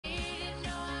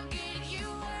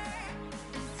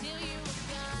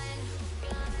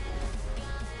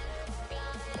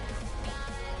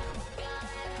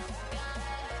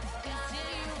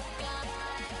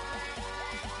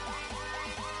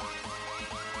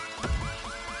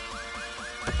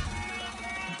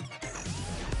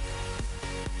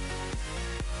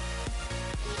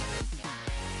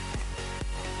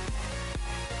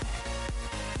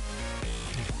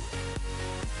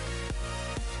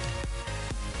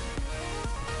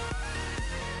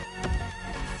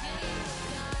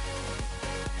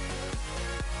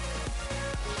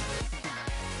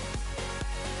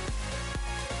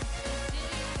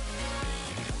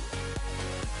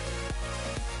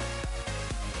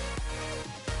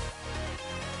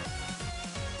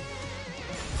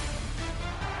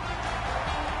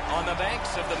On the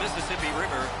banks of the Mississippi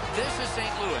River, this is St.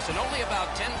 Louis, and only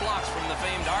about 10 blocks from the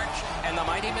famed Arch and the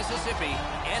mighty Mississippi,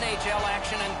 NHL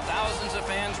action and thousands of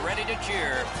fans ready to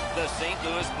cheer the St.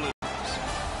 Louis Blues.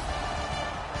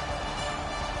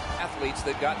 Athletes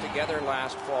that got together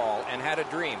last fall and had a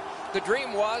dream. The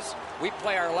dream was we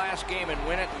play our last game and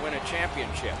win it and win a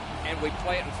championship, and we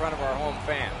play it in front of our home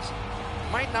fans.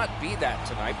 Might not be that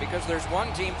tonight because there's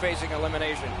one team facing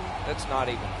elimination that's not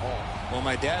even home. Well,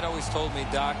 my dad always told me,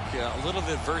 Doc, a little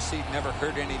adversity never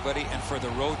hurt anybody, and for the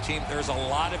road team, there's a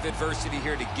lot of adversity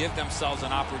here to give themselves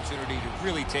an opportunity to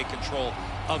really take control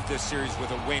of this series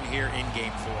with a win here in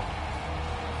Game 4.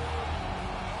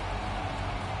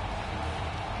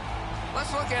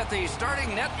 Let's look at the starting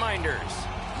netminders.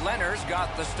 Leonard's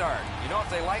got the start. You know, if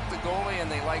they like the goalie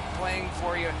and they like playing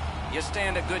for you, you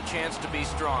stand a good chance to be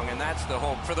strong, and that's the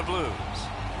hope for the Blues.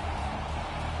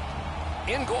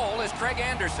 In goal is Craig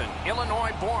Anderson,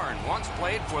 Illinois-born, once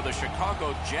played for the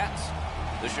Chicago Jets,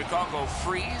 the Chicago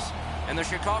Freeze, and the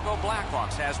Chicago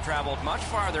Blackhawks. Has traveled much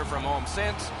farther from home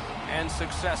since, and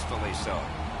successfully so.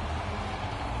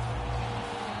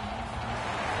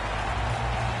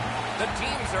 The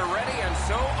teams are ready, and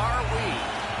so are we.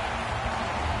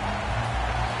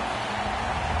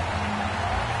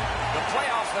 The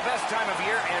playoffs, the best time of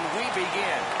year, and we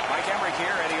begin. Mike Emmerich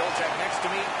here, Eddie Olczyk next to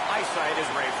me. Eyesight is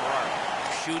Ray Ferraro.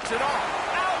 Shoots it off.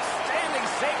 Outstanding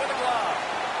save with a glove.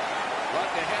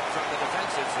 Lugged ahead from the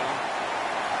defensive zone.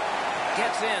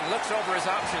 Gets in, looks over his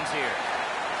options here.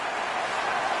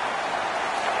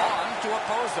 On to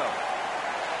Opozo.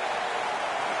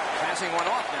 Passing one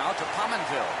off now to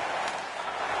Pominville.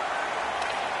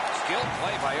 Skilled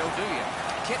play by Oduya.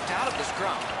 Kicked out of the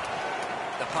scrum.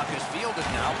 The puck is fielded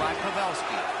now by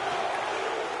Pavelski.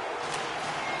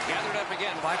 Gathered up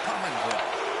again by Pominville.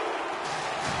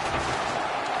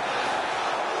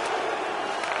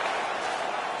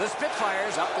 The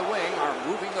Spitfires up the wing are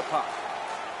moving the puck.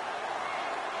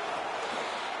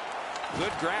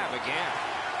 Good grab again.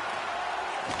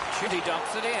 Chitty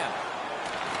dumps it in.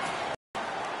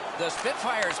 The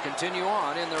Spitfires continue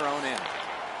on in their own end.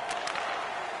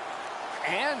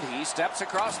 And he steps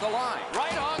across the line.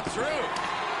 Right on through.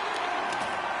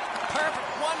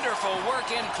 Perfect, wonderful work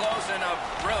in close and a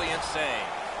brilliant save.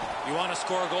 You want to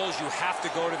score goals, you have to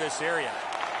go to this area.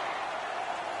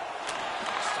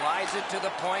 Slides it to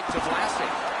the point to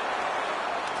Vlasic.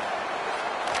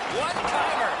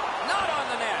 One-timer, not on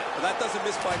the net. Well, that doesn't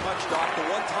miss by much, Doc. The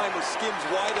one-timer skims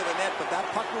wide of the net, but that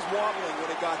puck was wobbling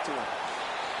when it got to him.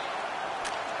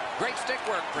 Great stick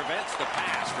work prevents the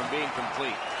pass from being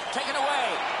complete. Taken away.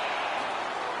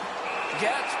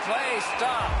 Gets play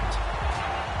stopped.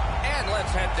 And let's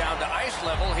head down to ice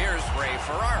level. Here's Ray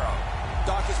Ferraro.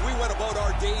 Doc, as we went about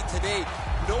our day today,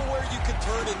 nowhere you can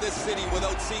turn in this city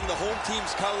without seeing the home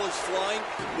team's colors flying,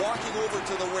 walking over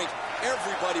to the rink.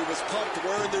 Everybody was pumped,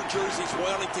 wearing their jerseys,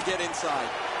 wanting to get inside.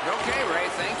 Okay, Ray,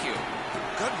 thank you.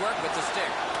 Good work with the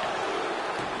stick.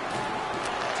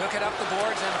 Took it up the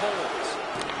boards and holds.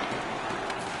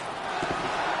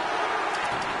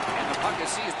 And the puck is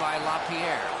seized by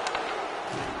LaPierre.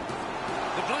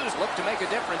 The Blues look to make a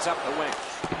difference up the wing.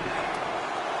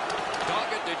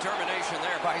 Dogged determination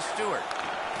there by Stewart.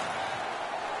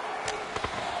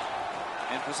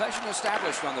 And possession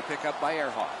established on the pickup by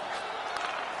Ehrhoff.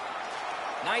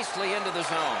 Nicely into the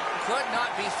zone. Could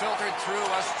not be filtered through.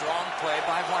 A strong play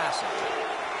by Vlasic.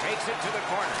 Takes it to the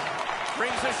corner.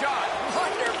 Brings a shot.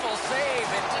 Wonderful save.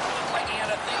 It didn't look like he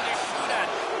had a thing to shoot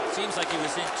at. Seems like he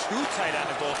was in too tight on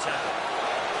the goaltender.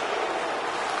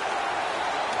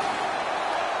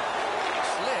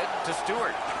 Slid to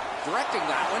Stewart. Directing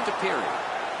that one to Peary.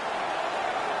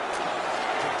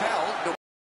 Propelled to...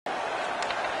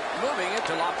 Moving it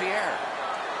to LaPierre.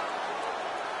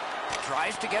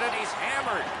 Tries to get it. He's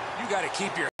hammered. You got to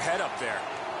keep your head up there.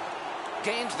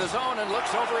 Gains the zone and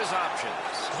looks over his options.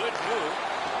 Good move.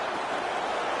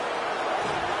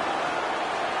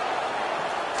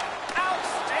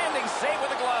 Outstanding save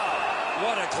with a glove.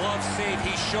 What a glove save.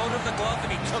 He showed him the glove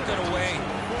and he took it away.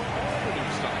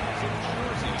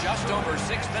 Just over 6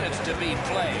 minutes to be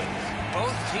played.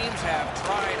 Both teams have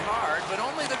tried hard, but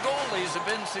only the goalies have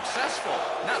been successful.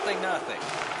 Nothing.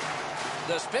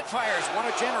 The Spitfires want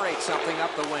to generate something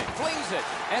up the wing. Flings it,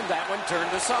 and that one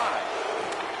turned aside.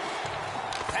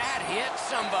 That hit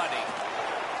somebody.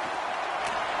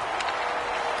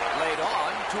 Laid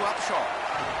on to Upshaw.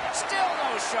 Still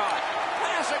no shot.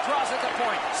 Pass across at the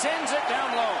point. Sends it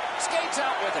down low. Skates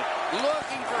out with it.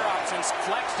 Looking for options.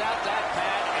 Flexed out that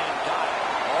pad and got it.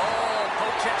 Oh,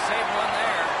 Pochek saved one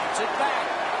there. It's it back.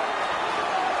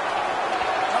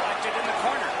 Collected in the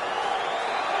corner.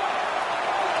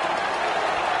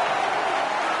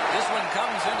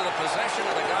 possession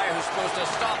of the guy who's supposed to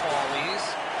stop all these.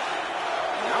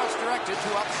 Now it's directed to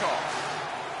Upshaw.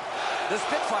 The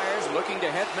Spitfires looking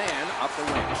to head man up the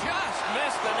wing. Just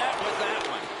missed the net with that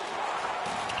one.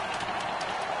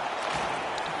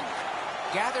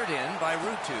 Gathered in by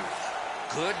Rutu.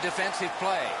 Good defensive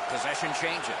play. Possession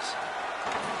changes.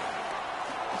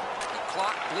 The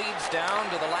clock bleeds down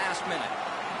to the last minute.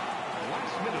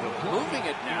 Moving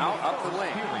it now up the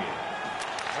wing.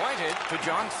 Pointed to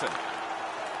Johnson.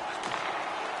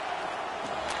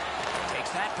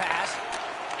 Takes that pass.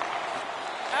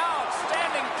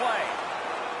 Outstanding play.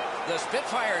 The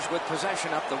Spitfires with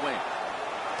possession up the wing.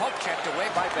 Poke checked away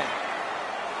by Bennett.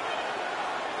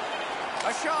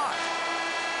 A shot.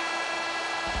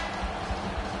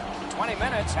 20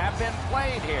 minutes have been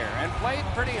played here, and played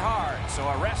pretty hard, so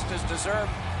a rest is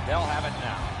deserved. They'll have it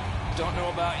now. Don't know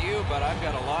about you, but I've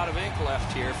got a lot of ink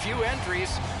left here. Few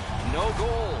entries, no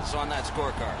goals on that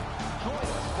scorecard.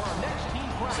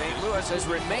 St. Louis has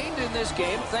remained in this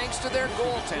game thanks to their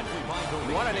goaltender.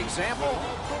 You want an example?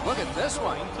 Look at this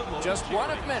one. Just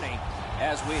one of many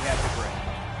as we head to break.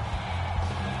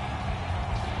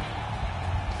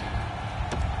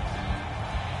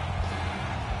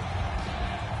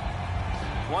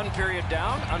 One period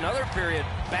down, another period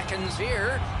beckons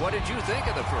here. What did you think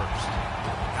of the first?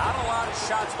 Not a lot of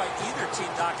shots by either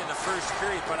team, Doc, in the first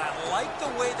period, but I like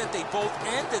the way that they both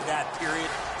ended that period.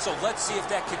 So let's see if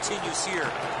that continues here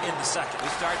in the second. We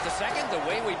start the second the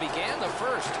way we began the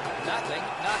first. Nothing,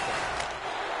 nothing.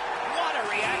 What a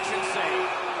reaction save.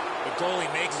 The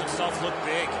goalie makes himself look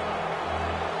big.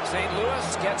 St. Louis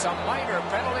gets a minor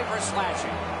penalty for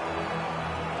slashing.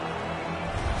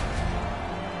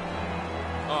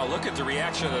 Oh, look at the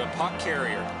reaction of the puck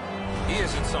carrier. He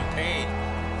is in some pain.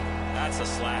 That's a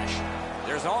slash.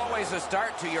 There's always a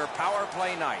start to your power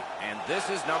play night, and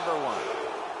this is number one.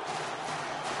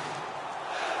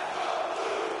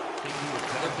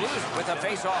 The Blues with a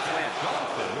face-off win.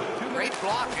 Great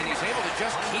block, and he's able to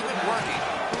just keep it working.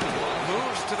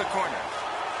 Moves to the corner.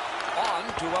 On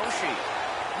to Oshie.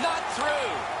 Not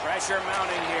through. Pressure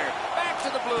mounting here. Back to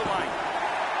the blue line.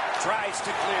 Tries to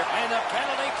clear, and the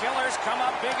penalty killers come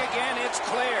up big again. It's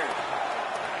cleared.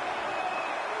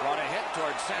 Brought a hit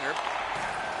towards center.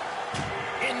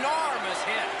 Enormous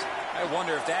hit. I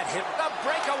wonder if that hit... The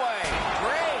breakaway.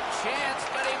 Great chance,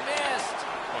 but he missed.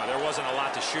 Well, there wasn't a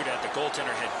lot to shoot at. The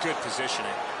goaltender had good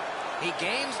positioning. He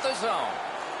gains the zone.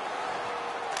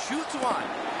 Shoots one.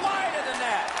 Wide of the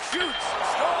net. Shoots.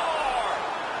 Score.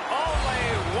 Only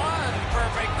one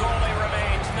perfect goalie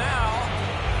remains now.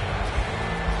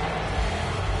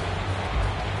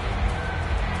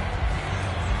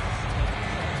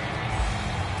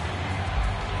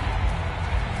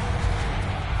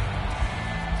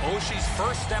 Oshie's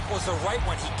first step was the right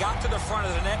one. He got to the front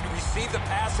of the net and received the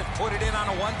pass and put it in on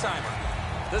a one-timer.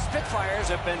 The Spitfires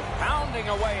have been pounding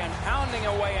away, and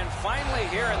finally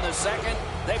here in the second,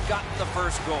 they've gotten the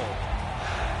first goal.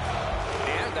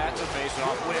 And that's a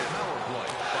face-off win.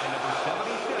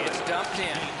 It's dumped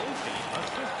in.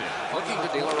 Looking to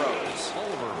De La Rose.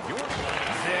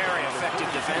 Very effective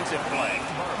defensive play.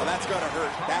 Well, that's going to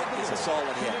hurt. That is a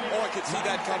solid hit. Oh, I could see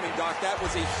that coming, Doc. That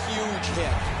was a huge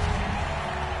hit.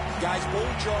 Guys,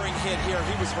 bone-jarring hit here.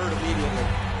 He was hurt immediately.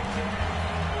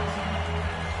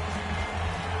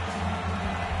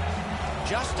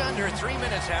 Just under 3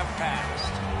 minutes have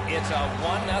passed. It's a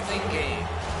 1-0 game.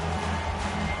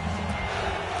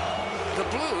 The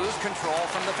Blues control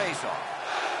from the faceoff.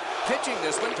 Pitching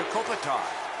this one to Kopitar.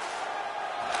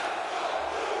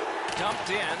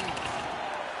 Dumped in.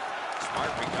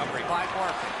 Smart recovery by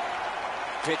Morphy.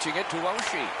 Pitching it to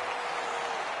Oshie.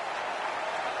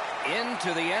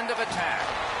 Into the end of attack.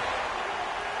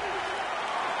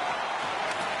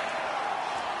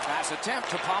 Pass attempt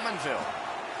to Pominville.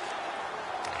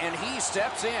 And he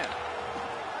steps in.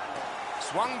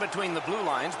 Swung between the blue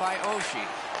lines by Oshie.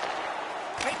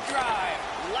 Big drive.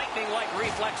 Lightning-like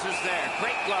reflexes there.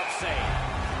 Great glove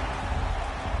save.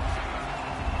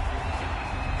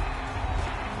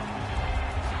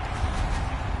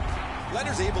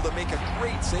 Leonard's able to make a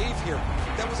great save here.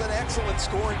 That was an excellent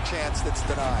scoring chance that's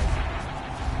denied.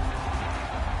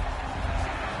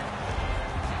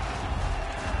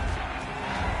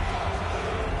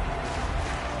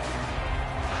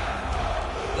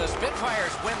 The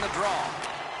Spitfires win the draw.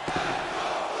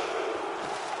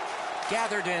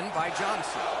 Gathered in by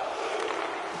Johnson.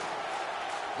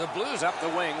 The Blues up the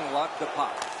wing lock the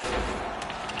puck.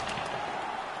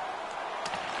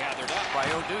 Gathered up by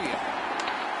Oduya.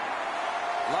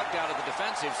 Lugged out of the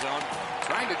defensive zone,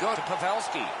 trying to go to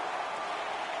Pavelski.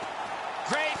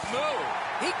 Great move.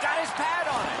 He got his pad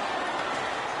on it.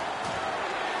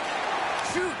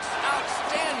 Shoots.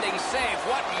 Outstanding save.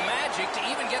 What magic to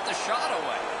even get the shot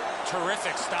away.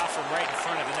 Terrific stop from right in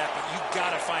front of the net, but you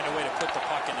got to find a way to put the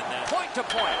puck in the net. Point to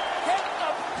point. Hit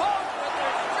the post with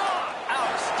their shot.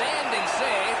 Outstanding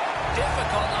save.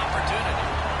 Difficult opportunity.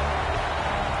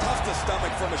 Tough to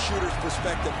stomach from a shooter's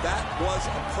perspective. That was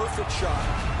a perfect shot.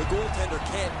 The goaltender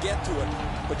can't get to it,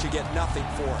 but you get nothing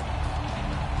for it.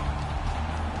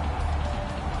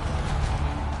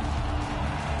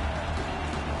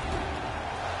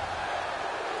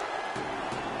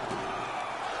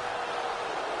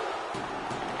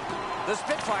 The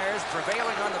Spitfires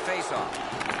prevailing on the faceoff.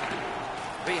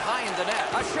 Behind the net.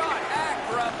 A shot.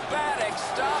 Acrobatic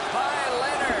stop by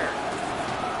Leonard.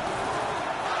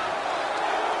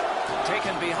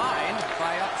 Taken behind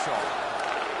by Upshaw.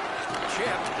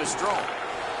 Chip to Strome.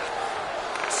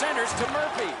 Centers to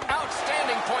Murphy.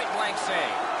 Outstanding point-blank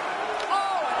save.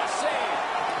 Oh, and a save.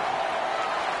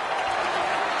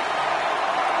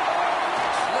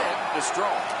 Slid to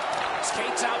Strome.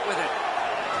 Skates out with it.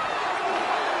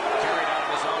 Carried out of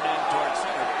his own end towards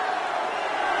center.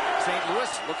 St.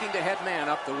 Louis looking to head man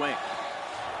up the wing.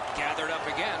 Gathered up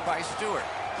again by Stewart.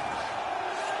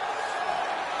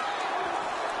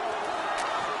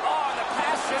 Oh, the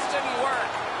pass just didn't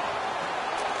work.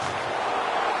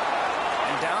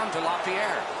 And down to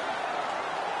LaPierre.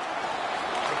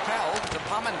 Propelled to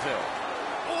Pominville.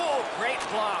 Oh, great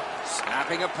block.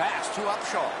 Snapping a pass to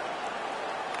Upshaw.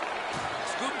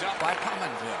 Scooped up by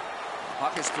Pominville.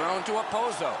 Puck is thrown to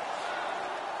Opposo.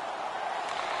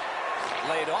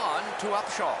 Laid on to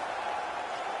Upshaw.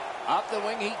 Up the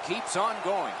wing, he keeps on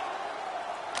going.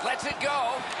 Lets it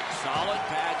go. Solid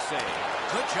pad save.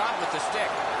 Good job with the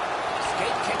stick.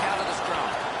 Skate kick out of the scrum.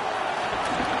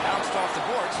 Bounced off the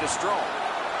boards to Strome.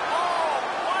 Oh,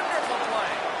 wonderful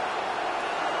play.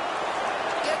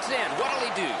 Gets in. What'll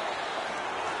he do?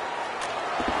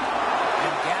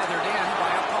 And gathered in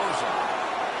by Opposo.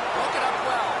 Broke it up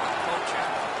well.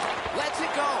 Lets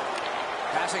it go.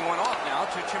 Passing one off now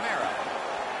to Chimera.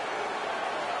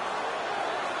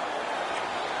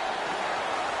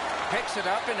 Picks it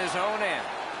up in his own end.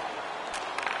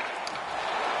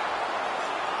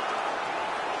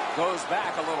 Goes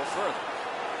back a little further.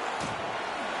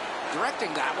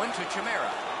 Directing that one to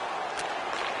Chimera.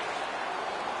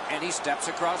 And he steps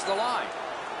across the line.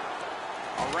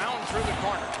 Around through the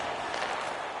corner.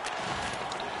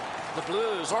 The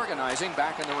Blues organizing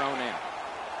back in their own end.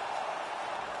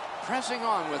 Pressing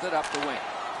on with it up the wing.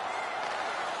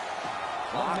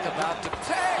 Clock about to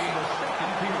take.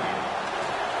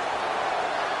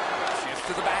 Shifts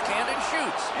to the backhand and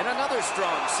shoots. And another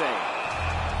strong save.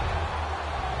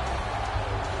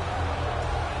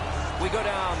 We go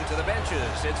down to the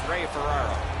benches. It's Ray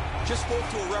Ferraro. Just spoke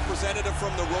to a representative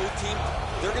from the road team.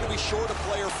 They're going to be short a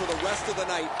player for the rest of the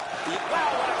night.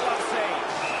 Wow, what a glove save.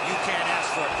 You can't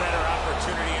ask for a better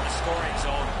opportunity in the scoring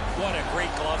zone. What a great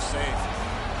glove save.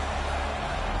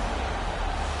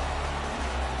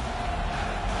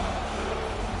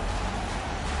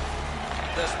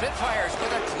 The Spitfires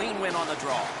with a clean win on the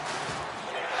draw.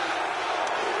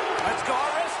 Let's go,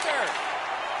 Arister.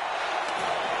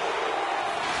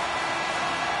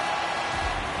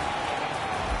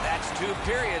 That's 2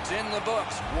 periods in the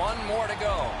books. 1 more to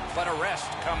go, but a rest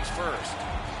comes first.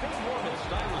 Stay warm and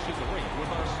stylish in the rink with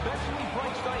our specially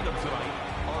priced item tonight.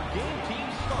 Our game team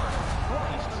start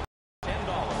priced $10.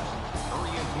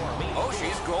 Hurry into our main.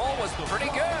 Oshie's goal was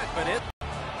pretty good, but it...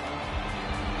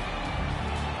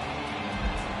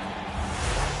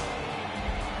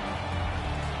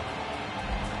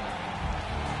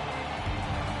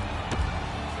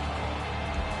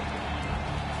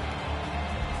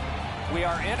 We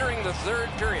are entering the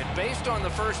 3rd period. Based on the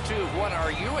first 2, what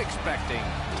are you expecting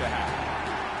to happen?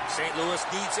 St. Louis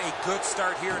needs a good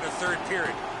start here in the 3rd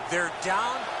period. They're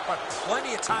down, but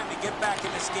plenty of time to get back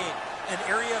in this game. An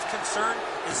area of concern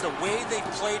is the way they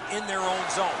played in their own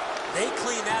zone. They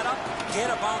clean that up,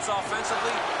 get a bounce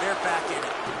offensively, they're back in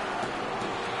it.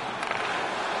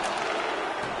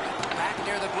 Back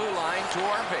near the blue line to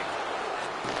Orpik.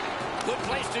 Good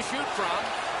place to shoot from.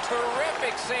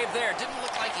 Terrific save there. Didn't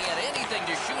look like he had anything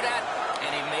to shoot at,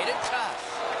 and he made it tough.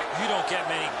 You don't get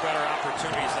many better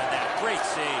opportunities than that. Great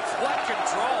save. What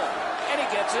control. And he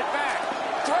gets it back.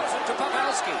 Throws it to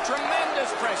Pavelski.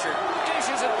 Tremendous pressure.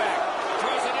 Dishes it back.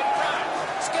 Throws it in front.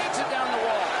 Skates it down the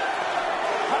wall.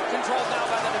 Puck controlled now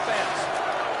by the defense.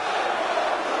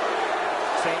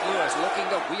 St. Louis looking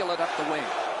to wheel it up the wing.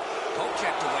 Poke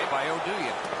checked away by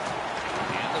Oduya.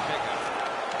 And the pickup.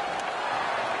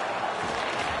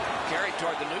 Carried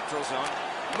toward the neutral zone.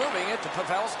 Moving it to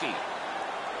Pavelski.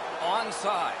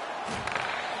 Onside.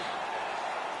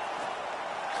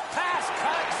 Pass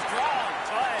cut strong.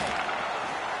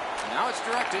 it's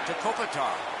directed to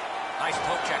Kopitar. Nice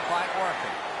poke check by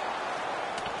Orpin.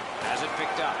 Has it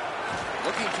picked up.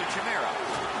 Looking to Chimera.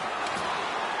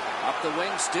 Up the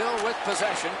wing, still with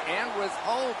possession and with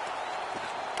hope.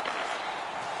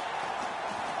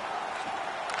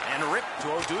 And ripped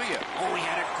to Oduya. Oh, he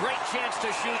had a great chance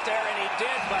to shoot there, and he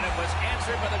did, but it was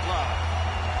answered by the glove.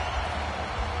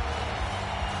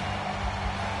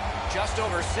 Just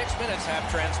over 6 minutes have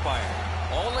transpired.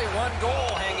 Only one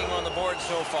goal hanging on the board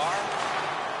so far.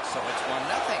 So it's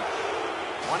 1-0.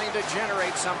 Wanting to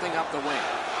generate something up the wing.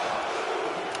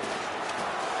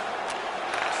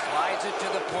 Slides it to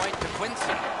the point to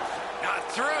Quincy. Not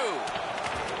through.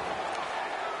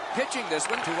 Pitching this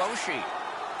one to Oshie.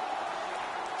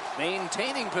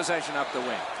 Maintaining possession up the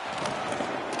wing.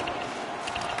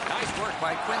 Nice work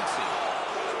by Quincy.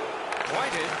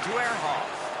 Pointed to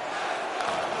Ehrhoff.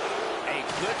 A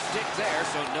good stick there,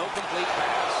 so no complete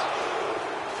pass.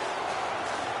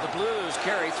 The Blues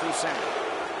carry through center.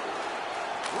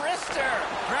 Wrister,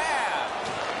 grab.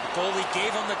 Goalie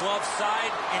gave him the glove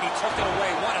side, and he took it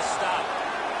away. What a stop.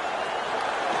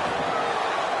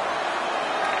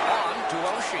 On to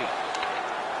Oshie.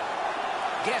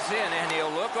 Gets in, and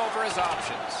he'll look over his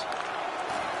options.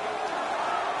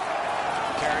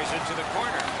 Carries it to the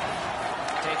corner.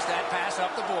 Takes that pass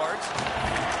up the boards.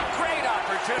 Great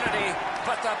opportunity,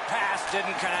 but the pass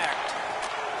didn't connect.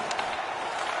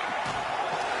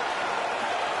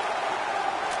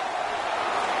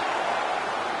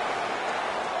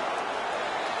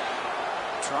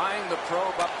 Trying the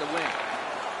probe up the wing.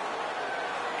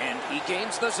 And he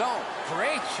gains the zone.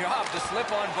 Great job to slip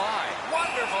on by.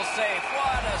 Wonderful save.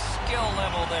 What a skill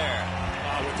level there.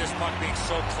 With this puck being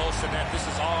so close to net, this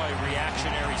is all a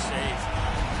reactionary save.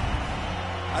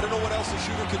 I don't know what else the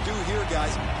shooter could do here,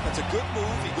 guys. That's a good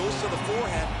move. He goes to the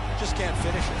forehand, just can't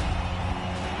finish it.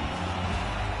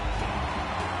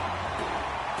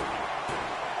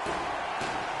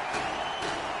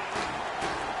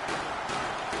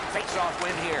 Face-off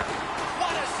win here.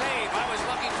 What a save. I was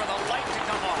looking for the light to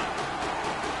come on.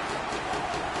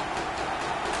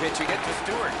 Pitching it to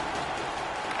Stewart.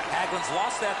 Hagelin's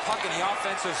lost that puck in the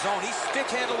offensive zone. He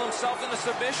stick-handled himself in the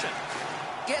submission.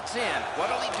 Gets in.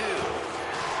 What'll he do?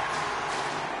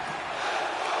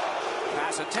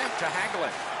 Pass attempt to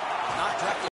Hagelin. Not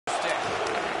directly to the stick.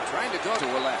 Trying to go to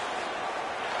a left.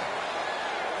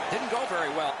 Didn't go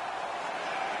very well.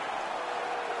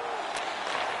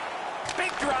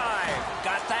 Big drive.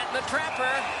 Got that in the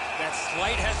trapper. That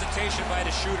slight hesitation by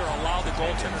the shooter allowed the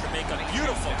goaltender to make a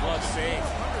beautiful glove save.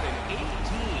 118.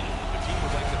 The team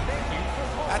would like to thank you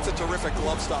for That's a terrific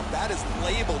glove stop. That is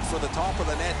labeled for the top of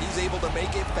the net. He's able to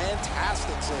make a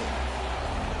fantastic save.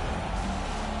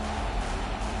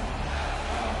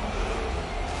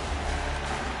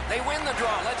 They win the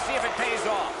draw. Let's see if it pays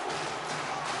off.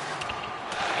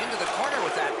 Into the corner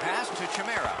with that pass to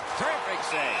Chimera. Terrific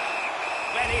save.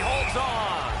 And he holds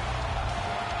on.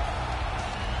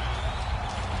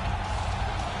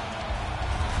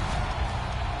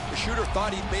 The shooter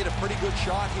thought he'd made a pretty good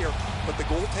shot here, but the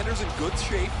goaltender's in good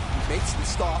shape. He makes the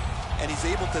stop, and he's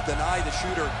able to deny the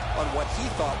shooter on what he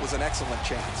thought was an excellent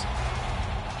chance.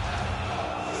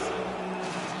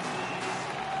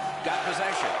 Got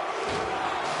possession.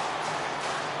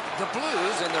 The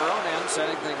Blues in their own end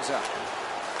setting things up.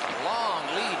 Long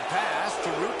lead pass to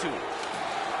Ruutu.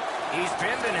 He's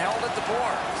pinned and held at the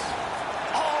boards.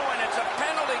 Oh, and it's a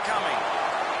penalty coming.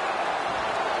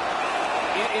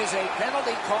 It is a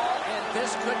penalty call, and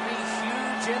this could be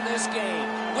huge in this game.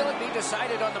 Will it be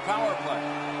decided on the power play?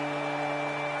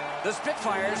 The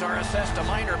Spitfires are assessed a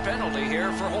minor penalty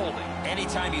here for holding.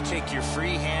 Anytime you take your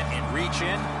free hand and reach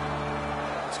in,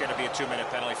 it's going to be a 2-minute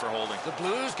penalty for holding. The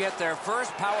Blues get their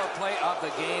first power play of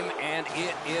the game, and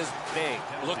it is big.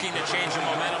 Looking to change the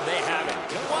momentum, they have it.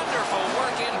 Wonderful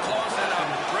work in close and a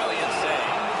brilliant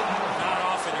save. Not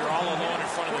often you're all alone in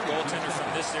front of the goaltender from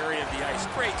this area of the ice.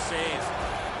 Great save.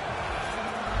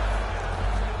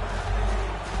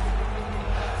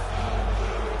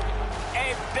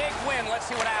 A big win. Let's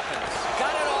see what happens.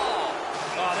 Got it all.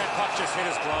 Oh, that puck just hit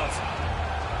his glove.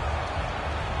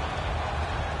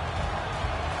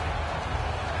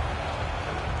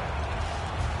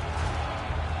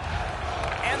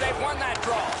 They've won that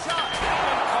draw. Shot.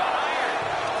 Caught iron.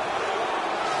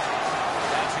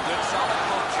 That's a good solid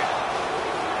poke check.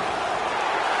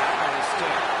 Really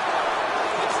stick.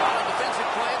 Good solid defensive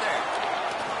play there.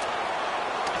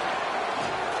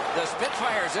 The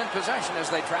Spitfires in possession as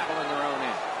they travel in their own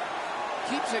end.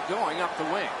 Keeps it going up the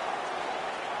wing.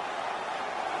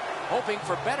 Hoping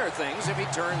for better things if he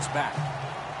turns back.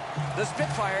 The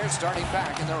Spitfires starting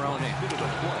back in their own end.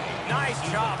 Nice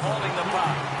job holding the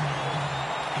puck.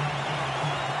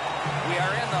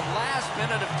 are in the last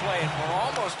minute of play, and we're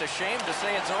almost ashamed to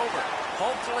say it's over.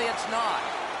 Hopefully it's not.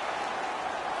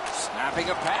 Snapping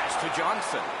a pass to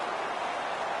Johnson.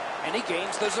 And he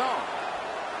gains the zone.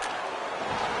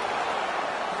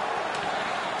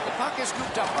 The puck is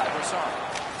scooped up by Brassard.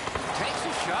 Takes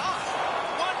a shot.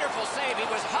 Wonderful save. He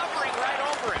was hovering right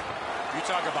over it. You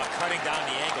talk about cutting down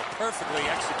the angle. Perfectly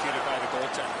executed by the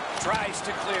goaltender. Tries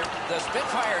to clear. The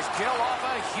Spitfires kill off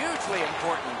a hugely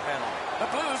important penalty. The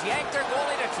Blues yank their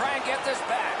goalie to try and get this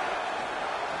back.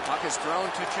 Puck is thrown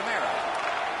to Chimera.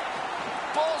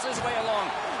 Pulls his way along.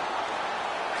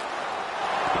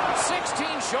 16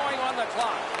 showing on the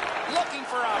clock. Looking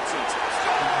for options.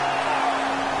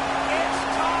 It's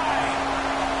tied.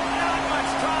 Not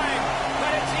much time,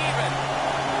 but it's even.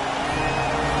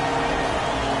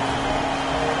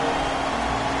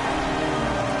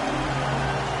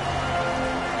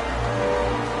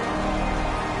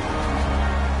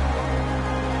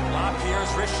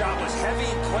 LaPierre's wrist shot was heavy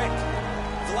and quick.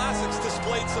 Vlasic's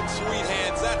displayed some sweet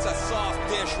hands. That's a soft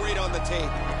dish right on the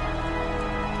tape.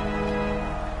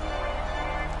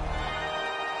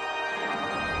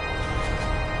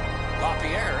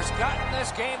 LaPierre's gotten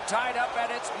this game tied up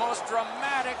at its most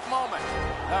dramatic moment.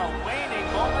 The waning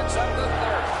moments of the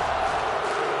third.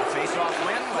 A face-off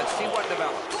win. Let's see what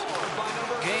develops.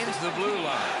 Gains the blue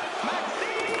line.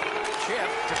 Chip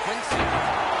to Quincy.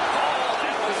 Oh,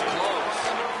 that was close.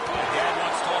 My dad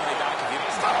once told me, Doc, if you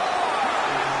stop.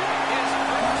 His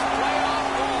first playoff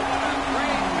goal. What a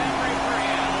great memory for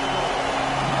him.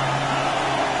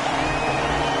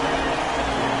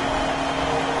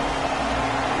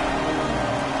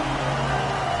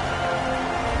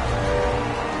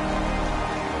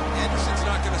 Anderson's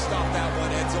not going to stop that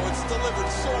one, Edzo. It's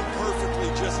delivered so perfectly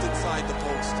just inside the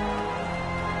post.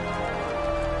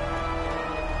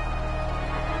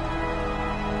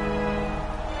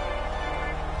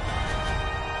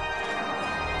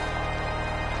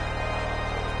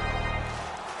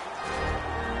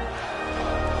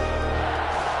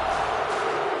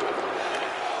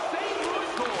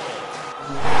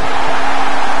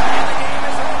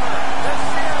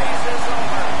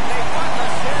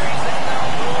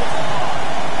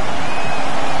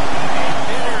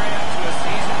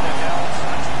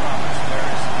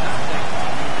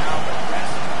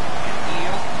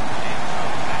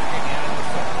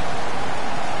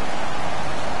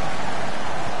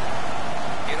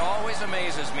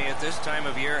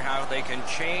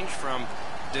 Change from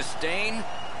disdain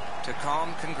to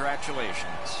calm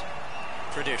congratulations.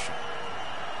 Tradition.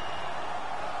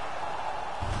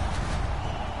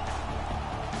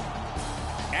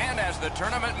 And as the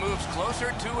tournament moves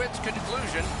closer to its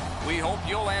conclusion, we hope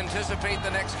you'll anticipate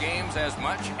the next games as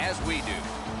much as we do.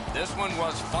 This one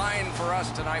was fine for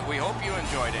us tonight. We hope you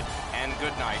enjoyed it, and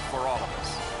good night for all of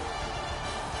us.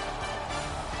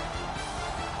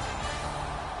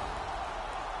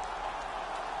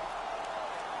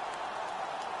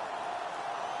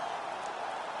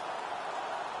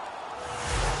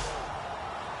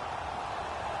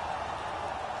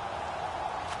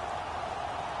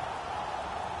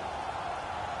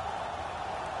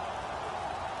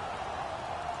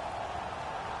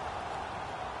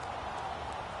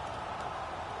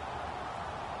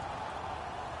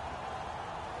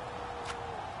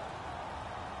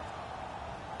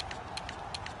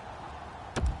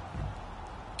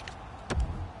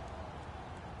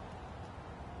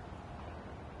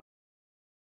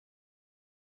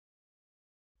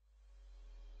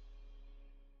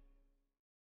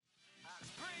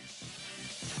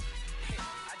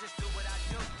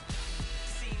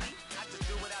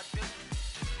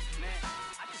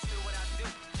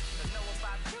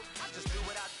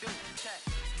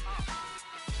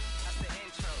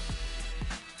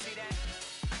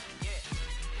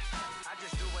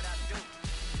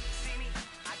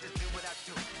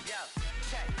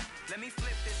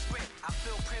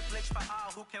 For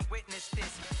all who can witness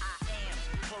this, I am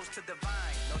close to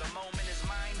divine. No, the moment is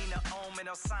mine, need no omen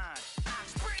or sign.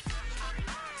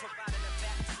 Providing a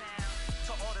back sound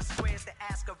to all the squares that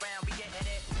ask around. We getting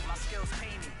it, my skills pay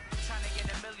me. Trying to get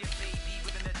a million, baby,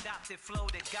 with an adopted flow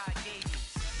that God gave me.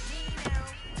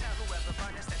 Tell whoever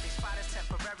runners that they spot is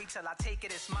temporary till I take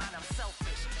it, it's mine. I'm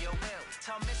selfish. Yo, will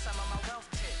tell Miss I'm on my wealth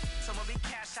tip. So when we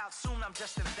cash out soon, I'm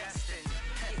just investing.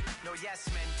 No yes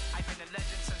men, I've been a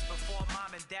legend since before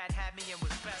mom and dad had me and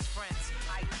was best friends.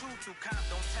 I chew through comp,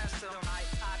 don't test them. I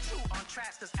chew on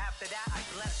tracks, cause after that I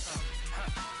bless them.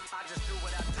 I just do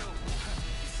what I do.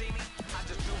 You see me? I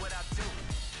just do what I do.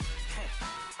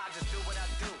 I just do what I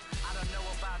do. I don't know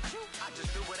about you, I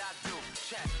just do what I do.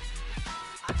 Check.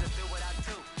 I just do what I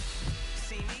do.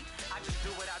 See me? I just do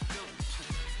what I do.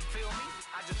 Feel me?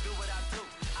 I just do what I do.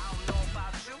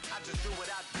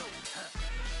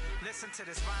 Listen to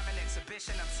this rhyming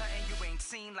exhibition. I'm something you ain't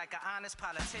seen, like an honest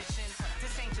politician. This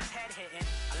ain't just head hitting.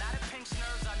 A lot of pinched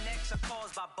nerves on necks are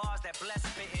caused by bars that bless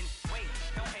spitting. Wait,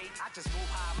 don't hate, I just move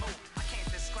how I move. I can't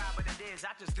describe what it is, I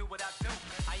just do what I do.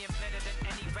 I am better than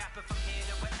any rapper from here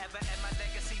to wherever, and my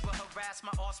legacy will harass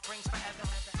my offsprings forever.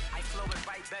 I flow it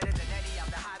right better than any. I'm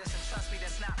the hottest, and trust me,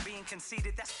 that's not being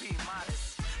conceited, that's being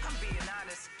modest. I'm being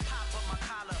honest, pop up my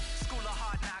collar. School of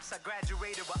hard knocks, I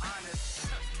graduated with honors.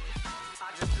 I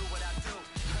just do what I do.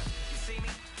 You see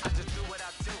me? I just do what I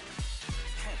do.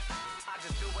 I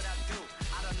just do what I do.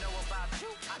 I don't know about you.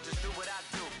 I just do what I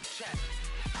do. Check.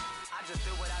 I just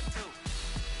do what I do.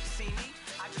 See me?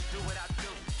 I just do what I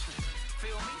do.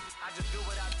 Feel me? I just do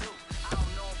what I do. I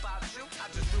don't know about you. I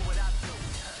just do what I do.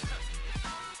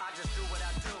 I just do what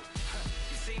I do.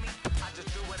 You see me? I just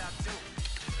do what I do.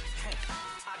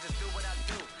 I just do what I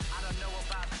do. I don't know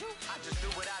about you. I just do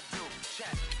what I do.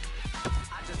 Check.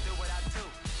 I just do what I do.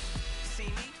 See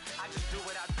me? I just do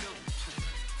what I do.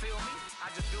 Feel me? I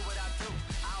just do what I do.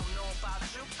 I don't know about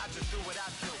you. I just do what I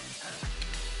do.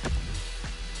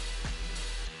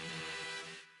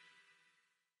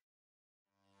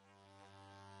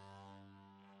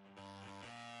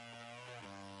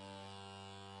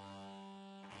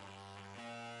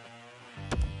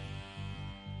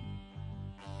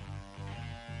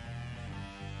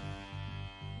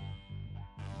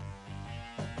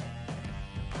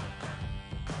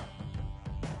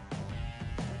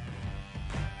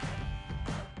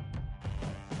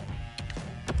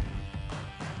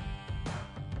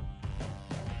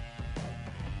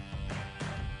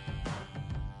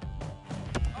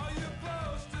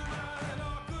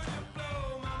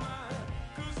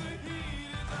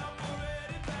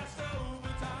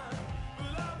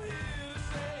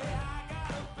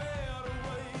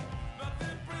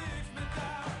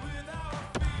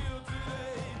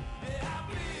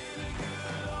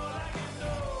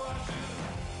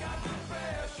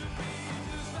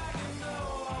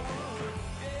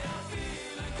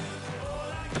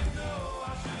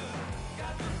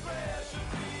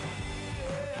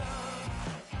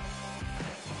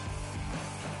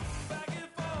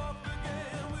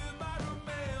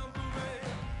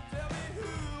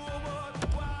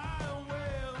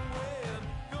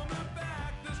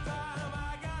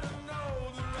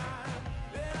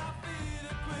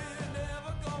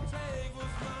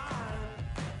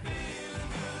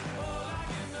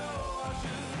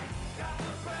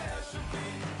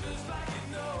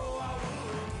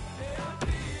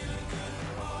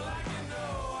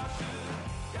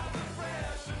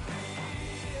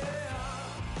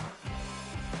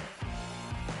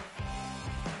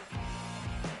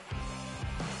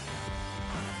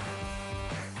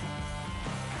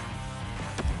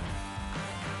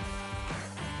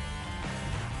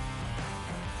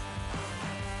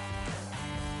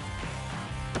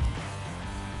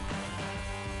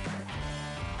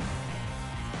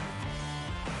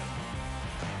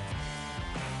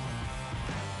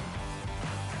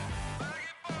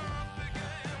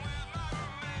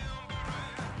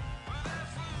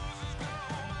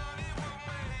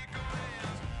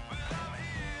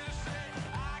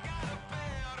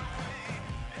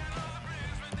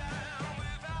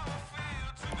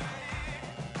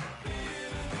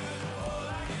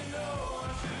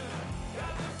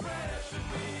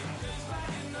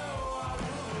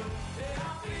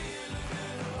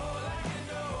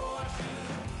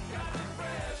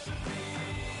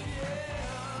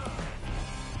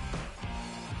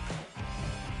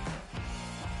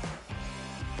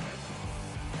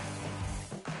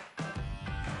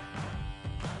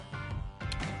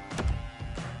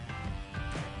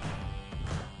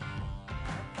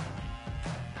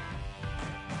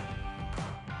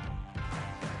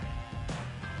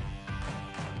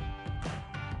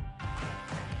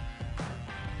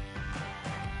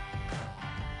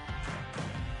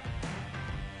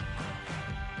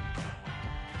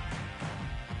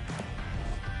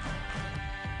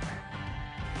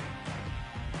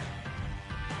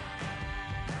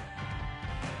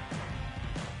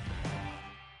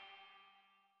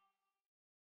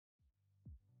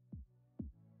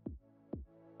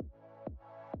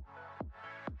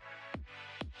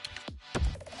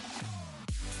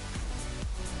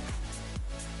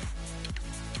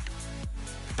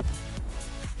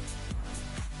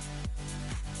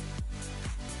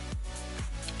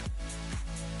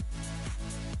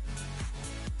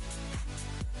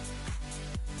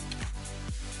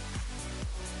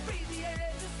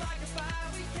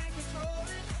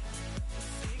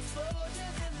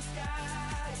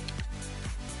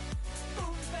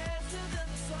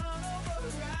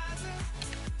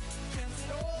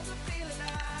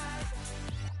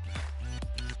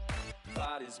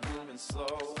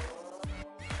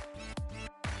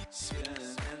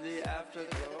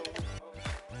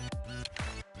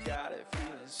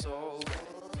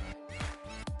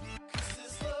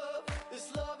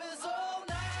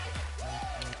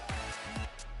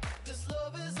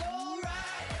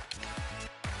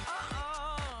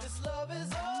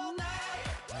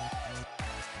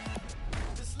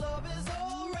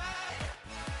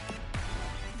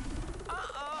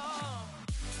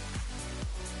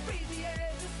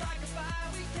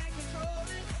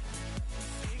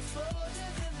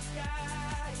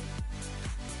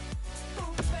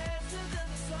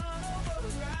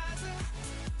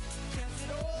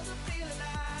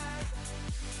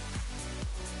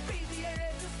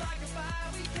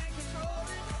 we can't control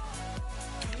it.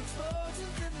 The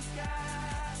explosions in the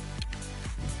sky,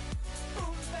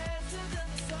 moving faster than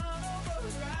the sun over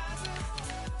the horizon.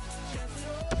 Chance it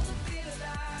all to feel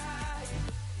alive.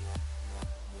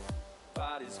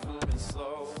 Bodies moving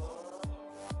slow,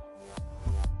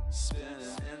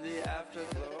 spinning in the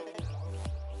afterglow,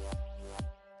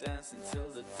 dancing till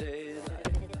the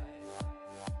daylight.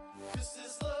 'Cause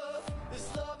this love is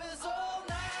all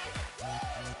night.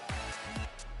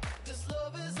 This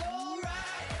love is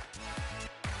alright.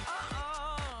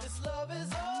 This love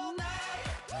is all night.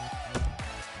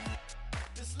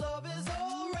 This love is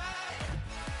alright.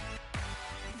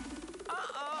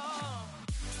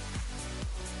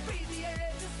 Breathe the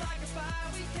air just like a fire,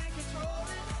 we can't control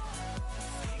it.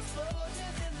 See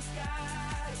explosions in the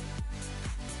sky,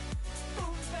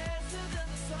 moving faster than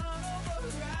the sun over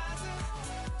the horizon.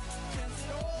 Chance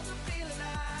it all to feel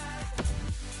alive.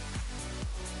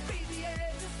 Breathe the air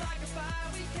just like a fire,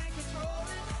 we can't control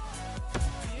it.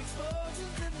 The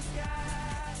explosions in the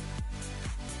sky,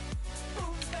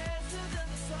 moving faster than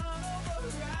the sun over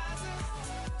the horizon.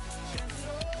 Chance it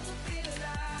all to feel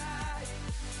alive.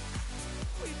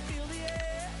 We feel the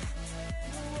air.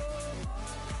 Whoa.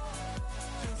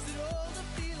 Chance it all to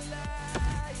feel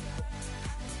alive.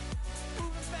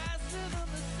 Moving faster than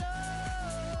the sun.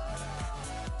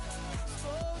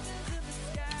 Explosions in the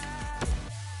sky.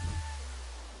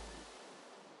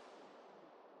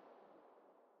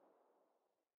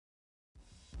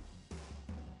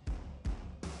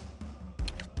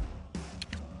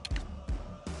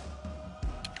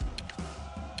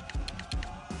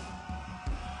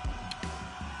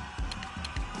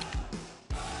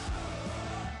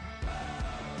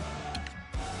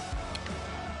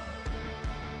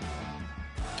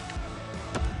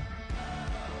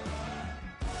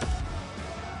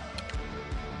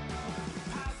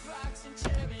 Pop rocks and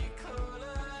cherry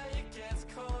cola, it gets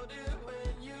colder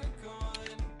when you're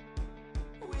gone.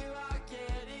 We're all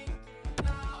getting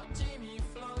now, Jamie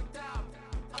flunked out,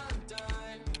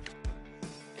 undone.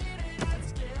 Internet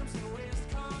scams and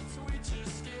waistcoats, we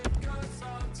just scapegoats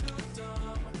all too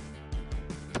dumb.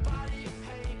 Body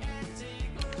paint and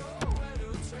glow, where do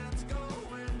trends go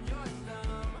when you're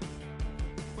numb?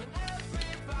 When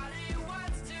everybody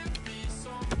wants to be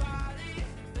somebody,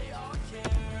 they all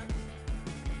care.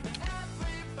 And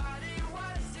everybody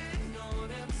wants to know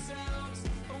themselves,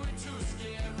 but we're too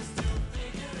scared to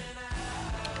figure it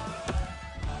out.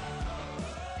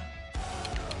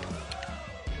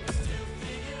 We're still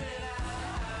figuring it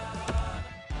out.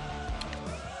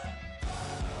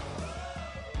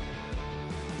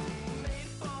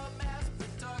 Made for mass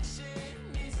production,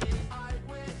 easy art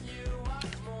when you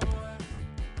want more.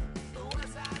 But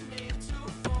was I made to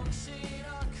function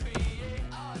or create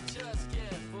or just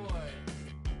get bored?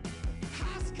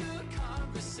 High school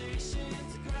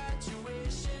conversations,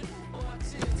 graduation,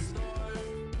 what's in store?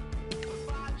 A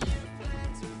 5-year plan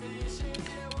to vision,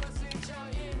 it wasn't your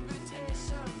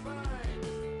invitation burn.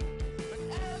 But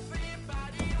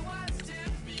everybody wants to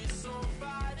be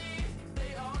somebody,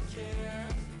 they all care.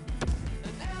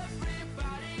 And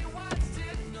everybody wants to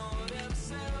know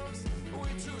themselves,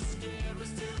 we're too scared, we're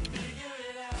still figuring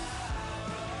it out.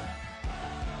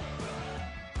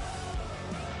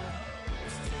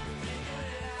 We're still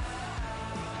figuring it out.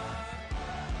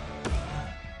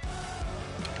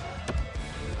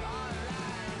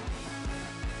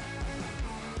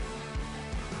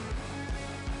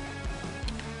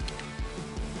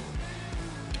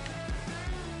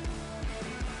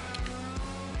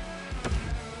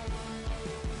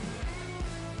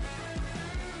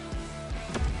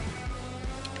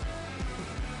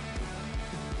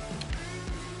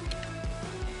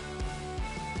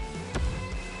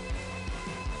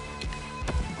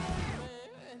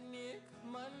 Manic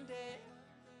Monday,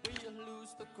 we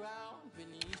lose the ground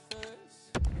beneath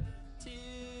us.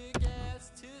 Tear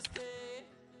gas Tuesday,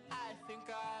 I think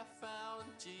I found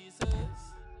Jesus.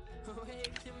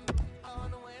 Waking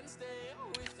on Wednesday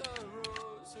with a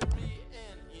rosary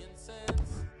and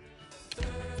incense.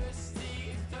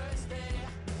 Thirsty Thursday,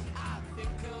 I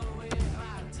think away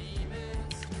my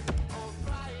demons. On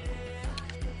Friday,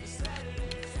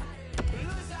 Saturday,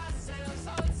 lose ourselves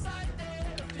on Sunday,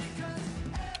 because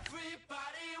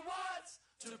everybody wants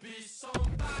to be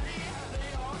somebody,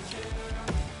 they all care.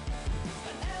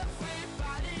 And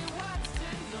everybody wants to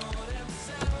know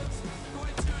themselves,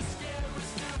 we're too scared, we're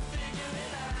still figuring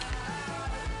it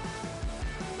out.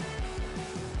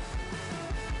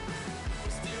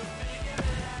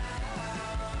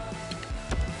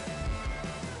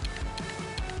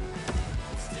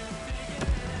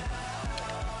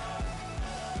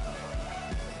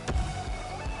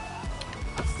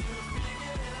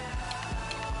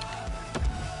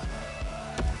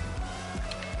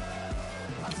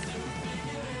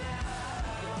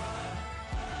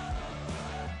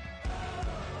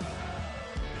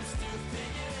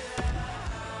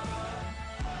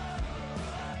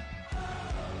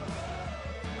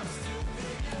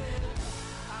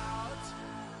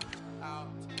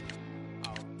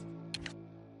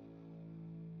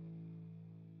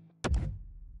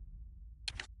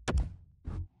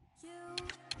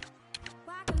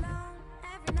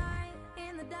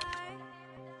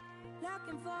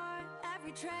 Looking for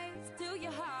every trace to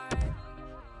your heart.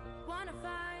 Wanna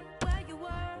find where you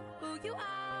were, who you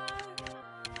are.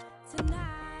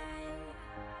 Tonight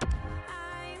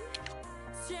I'm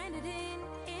stranded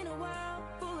in a world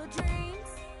full of dreams.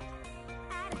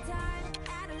 Out of time,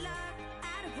 out of love,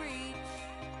 out of reach.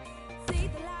 See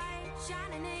the light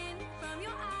shining in from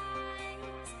your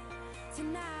eyes.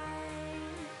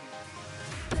 Tonight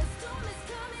the storm is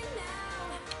coming now.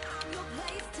 I'm your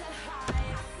place to hide.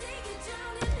 I see you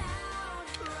drowning out,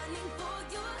 running for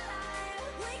your life.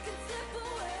 We can slip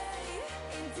away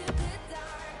into the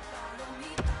dark. Follow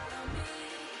me,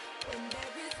 when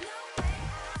there is no way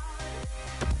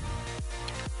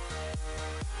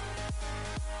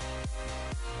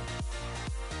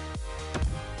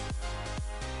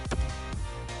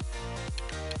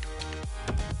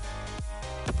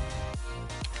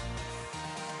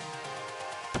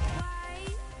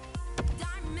White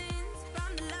diamonds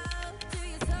from the love to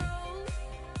your soul.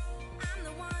 I'm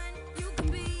the one you can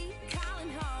be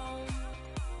calling home.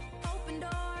 Open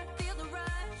door, feel the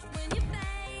rush when you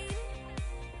fade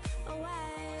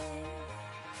away.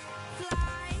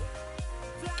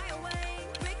 Fly away,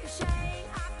 ricochet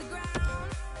off the ground.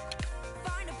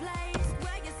 Find a place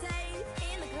where you're safe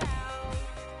in the cloud.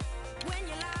 When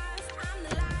you're lost, I'm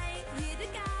the light here to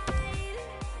guide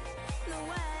the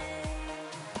way.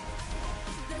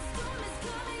 The storm is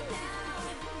coming now.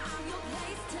 I'm your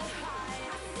place to hide.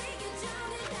 I see you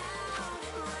drowning out,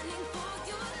 running for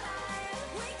your life.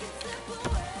 We can slip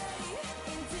away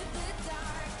into the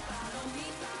dark. Follow me,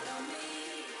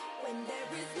 when there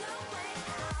is no way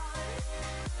out.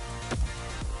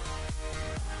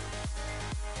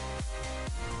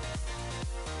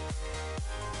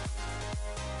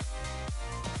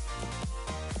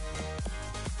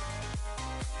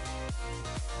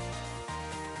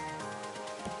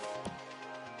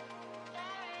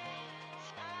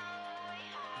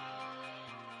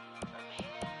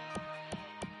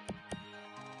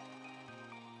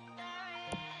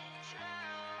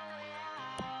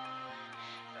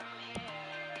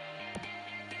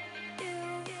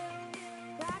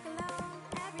 Walk alone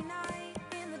every night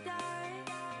in the dark,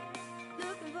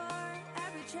 looking for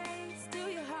every trace to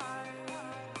your heart.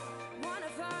 Wanna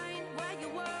find where you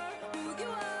were, who you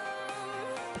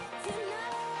are.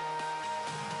 Tonight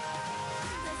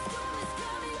the storm is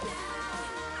coming now.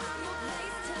 I'm your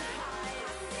place to hide.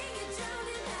 I see you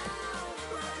drowning out,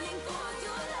 running for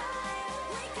your life.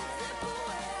 We can slip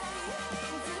away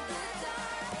into the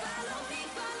dark. Follow me,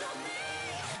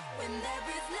 when there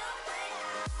is no way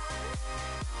out.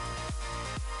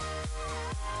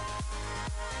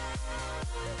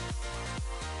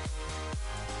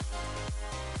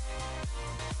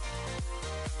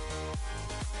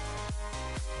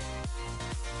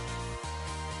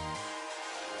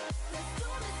 The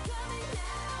storm is coming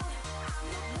now. I'm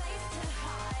your place to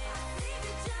hide. I see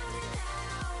you drowning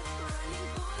out, running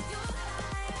for your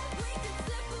life. We can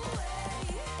slip away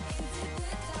into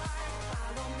the dark.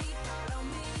 Follow me,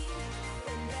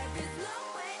 when there is no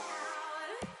way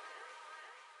out.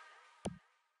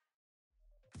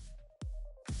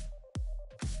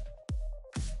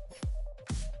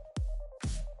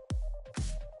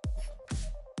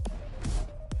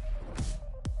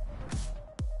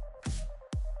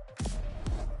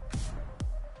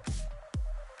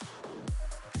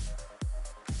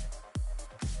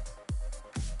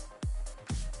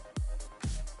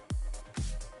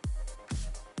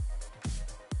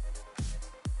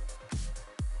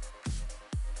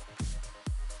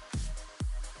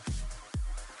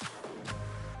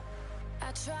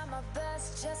 I tried my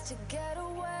best just to get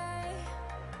away,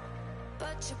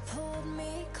 but you pulled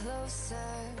me closer.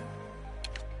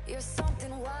 You're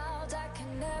something wild I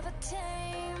can never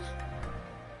tame,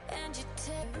 and you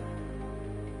take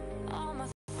all my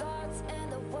thoughts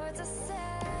and the words I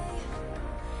say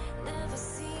never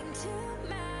seem to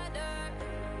matter.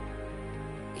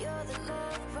 You're the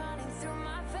love running through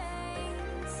my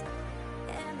veins,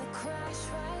 and the crash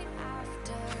right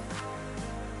after.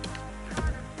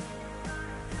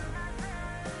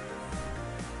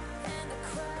 And the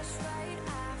crash right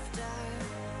after.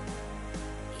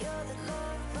 You're the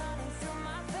love running through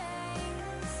my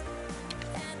veins,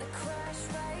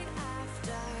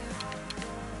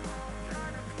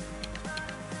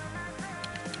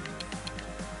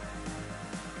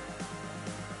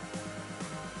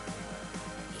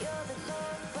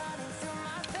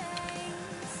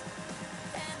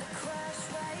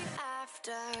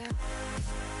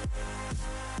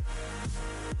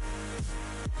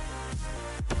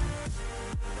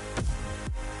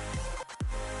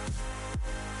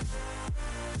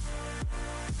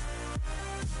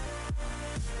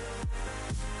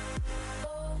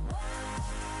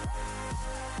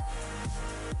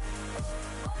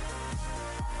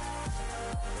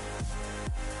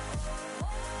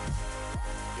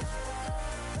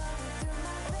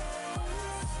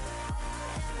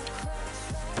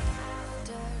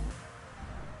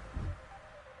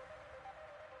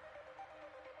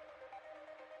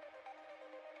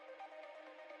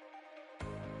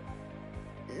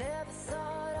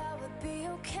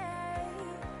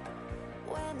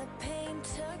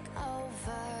 took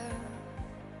over.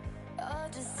 A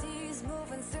disease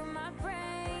moving through my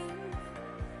brain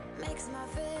makes my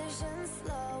vision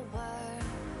slower.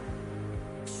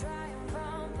 Try and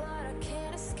run, but I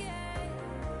can't escape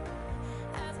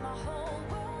as my whole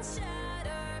world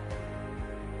shattered.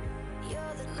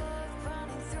 You're the love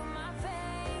running through my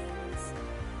veins,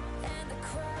 and the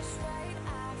crash right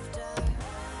after.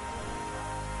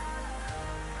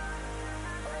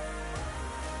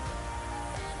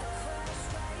 And the crash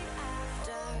right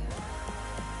after.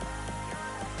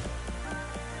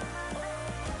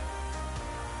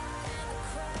 And the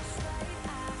crash right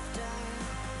after.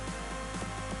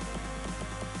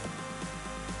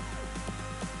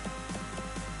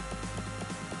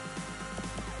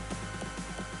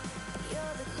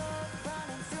 You're the blood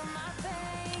running through my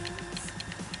veins,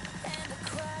 and the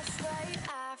crash right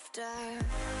after. And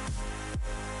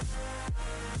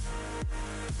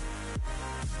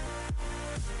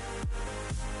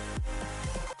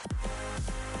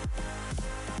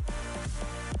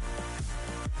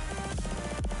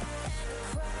the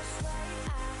crash right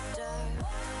after.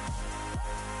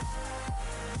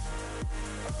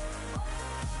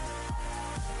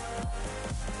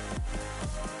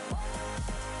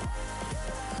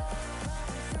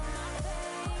 Running through my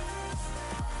veins,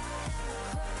 and the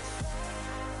crash right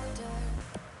after.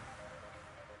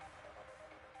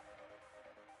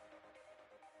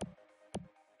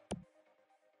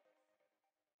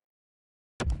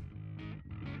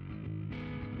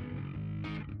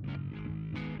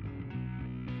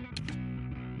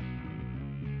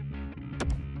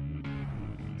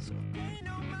 So pay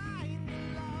no mind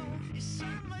below. Your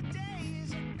summer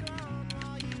days are gone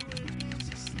while you were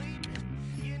busy sleeping.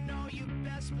 You know you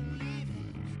best believe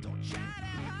it. Don't try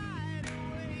to hide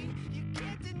away. You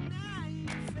can't deny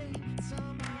your fate.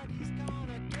 Somebody's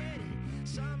gonna get it.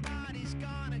 Somebody's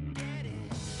gonna get it.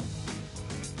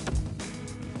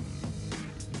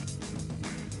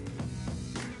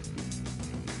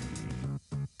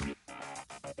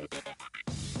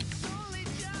 It's only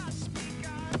just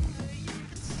begun. You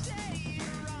can say you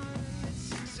run. It's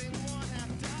 6 and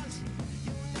 1/2 dozen.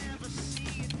 You'll never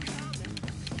see it coming.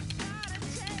 You gotta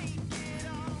take it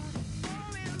on.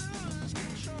 Fully lose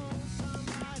control.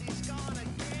 Somebody's gonna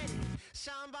get it.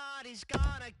 Somebody's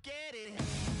gonna get it.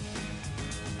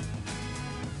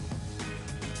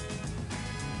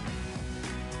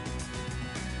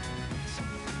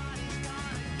 Somebody's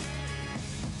gonna get it.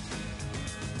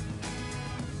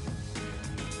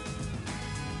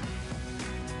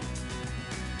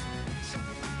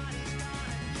 Somebody's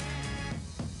gonna get it.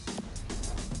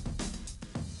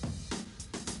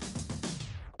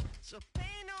 So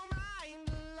pay no mind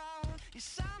alone. Your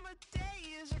summer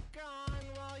days are gone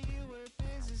while you were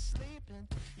busy sleeping.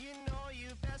 You know you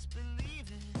best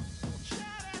believe it. Don't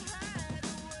try to hide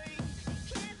away. You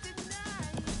can't deny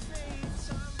your fate.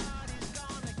 Somebody's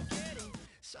gonna get it.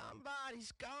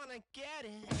 Somebody's gonna get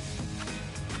it.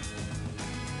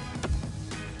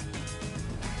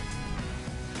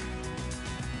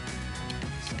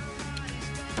 Somebody's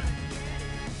gonna get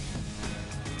it.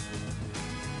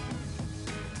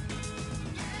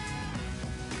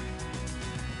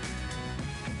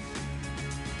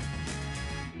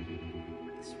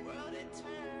 This world it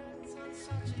turns on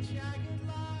such a jagged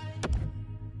line.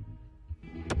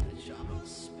 The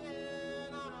troubles spin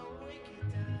on a wicked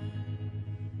dime.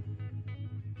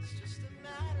 It's just a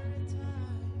matter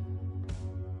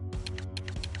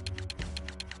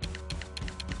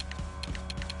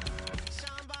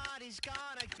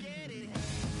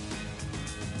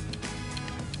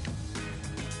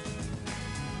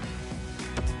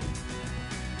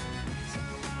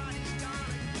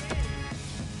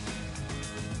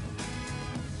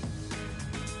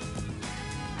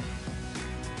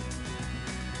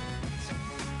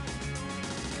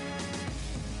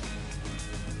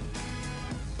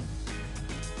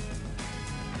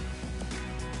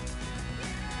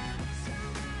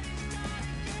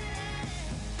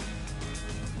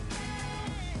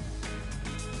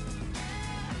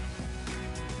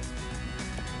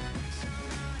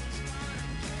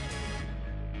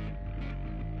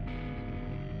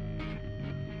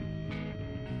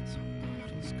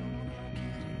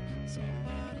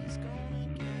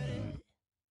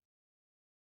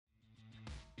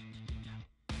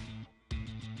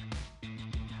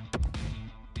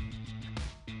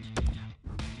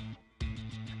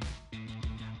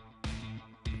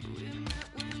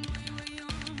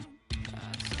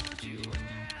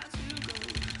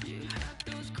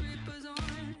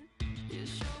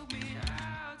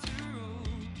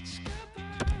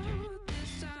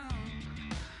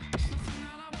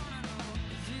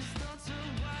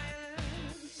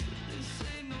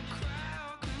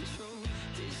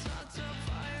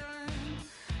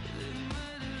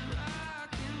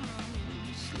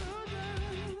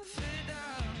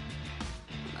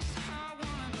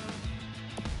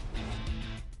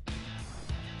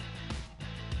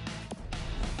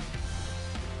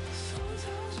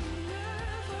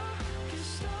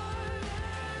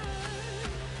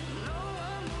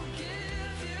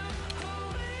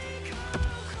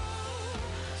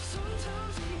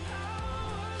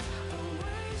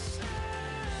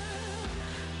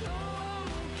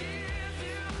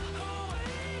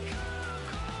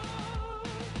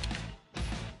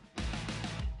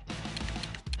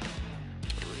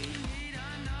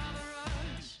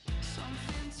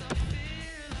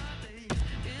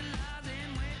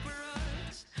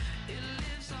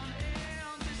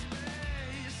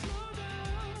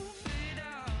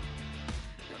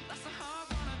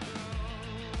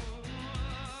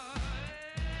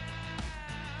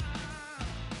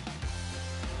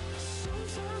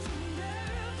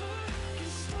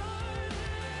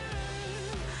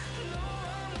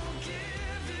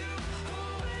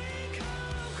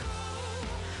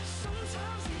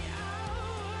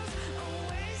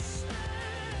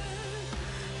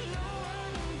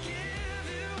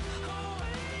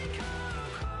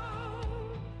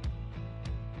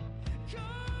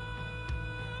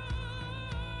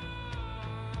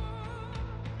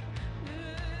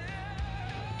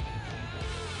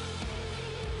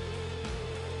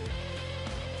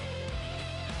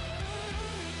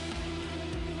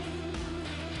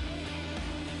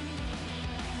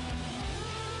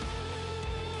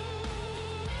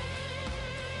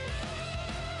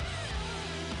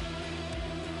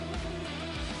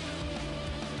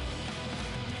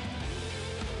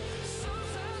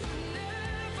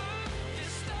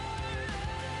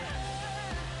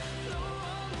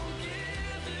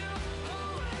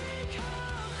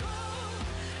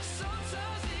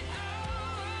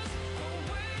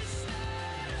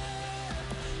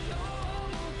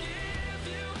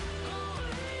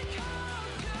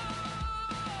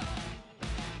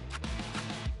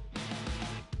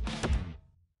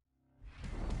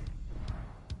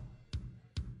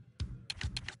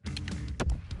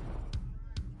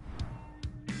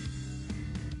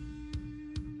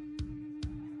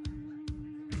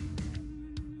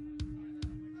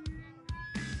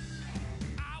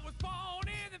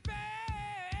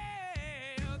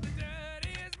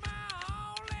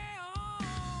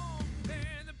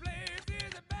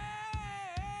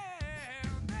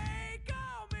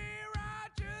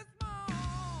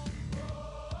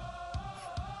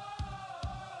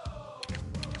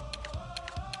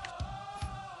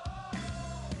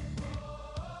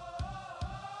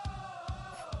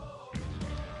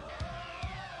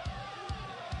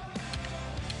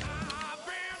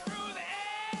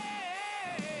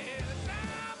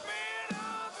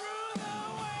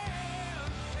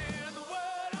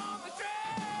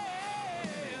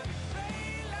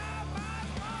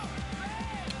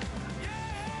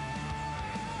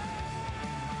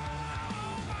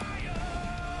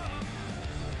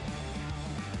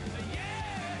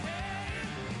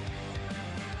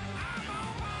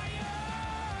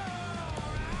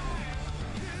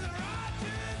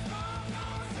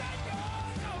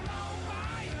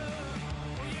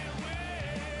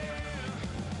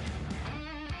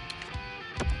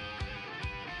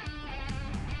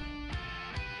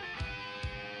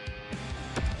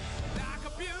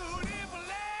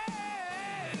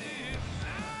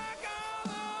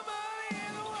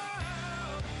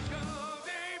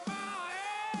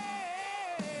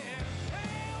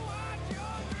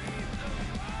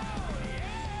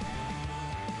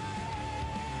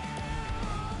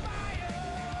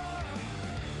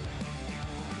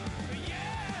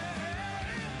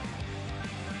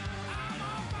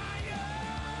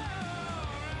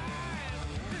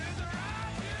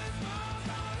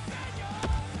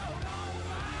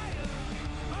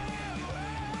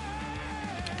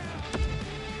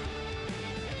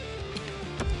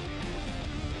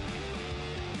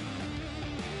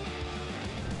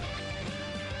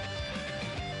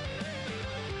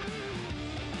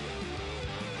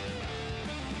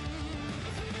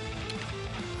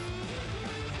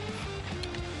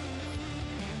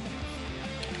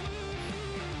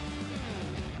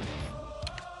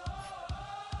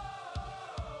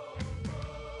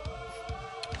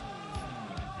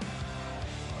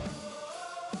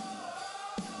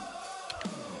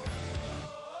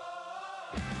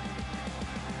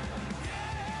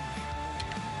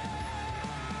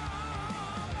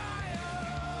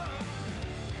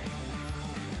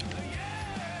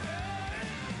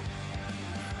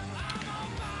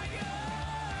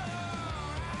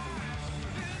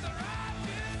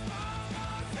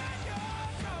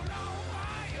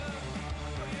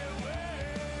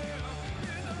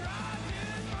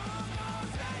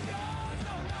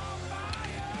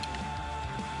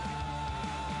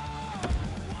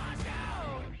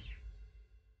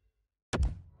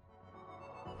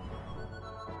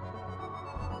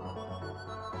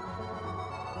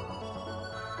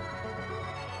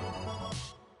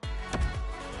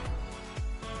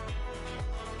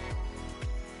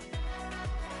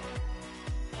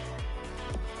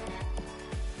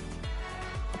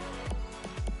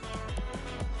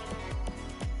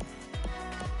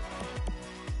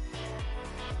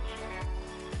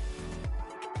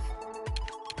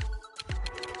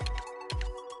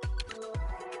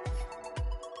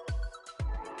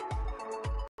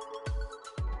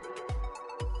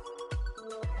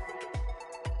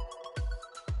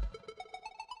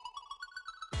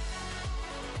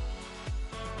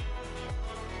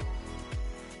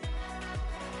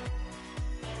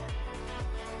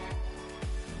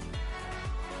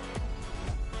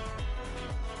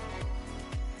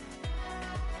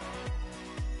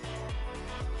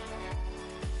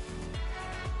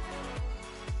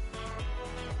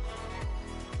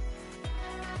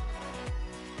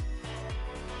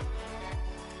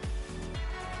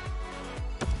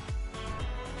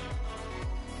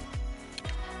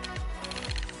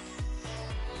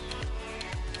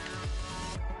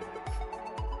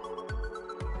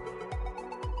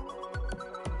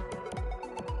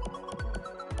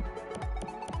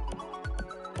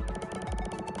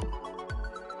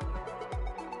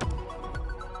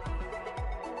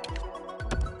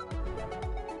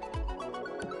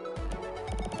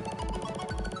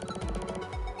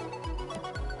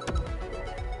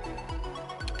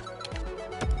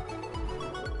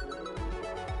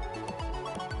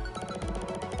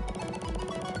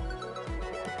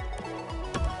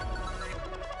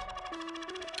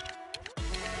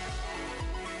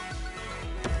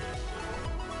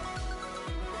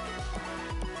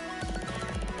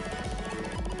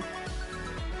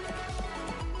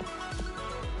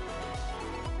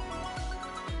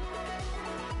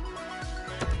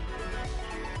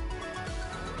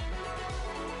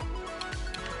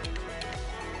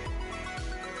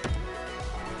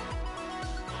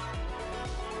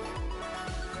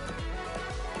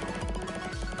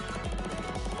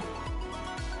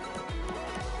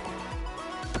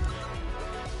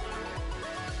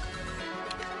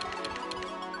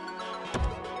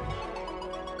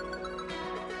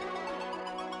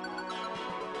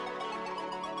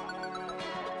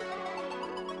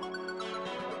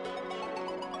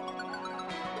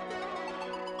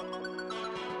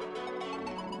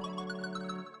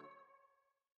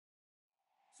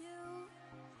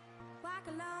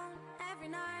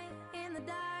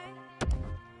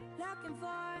Searching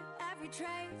for every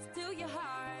trace to your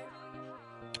heart.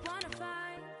 Wanna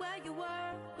find where you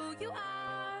were, who you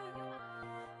are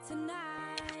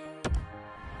tonight.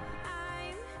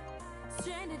 I'm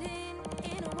stranded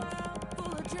in a world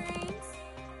full of dreams.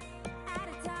 Out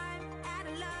of time, out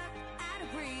of luck, out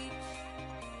of reach.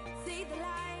 See the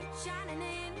light shining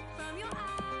in from your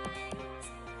eyes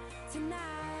tonight.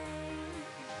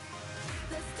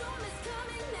 The storm is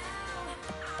coming now.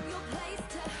 I'm your place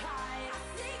to hide. I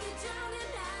see you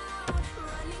drowning out,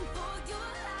 running for your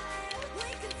life. We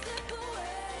can slip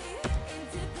away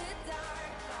into the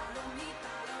dark. Follow me,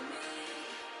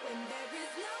 when there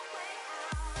is no way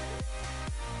out.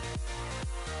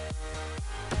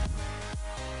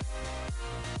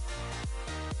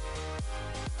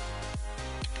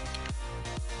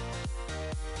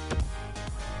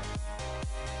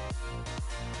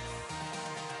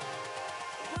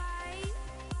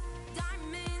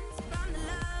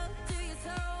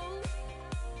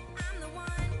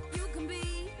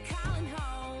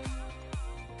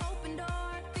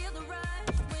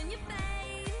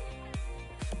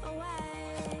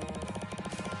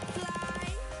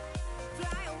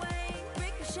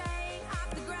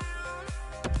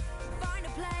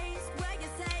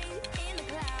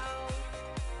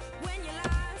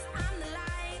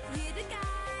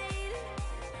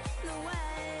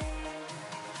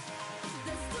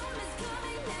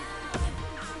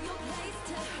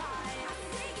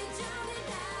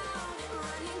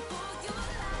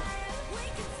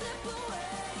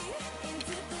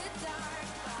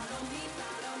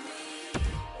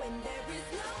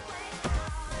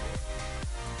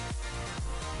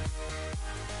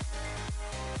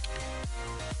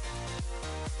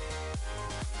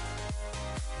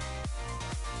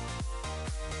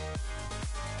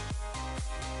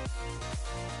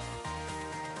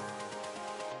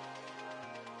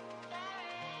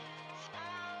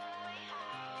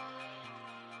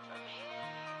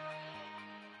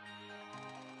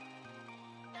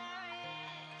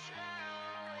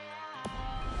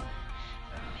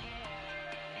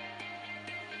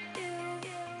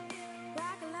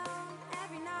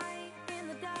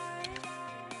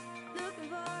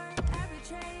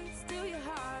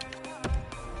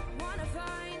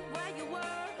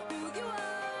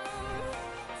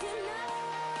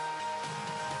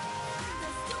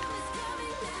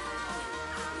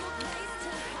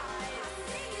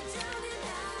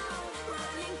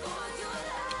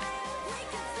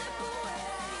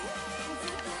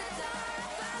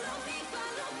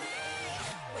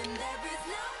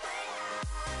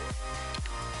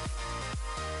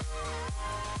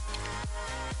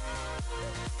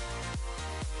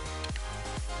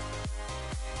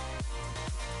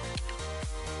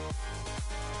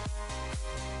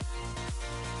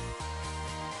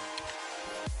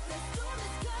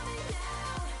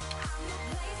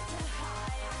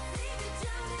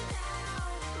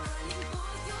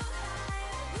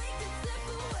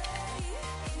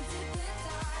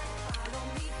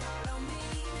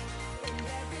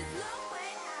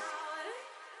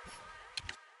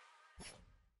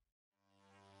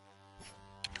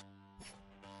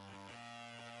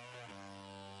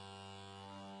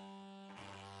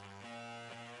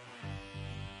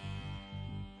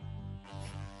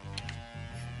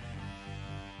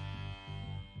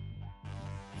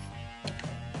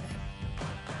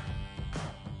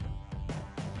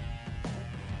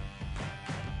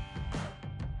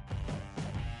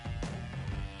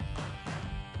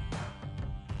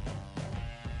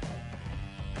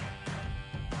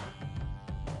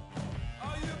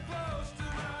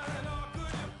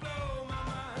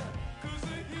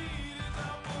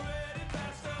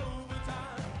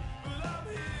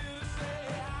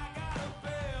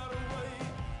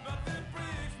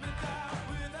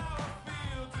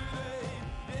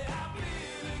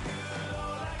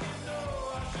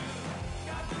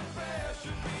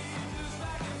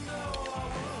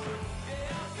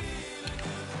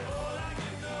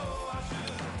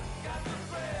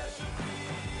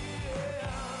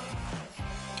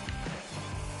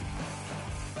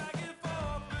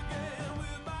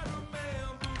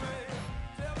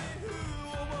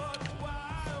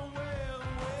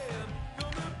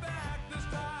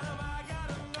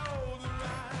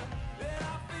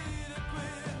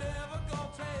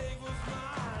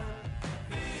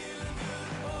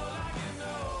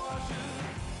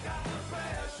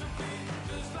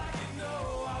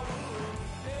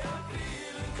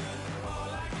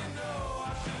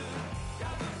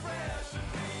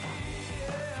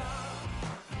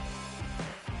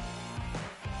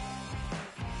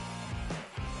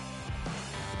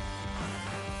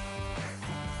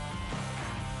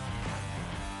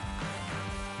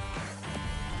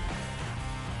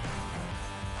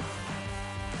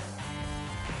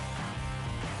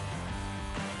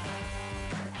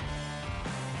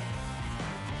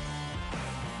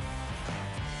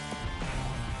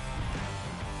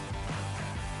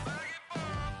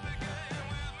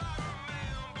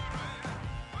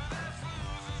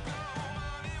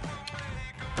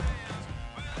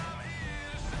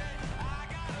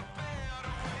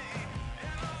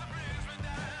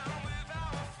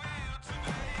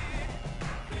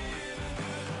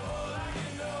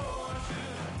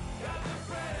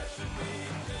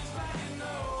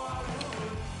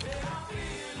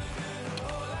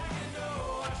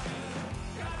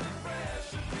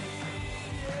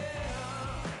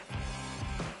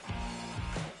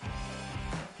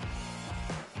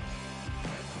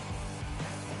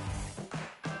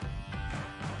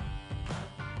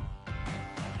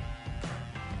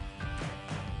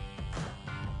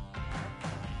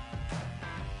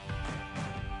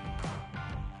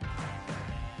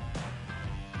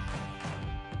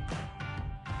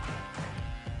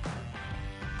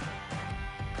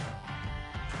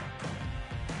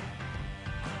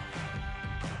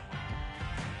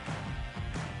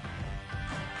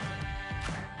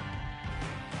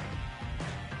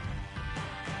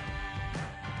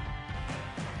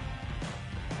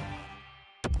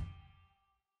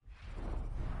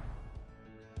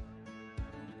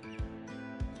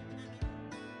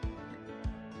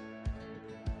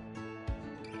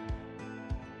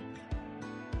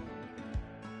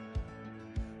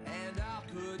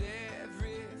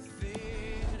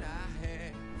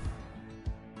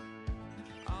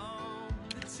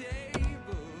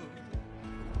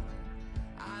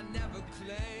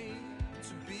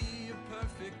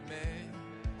 perfect man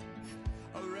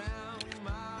around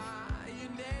my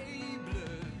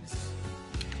enablers.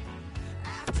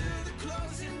 After the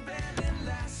closing band and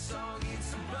last song,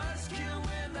 it's a buzzkill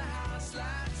when the house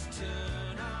lights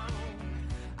turn on.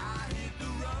 I hit the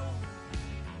road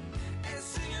and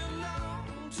sing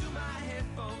along to my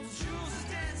headphones. Jules is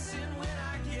dancing when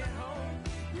I get home.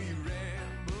 We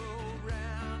ramble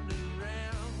round and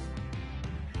round,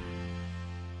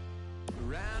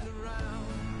 round and round.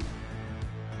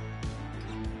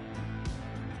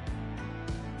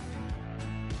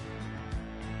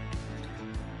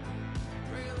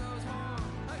 Bring those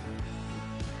horns. Hey.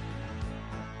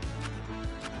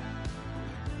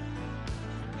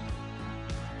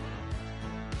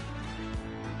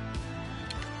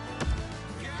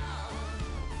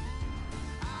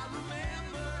 I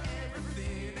remember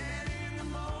everything, and in the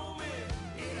moment,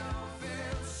 it all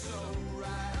felt so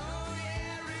right. Oh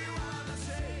yeah, rewind the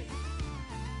tape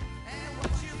and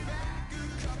watch it back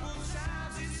a couple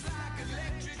times. It's like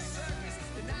Electric Circus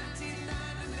in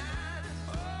 1999.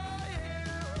 Oh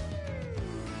yeah.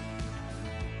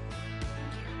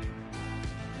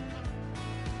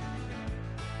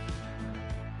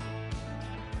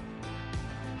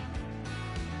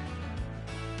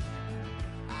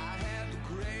 I had the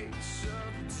grace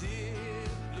of a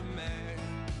diplomat.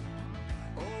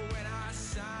 Oh, when I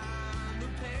signed the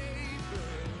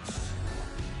papers,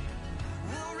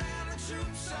 roll round the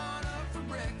troops on up for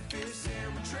breakfast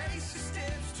and retrace your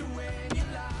steps to when you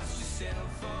lost your cell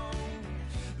phone.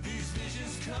 These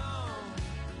visions come.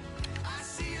 I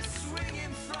see us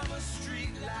swinging from a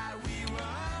street light. We were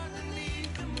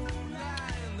underneath the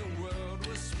moonlight and the world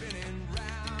was spinning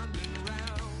round and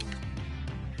round,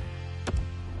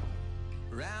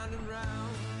 round and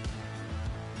round.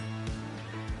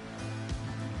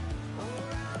 Oh,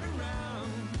 round and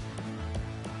round.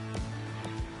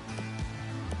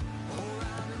 Oh,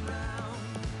 round and round.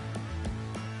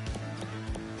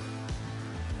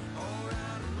 Oh,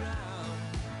 round and round.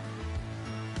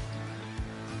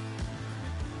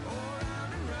 Oh,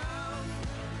 round and round.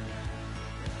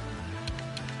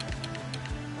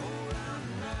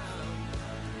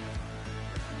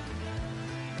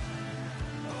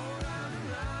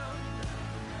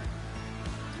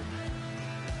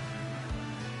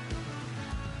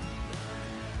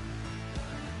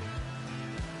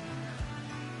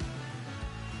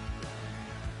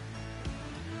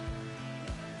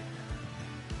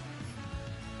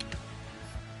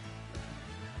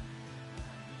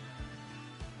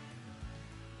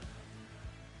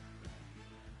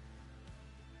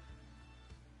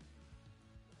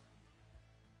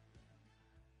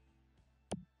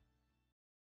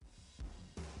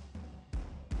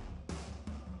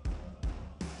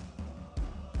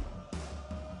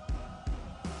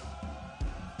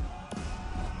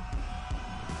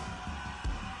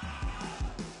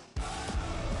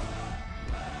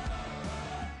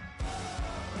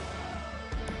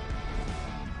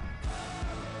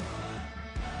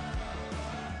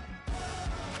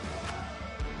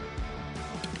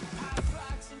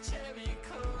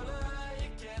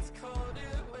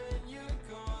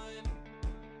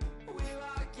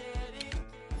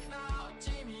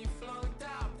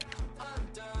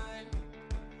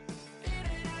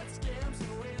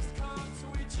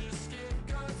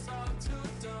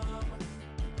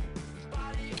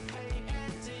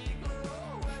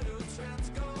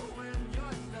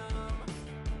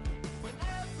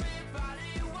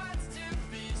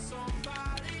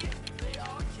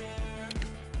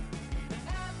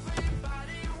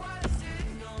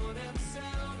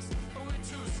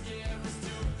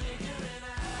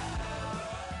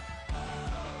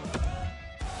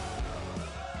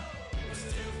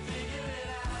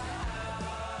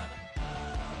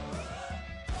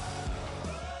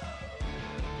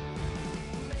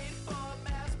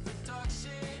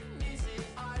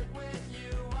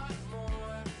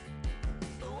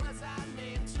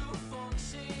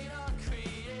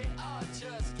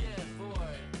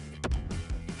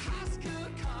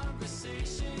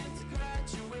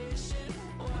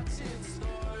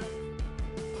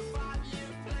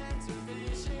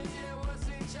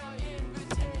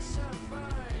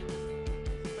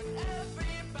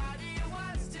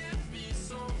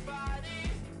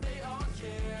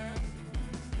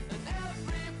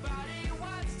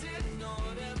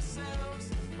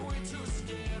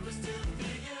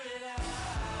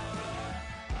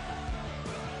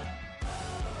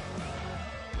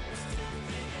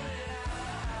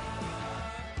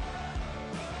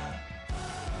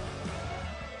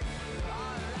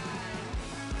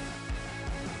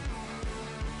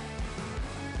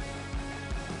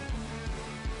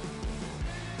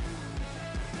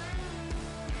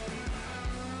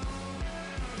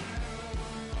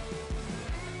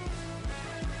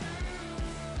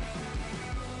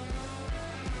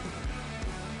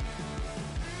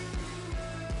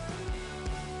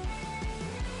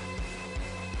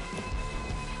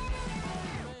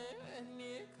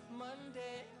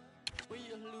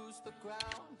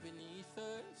 ground beneath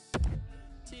us.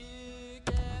 Tear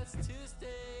gas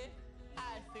Tuesday,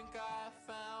 I think I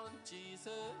found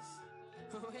Jesus.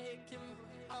 Waking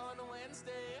on a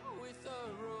Wednesday with a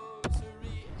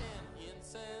rosary and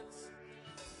incense.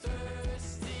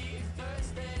 Thirsty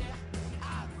Thursday,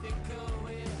 I think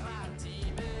away my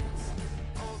demons.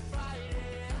 On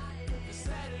Friday,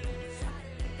 Saturday,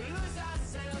 lose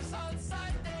ourselves on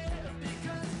Sunday.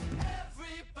 Because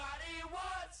everybody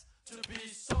wants to be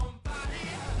somebody,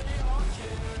 they all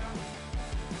care.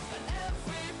 And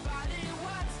everybody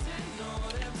wants to know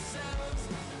themselves.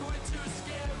 We're too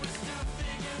scared, we're still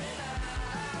figuring it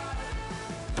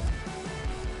out.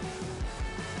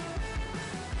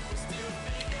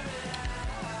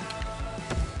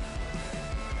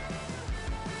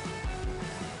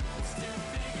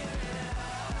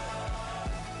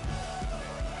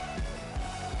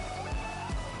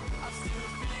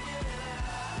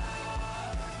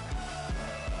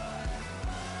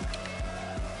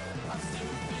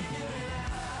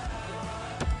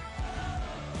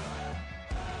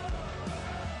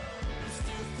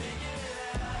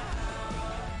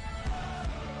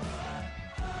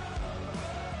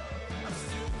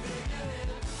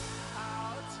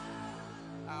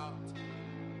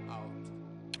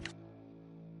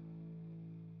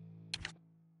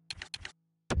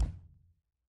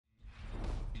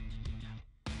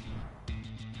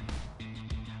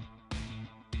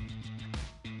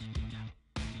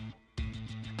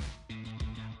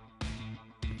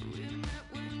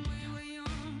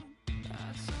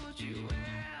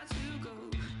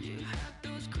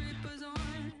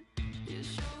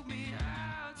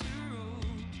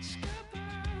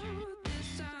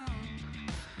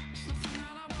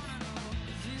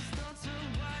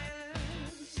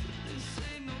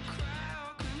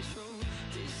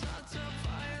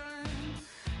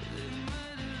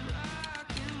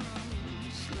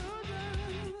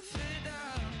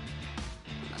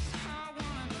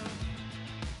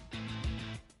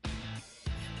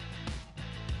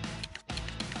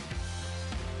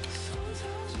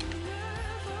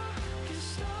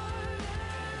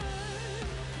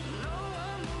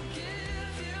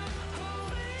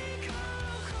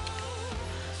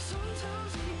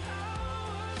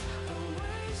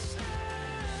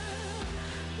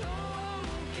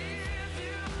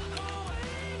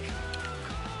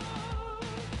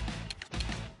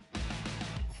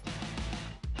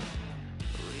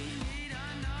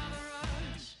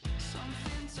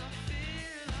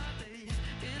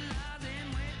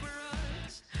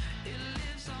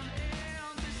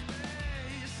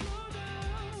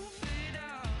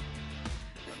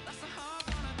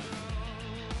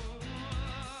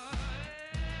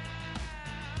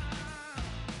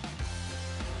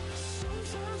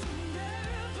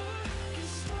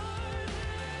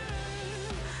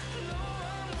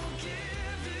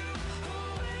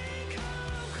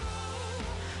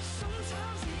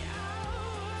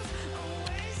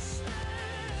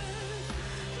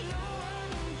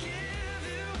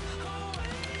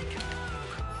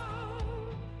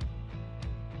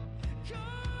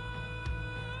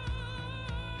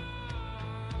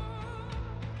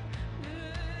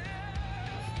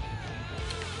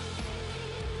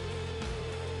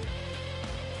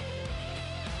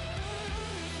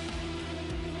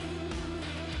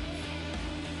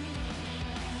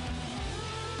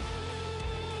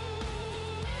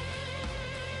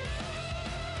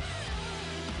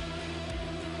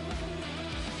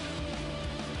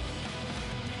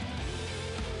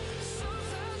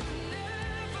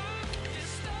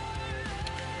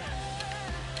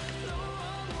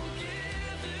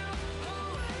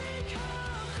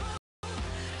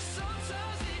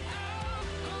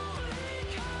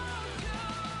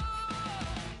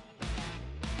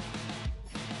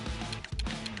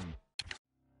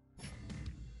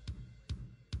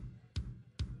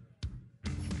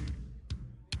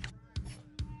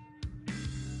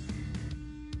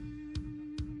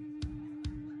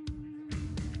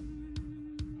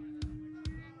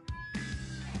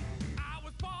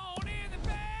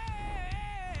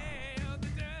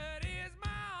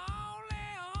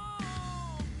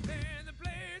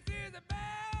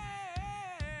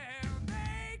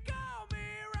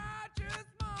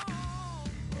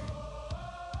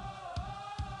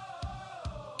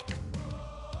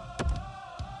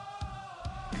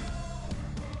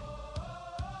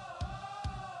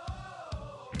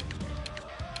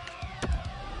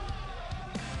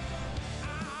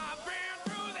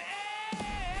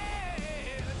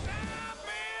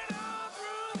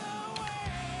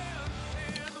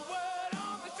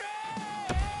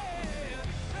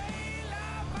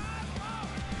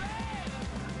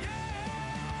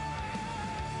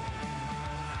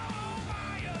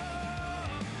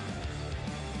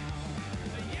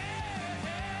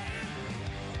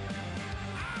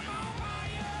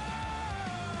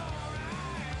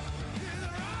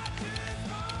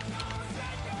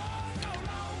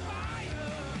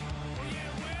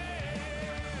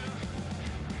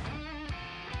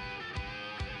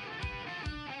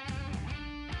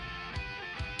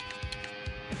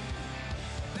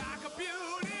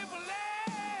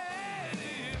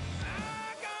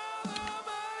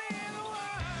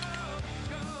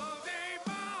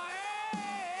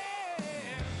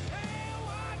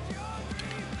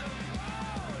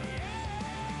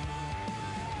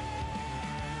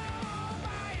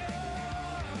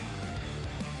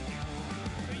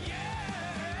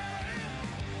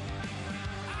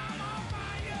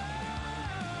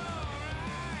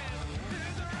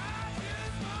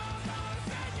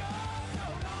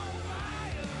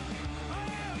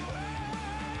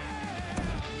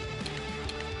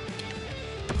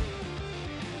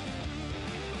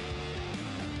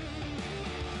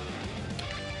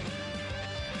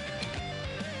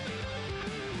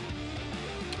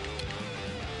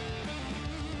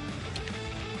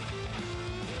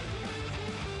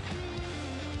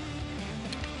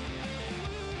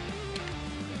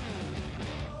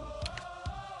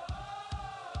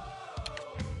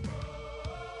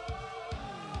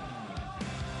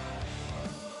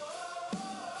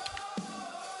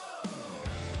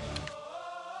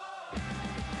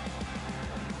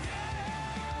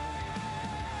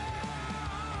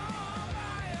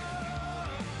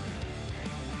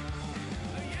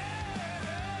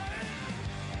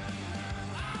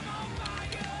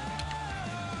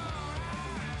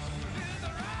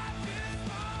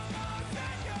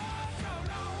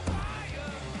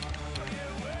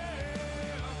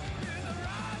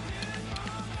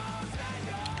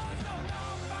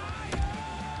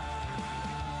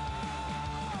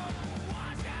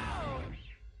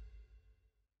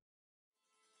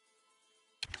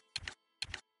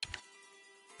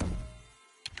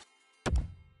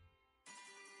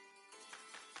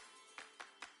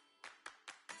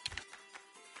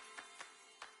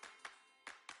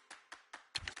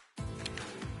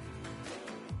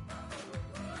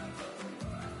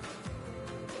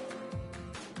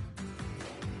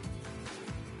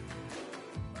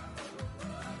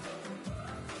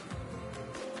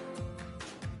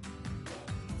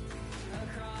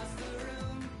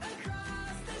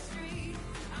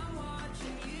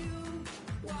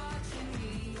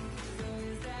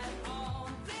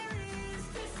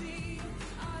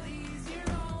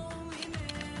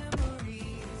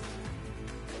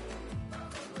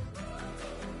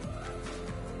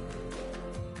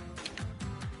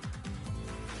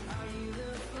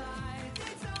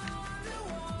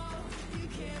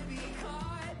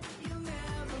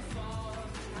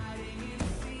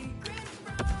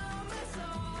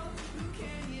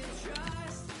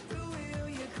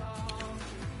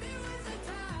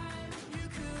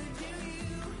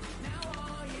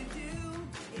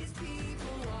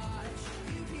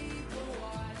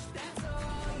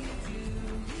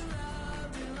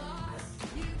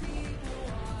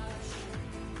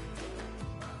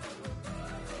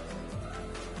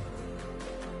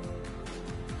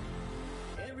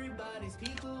 Everybody's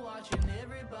people watching,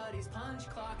 everybody's punch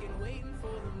clocking, waiting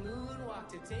for the moonwalk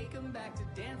to take them back, to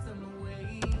dance them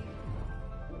away.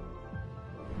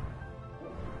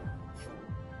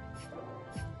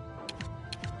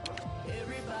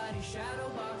 Everybody shadow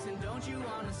boxing, don't you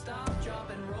wanna stop, drop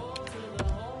and roll till the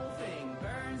whole thing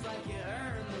burns like you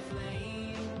earned the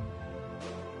flame.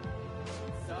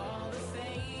 It's all the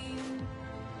same.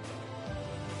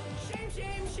 Shame,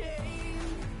 shame, shame.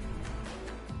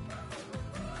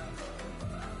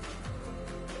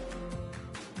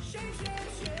 Shame, shame,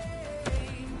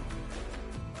 shame.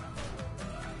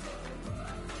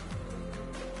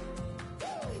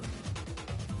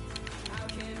 How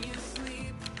can you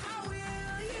sleep? How will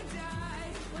you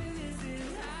die when this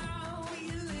is how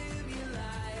you live your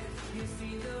life? You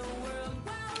see the world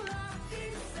while locked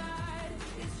inside.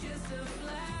 It's just a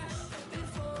flash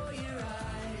before your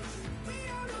eyes. We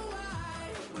don't know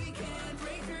why we can't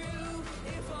break through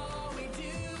if all we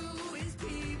do is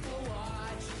people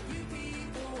watch. You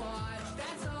people watch,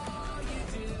 that's all you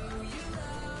do. You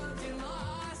loved and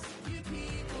lost, you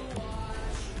people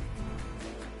watch.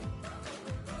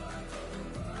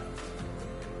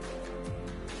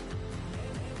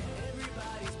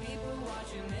 Everybody's people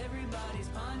watching, everybody's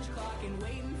punch clocking,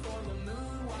 waiting for the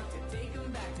moonwalk to take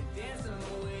them back, to dance them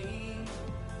away.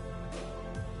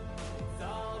 It's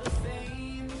all the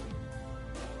same.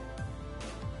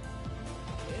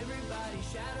 Everybody's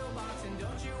shadow boxing,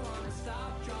 don't you wanna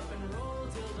stop, drop and roll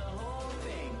till the whole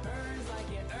thing burns like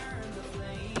you earned the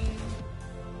flame.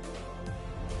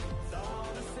 It's all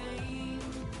the same.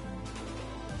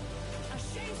 A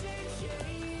shame, shame,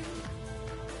 shame.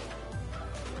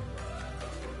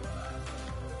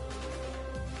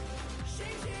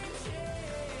 Shame, shame,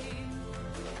 shame.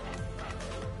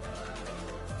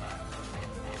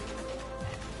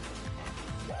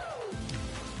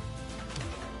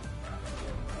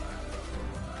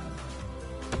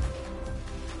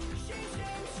 Shame,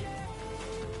 shame, shame.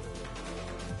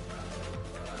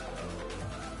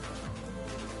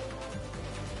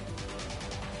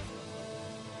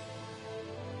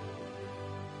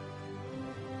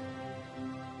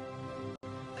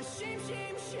 A shame,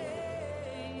 shame,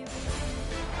 shame.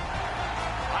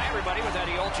 Hi, everybody. With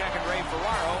Eddie Olczyk and Ray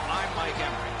Ferraro, I'm Mike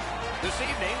Emery. This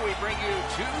evening, we bring you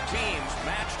two teams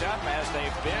matched up as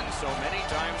they've been so many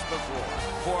times before.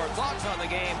 For thoughts on the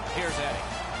game, here's Eddie.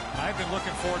 I've been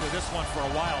looking forward to this one for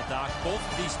a while, Doc. Both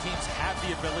of these teams have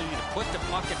the ability to put the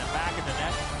puck in the back of the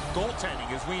net. Goaltending,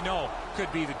 as we know,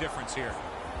 could be the difference here.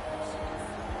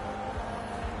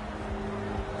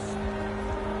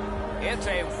 It's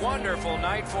a wonderful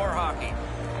night for hockey.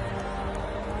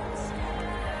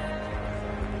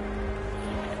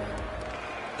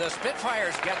 The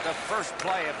Spitfires get the first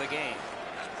play of the game.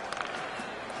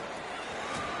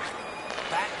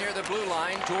 Back near the blue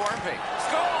line to Orpik.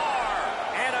 Score!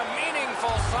 And a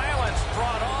meaningful silence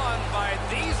brought on by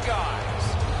these guys.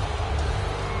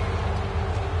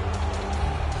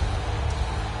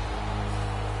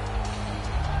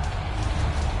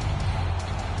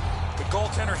 The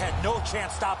goaltender had no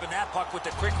chance stopping that puck with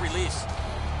the quick release.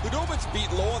 Hudobin's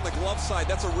beat low on the glove side.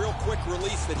 That's a real quick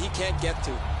release that he can't get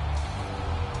to.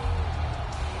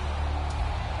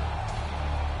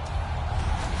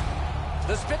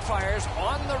 The Spitfires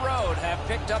on the road have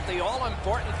picked up the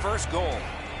all-important first goal.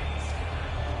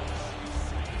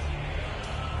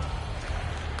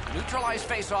 Neutralized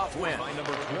face-off win. By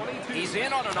number 22. He's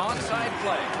in on an onside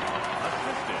play.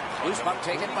 Assisted. Loose puck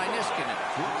taken by Niskanen.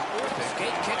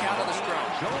 Skate kick out of the scrum.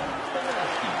 Out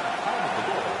of the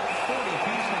goal. 42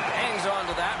 seconds. Hangs on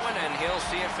to that one, and he'll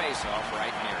see a face-off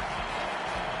right near it.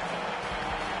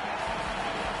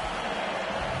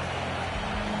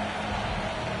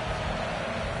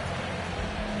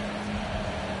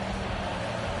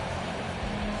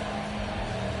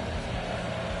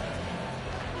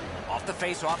 Off the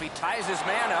face-off, he ties his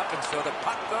man up, and so the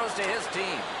puck goes to his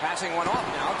team. Passing one off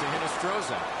now to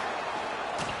Hinostroza.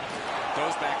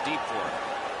 Goes back deep for it.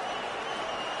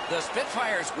 The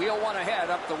Spitfires wheel one ahead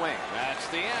up the wing. That's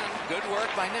the end. Good work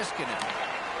by Niskanen.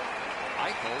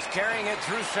 Eichel's carrying it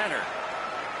through center.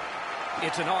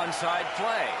 It's an onside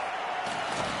play.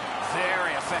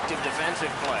 Very effective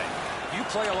defensive play. You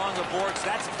play along the boards,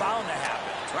 that's bound to happen.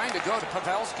 Trying to go to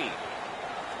Pavelski.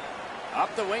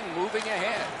 Up the wing, moving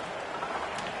ahead.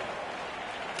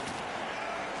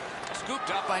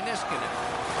 Scooped up by Niskanen.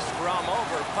 Scrum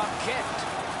over, puck kicked.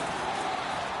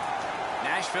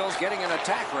 Nashville's getting an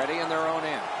attack ready in their own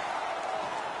end.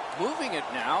 Moving it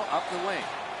now up the wing.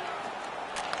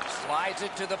 Slides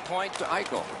it to the point to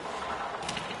Eichel.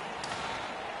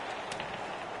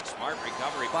 Smart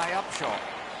recovery by Upshaw.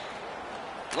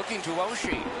 Looking to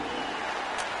Oshie.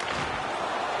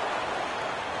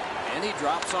 And he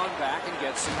drops on back and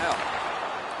gets some help.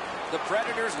 The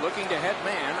Predators looking to head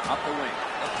man up the wing.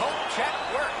 The poke check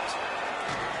worked.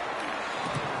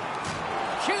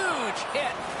 Huge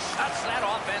hit. Shuts that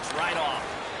offense right off.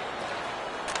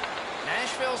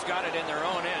 Nashville's got it in their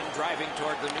own end, driving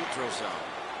toward the neutral zone.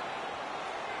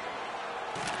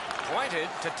 Pointed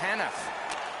to Tanev.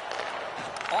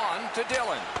 On to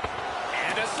Dillon.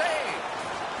 And a save.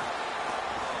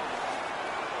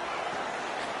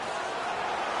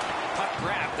 Puck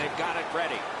grab. They've got it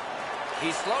ready.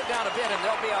 He's slowed down a bit, and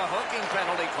there'll be a hooking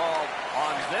penalty called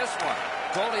on this one.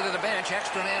 Goalie to the bench.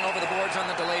 Extra man over the boards on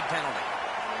the delayed penalty.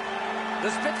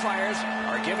 The Spitfires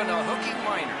are given a hooking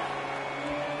minor.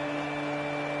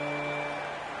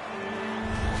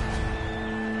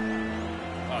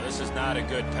 Oh, this is not a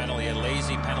good penalty. A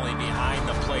lazy penalty behind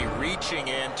the play. Reaching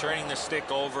in, turning the stick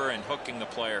over, and hooking the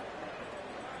player.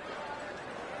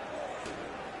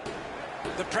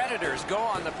 The Predators go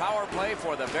on the power play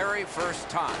for the very first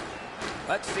time.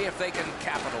 Let's see if they can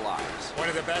capitalize. One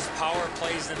of the best power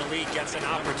plays in the league, gets an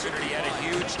opportunity at a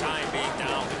huge time being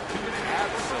down.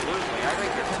 Absolutely. I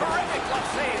think it's terrific glove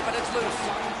save, but it's loose.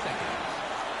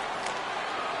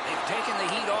 They've taken the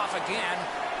heat off again.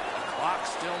 The clock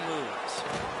still moves.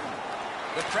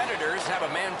 The Predators have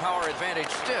a manpower advantage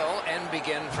still and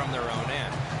begin from their own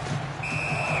end.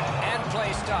 And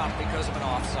play stopped because of an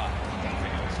offside.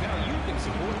 Now you can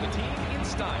support the team in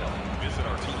style. Visit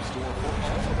our team store for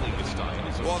all the latest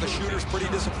styles. Well, the shooter's pretty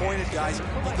disappointed, guys.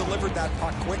 He delivered that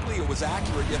puck quickly. It was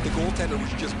accurate, yet the goaltender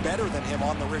was just better than him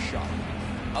on the wrist shot.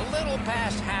 A little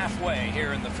past halfway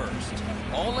here in the first.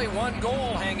 Only one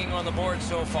goal hanging on the board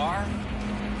so far.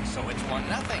 So it's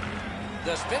 1-0.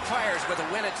 The Spitfires with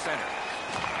a win at center.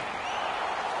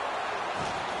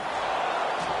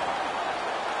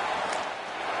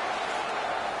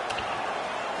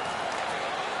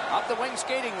 Up the wing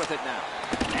skating with it now.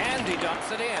 And he dumps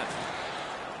it in.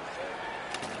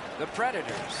 The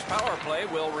Predators' power play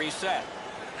will reset.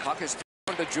 Puck is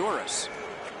thrown to Juris.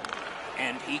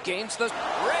 And he gains the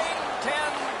ring. 10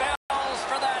 bells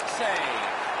for that save.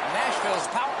 Nashville's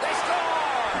power. They score!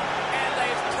 And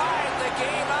they've tied the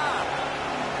game up.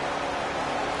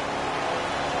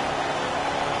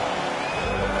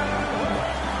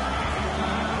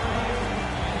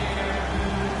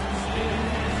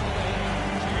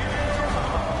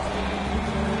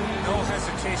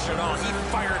 At all. He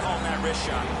fired home that wrist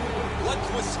shot.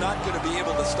 Lundqvist's not going to be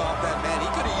able to stop that man. He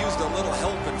could have used a little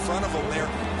help in front of him there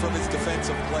from his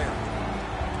defensive player.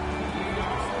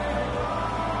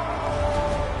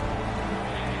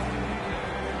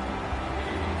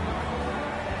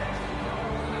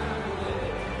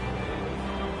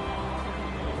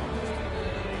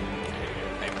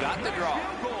 They've got the draw.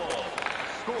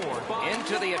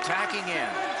 Into the attacking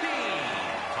end.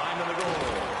 Time of the goal.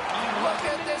 Look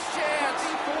at this chance.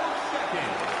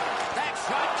 That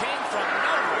shot came from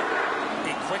nowhere.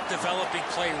 A quick developing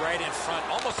play right in front.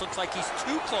 Almost looks like he's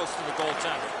too close to the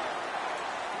goaltender.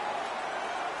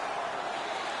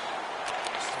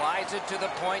 Slides it to the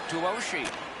point to Oshie.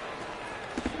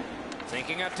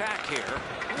 Thinking attack here.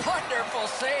 Wonderful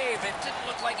save. It didn't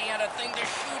look like he had a thing to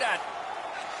shoot at.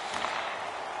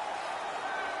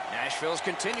 Nashville's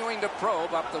continuing to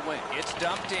probe up the wing. It's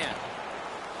dumped in.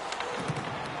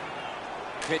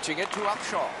 Pitching it to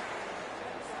Upshaw.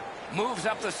 Moves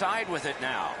up the side with it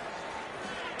now.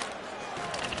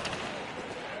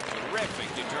 Terrific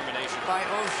determination by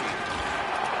Oshie.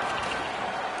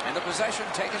 And the possession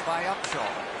taken by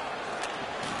Upshaw.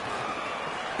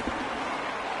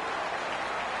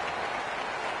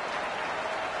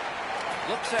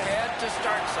 Looks ahead to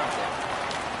start something.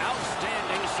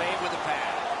 Outstanding save with the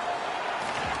pad.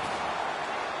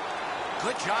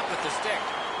 Good job with the stick.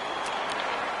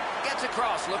 Gets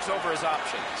across, looks over his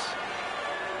options.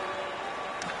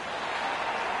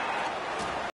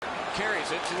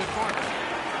 Carries it to the corner.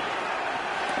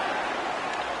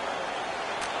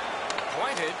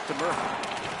 Pointed to Murphy.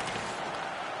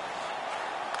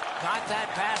 Got that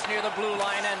pass near the blue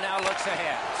line and now looks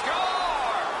ahead. Score!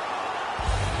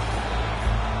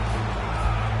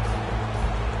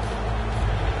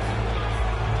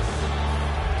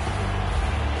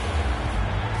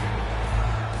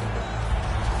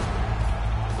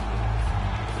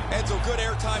 Enzo, good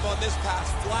airtime on this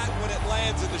pass. Flat when it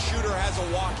lands and the shooter has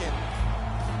a walk-in.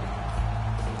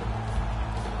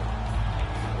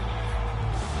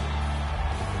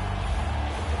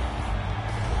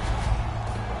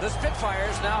 The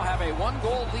Spitfires now have a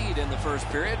 1-goal lead in the first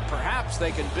period. Perhaps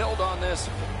they can build on this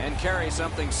and carry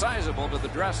something sizable to the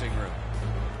dressing room.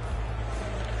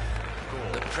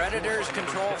 The Predators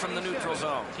control from the neutral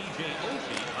zone.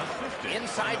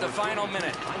 Inside the final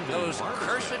minute. Those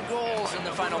cursed goals in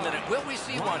the final minute. Will we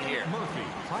see one here?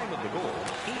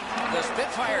 The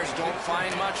Spitfires don't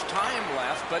find much time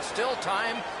left, but still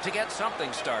time to get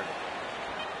something started.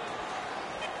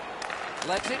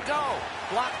 Lets it go.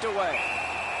 Blocked away.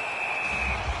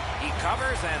 He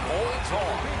covers and holds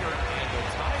on. And the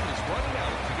time is running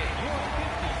out to get your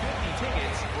 50-50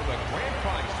 tickets for the grand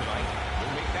prize tonight.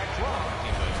 We'll make that draw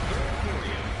in the third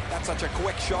period. That's such a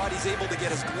quick shot. He's able to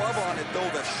get his glove on it, though.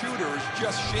 The shooter is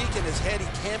just shaking his head. He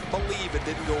can't believe it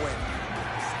didn't go in.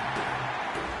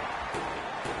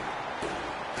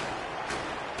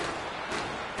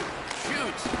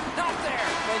 Shoots. Not there.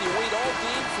 Man, you wait all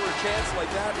game for a chance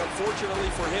like that. Unfortunately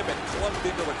for him, it clumped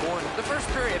into the corner. The first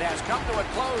period has come to a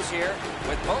close here,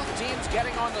 with both teams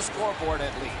getting on the scoreboard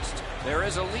at least. There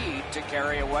is a lead to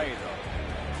carry away, though.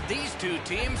 These two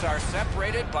teams are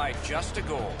separated by just a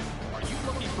goal. Are you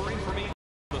looking for information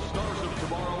on the stars of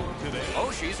tomorrow today?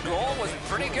 Oshie's goal was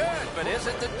pretty good, but is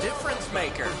it the difference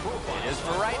maker? It is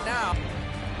for right now.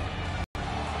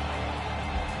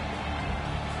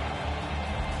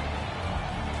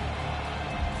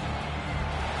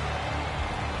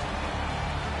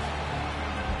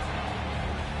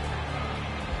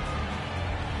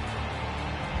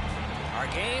 Our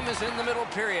game is in the middle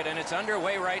period, and it's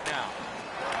underway right now.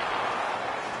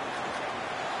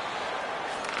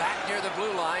 Back near the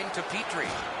blue line to Petrie.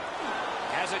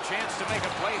 Has a chance to make a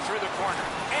play through the corner.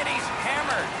 And he's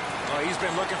hammered. Well, he's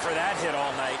been looking for that hit all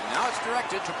night. Now it's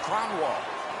directed to Cronwall.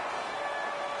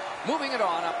 Moving it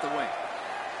on up the wing.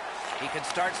 He can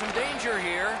start some danger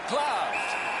here. Gloved.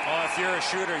 Oh, if you're a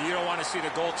shooter, you don't want to see the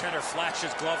goaltender flash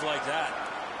his glove like that.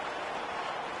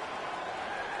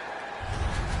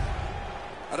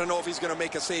 I don't know if he's going to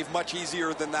make a save much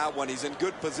easier than that one. He's in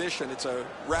good position. It's a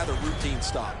rather routine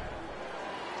stop.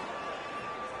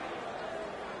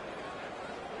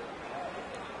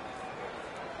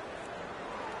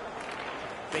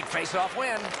 Big face-off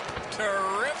win.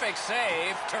 Terrific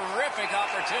save. Terrific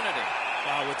opportunity.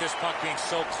 With this puck being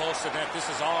so close to net, this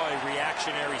is all a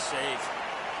reactionary save.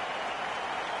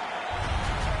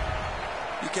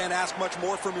 You can't ask much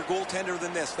more from your goaltender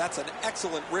than this. That's an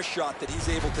excellent wrist shot that he's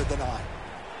able to deny.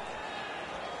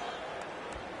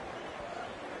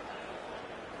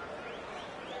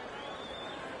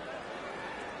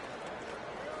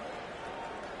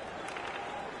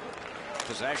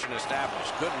 Possession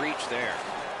established. Good reach there.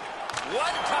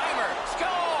 One-timer.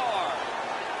 Score!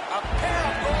 A pair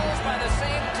of goals by the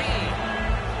same team.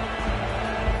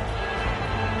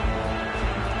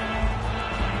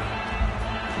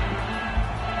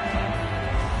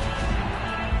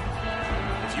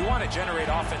 If you want to generate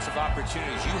offensive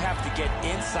opportunities, you have to get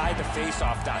inside the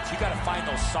face-off dots. You got to find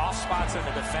those soft spots in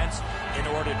the defense in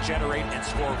order to generate and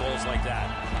score goals like that.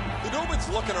 Nobody's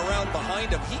looking around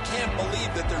behind him. He can't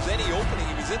believe that there's any opening.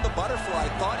 He was in the butterfly.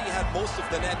 Thought he had most of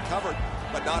the net covered,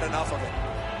 but not enough of it.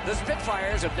 The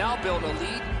Spitfires have now built a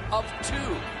lead of 2.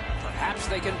 Perhaps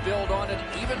they can build on it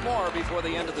even more before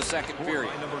the end of the second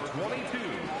period. Number 22,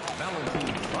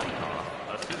 Valentin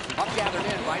Rykov, assistant. Up gathered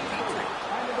in by Petrie.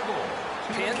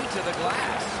 Pinned to the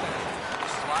glass.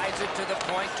 Slides it to the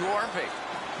point to Orpik.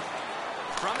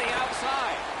 From the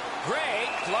outside.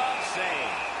 Great glove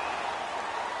save.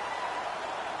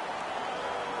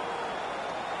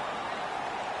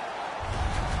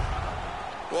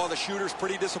 Well, the shooter's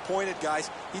pretty disappointed, guys.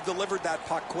 He delivered that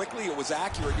puck quickly. It was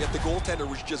accurate, yet the goaltender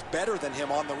was just better than him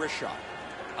on the wrist shot.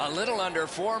 A little under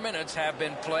 4 minutes have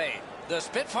been played. The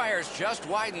Spitfires just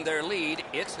widened their lead.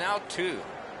 It's now 2.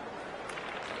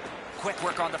 Quick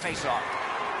work on the faceoff.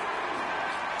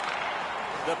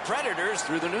 The Predators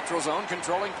through the neutral zone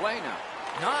controlling play now.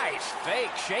 Nice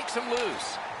fake. Shakes him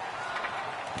loose.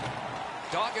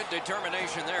 Dogged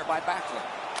determination there by Backlund.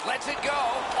 Lets it go.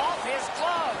 Off his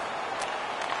glove.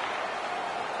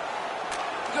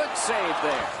 Good save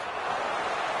there.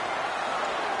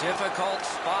 Difficult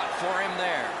spot for him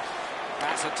there.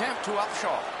 Pass attempt to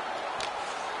Upshaw.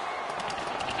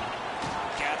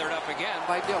 Gathered up again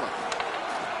by Dillon.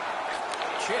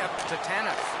 Chip to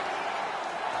Tanev.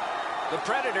 The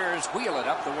Predators wheel it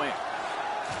up the wing.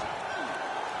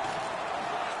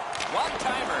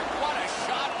 One-timer. What a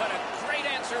shot, but a great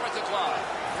answer with the glove.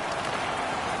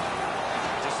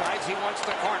 Decides he wants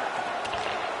the corner.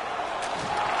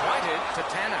 Pointed to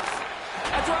Tanev.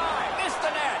 A drive. Missed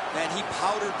the net. And he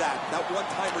powdered that. That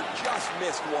one-timer just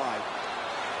missed wide.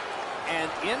 And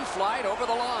in flight over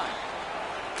the line.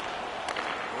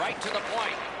 Right to the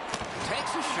point.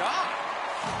 Takes a shot.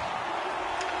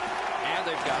 And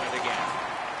they've got it again.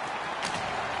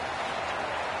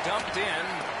 Dumped in.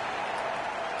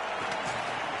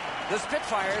 The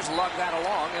Spitfires lug that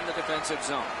along in the defensive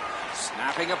zone.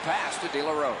 Snapping a pass to De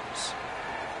La Rose.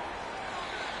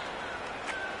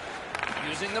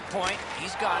 Using the point.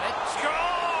 He's got it.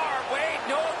 Score! Wait,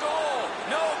 no goal!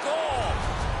 No goal!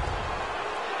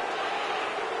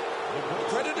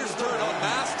 Predators turn en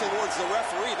masse towards the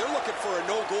referee. They're looking for a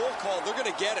no-goal call. They're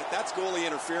going to get it. That's goalie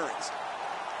interference.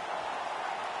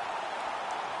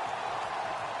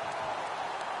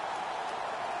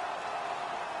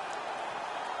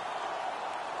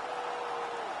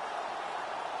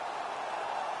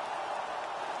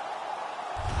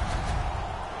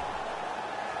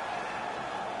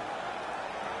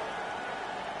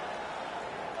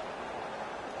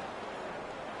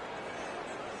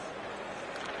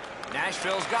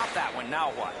 Nashville's got that one.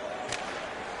 Now what?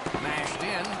 Mashed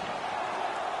in.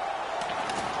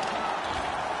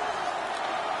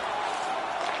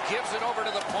 Gives it over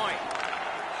to the point.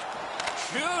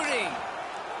 Shooting.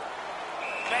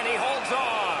 And he holds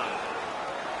on.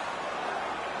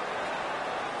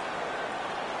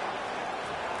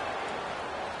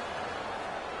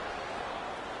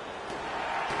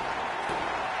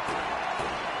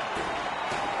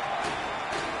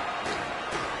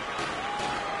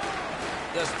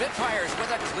 The Spitfires with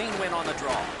a clean win on the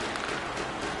draw.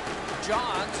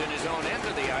 Johns in his own end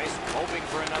of the ice, hoping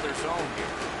for another zone here.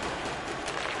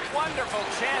 Wonderful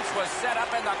chance was set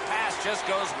up, and the pass just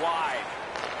goes wide.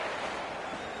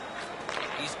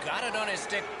 He's got it on his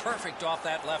stick, perfect off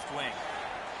that left wing.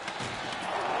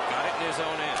 Got it in his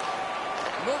own end.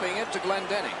 Moving it to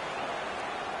Glendening.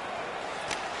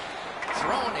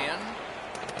 Thrown in.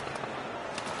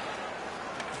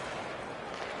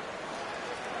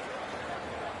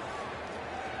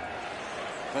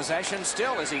 Possession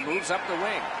still as he moves up the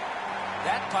wing.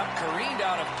 That puck careened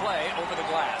out of play over the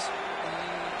glass.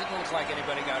 Didn't look like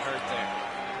anybody got hurt there.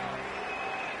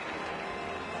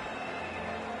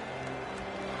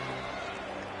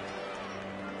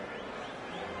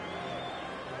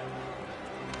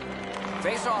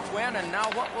 Face-off win, and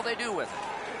now what will they do with it?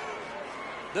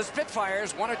 The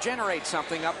Spitfires want to generate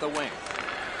something up the wing.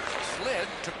 Slid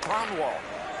to Kronwall.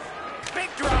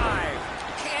 Big drive.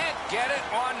 Can't get it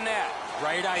on net.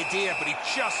 Right idea, but he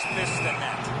just missed the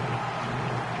net.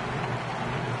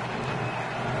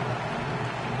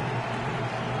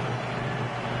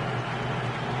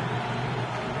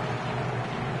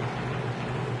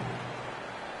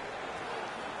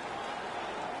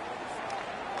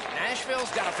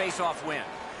 Nashville's got a face-off win.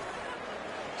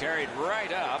 Carried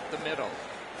right up the middle.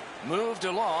 Moved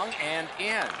along and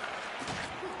in.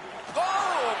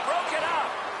 Oh, broke it up.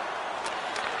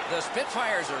 The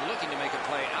Spitfires are looking to make a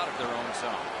play out of their own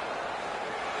zone.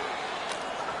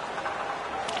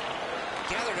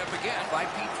 Gathered up again by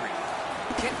Petrie.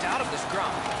 Kicked out of the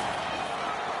scrum.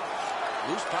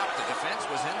 Loose pop, the defense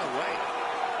was in the way.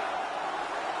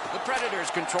 The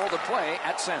Predators control the play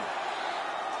at center.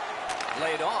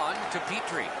 Laid on to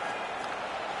Petrie.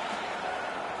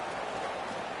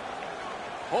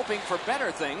 Hoping for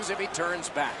better things if he turns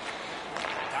back.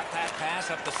 Got that pass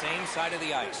up the same side of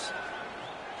the ice.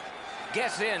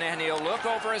 Gets in, and he'll look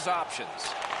over his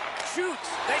options. Shoots.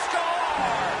 They score!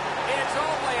 It's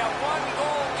only a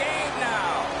one-goal game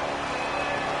now.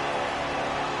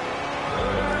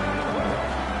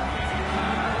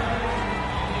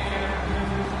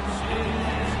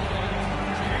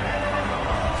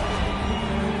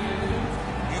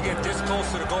 You get this close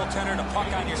to the goaltender and a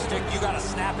puck on your stick, you got to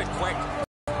snap it quick.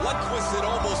 Lundqvist in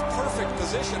almost perfect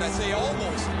position. I say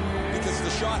almost because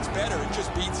the shot's better. It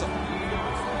just beats him.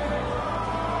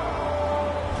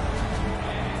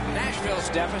 Nashville's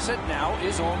deficit now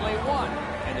is only one,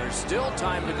 and there's still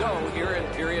time to go here in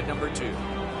period number 2.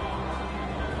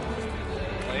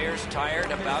 Players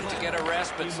tired, about to get a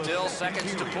rest, but still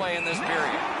seconds to play in this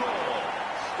period.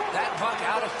 That puck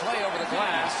out of play over the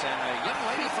glass, and a young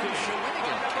lady from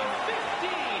Shawinigan came up.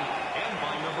 15, and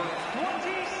by number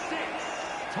 26.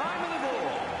 Time of the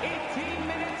goal, 18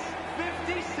 minutes,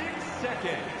 56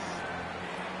 seconds.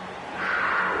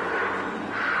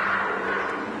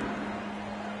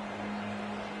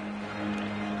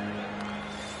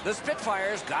 The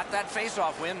Spitfires got that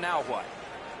face-off win. Now what?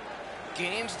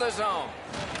 Gains the zone.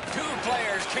 2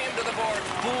 players came to the board.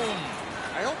 Boom.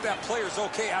 I hope that player's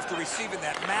okay after receiving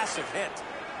that massive hit.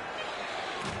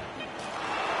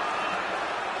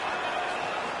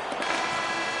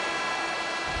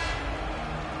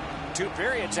 Two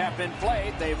periods have been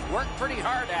played. They've worked pretty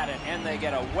hard at it, and they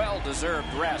get a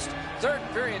well-deserved rest. Third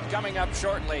period coming up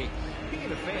shortly. Being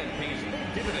a fan pays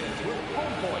big dividends with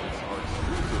Home Points, our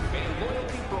exclusive fan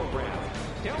loyalty program.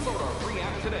 Download our free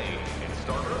app today and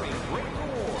start earning great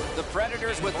rewards. The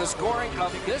Predators, with the scoring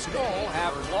of this goal,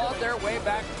 have clawed their way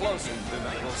back closer.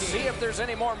 We'll see if there's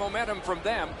any more momentum from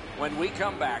them when we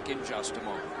come back in just a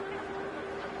moment.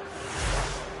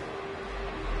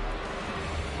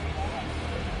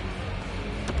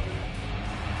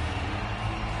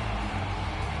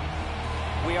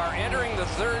 We are entering the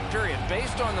third period.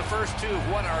 Based on the first two,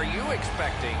 what are you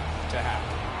expecting to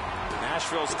happen?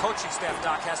 Nashville's coaching staff,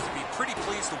 Doc, has to be pretty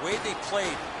pleased the way they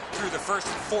played through the first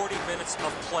 40 minutes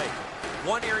of play.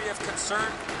 One area of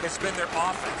concern has been their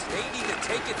offense. They need to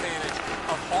take advantage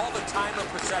of all the time of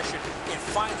possession and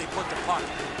finally put the puck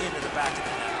into the back of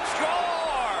the net.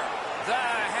 Score! The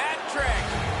hat trick!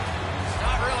 It's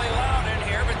not really loud in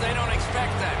here, but they don't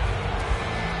expect that.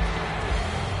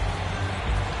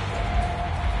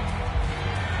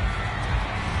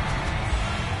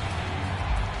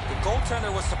 The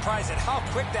goaltender was surprised at how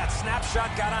quick that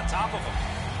snapshot got on top of him.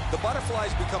 The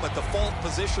butterflies become a default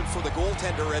position for the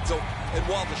goaltender, Edzo, and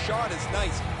while the shot is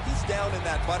nice, he's down in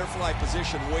that butterfly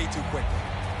position way too quickly.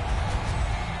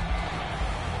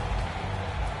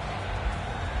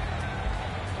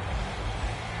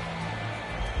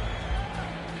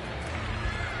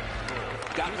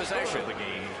 Got possession.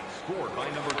 Scored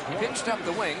by number 20. Pinched up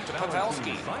the wing to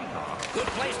Pavelski. Good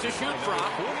place to shoot from.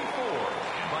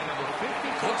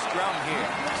 Good scrum here.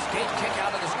 Skate kick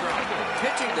out of the scrum.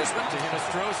 Pitching this one to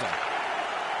Hinostroza.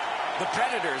 The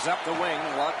Predators up the wing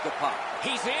want the puck.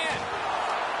 He's in.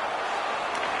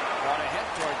 Brought ahead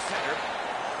towards center.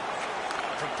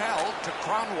 Propelled to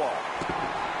Cronwall.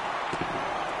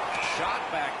 Shot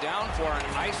back down for an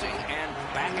icing, and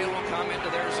back it will come into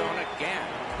their zone again.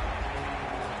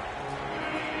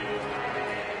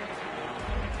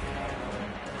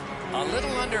 A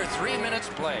little under 3 minutes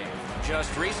played.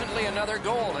 Just recently another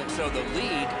goal, and so the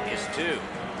lead is 2.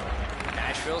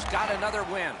 Nashville's got another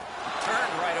win.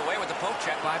 Turned right away with the poke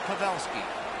check by Pavelski.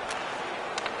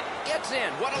 Gets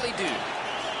in. What'll he do?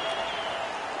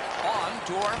 On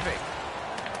to Orpik.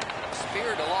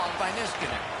 Speared along by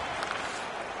Niskanen.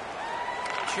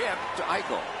 Chip to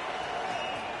Eichel.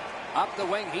 Up the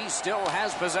wing, he still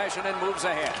has possession and moves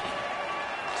ahead.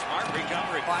 Smart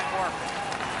recovery by Orpik.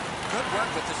 Good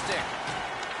work with the stick.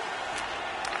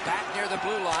 Back near the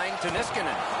blue line to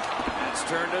Niskanen. That's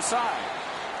turned aside.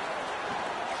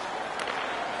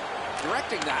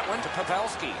 Directing that one to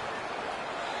Pavelski.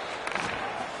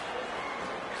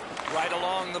 Right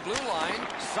along the blue line.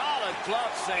 Solid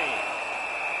glove save.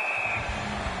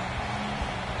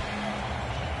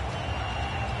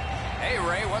 Hey,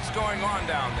 Ray, what's going on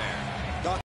down there?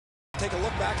 Take a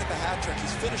look back at the hat trick.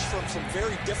 He's finished from some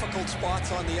very difficult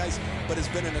spots on the ice, but has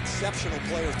been an exceptional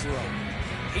player throughout.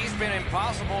 He's been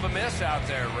impossible to miss out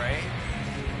there, Ray.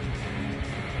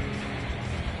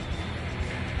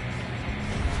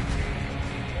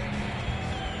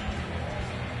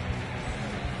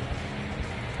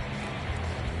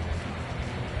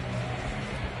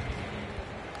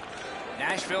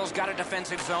 Nashville's got a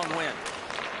defensive zone win.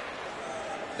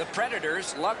 The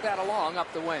Predators lug that along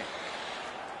up the wing.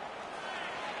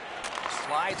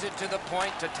 Slides it to the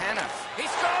point to Tanev. He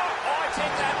scored! Oh, I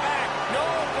take that back. No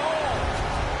goal.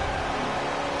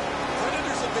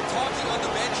 Predators have been talking on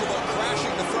the bench about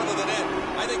crashing the front of the net.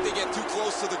 I think they get too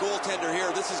close to the goaltender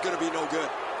here. This is going to be no good.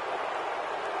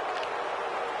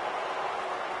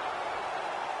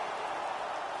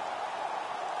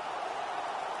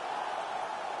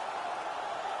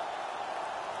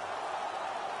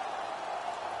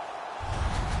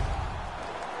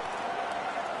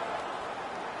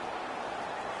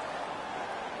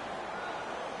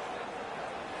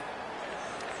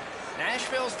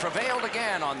 Nashville's prevailed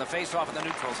again on the faceoff in the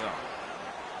neutral zone.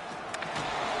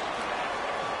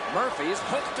 Murphy's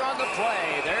hooked on the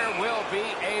play. There will be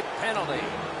a penalty.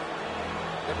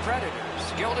 The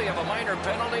Predators guilty of a minor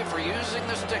penalty for using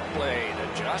the stick blade,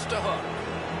 just a hook.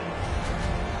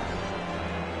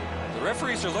 The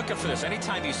referees are looking for this.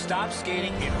 Anytime you stop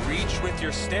skating and reach with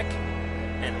your stick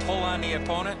and pull on the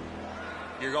opponent,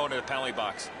 you're going to the penalty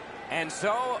box. And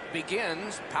so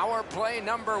begins power play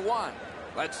number 1.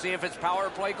 Let's see if it's power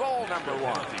play goal number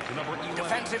 1.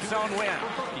 Defensive zone win.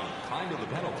 Time of the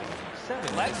penalty.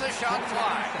 7 Lets the shot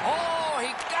fly. Oh,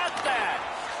 he got that.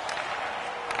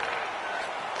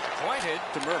 Pointed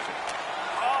to Murphy.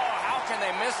 Oh, how can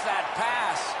they miss that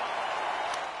pass?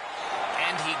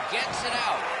 And he gets it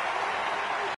out.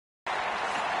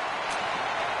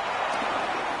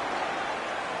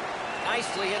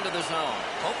 Nicely into the zone.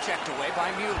 Poke checked away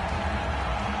by Mueller.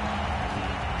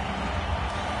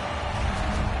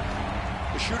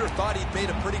 The shooter thought he'd made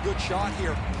a pretty good shot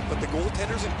here, but the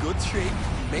goaltender's in good shape.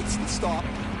 He makes the stop,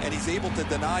 and he's able to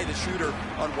deny the shooter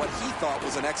on what he thought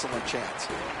was an excellent chance.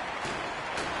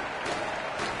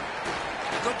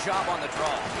 Good job on the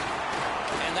draw.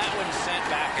 And that one's sent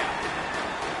back out.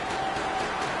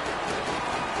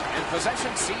 And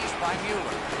possession seized by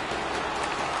Mueller.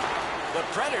 The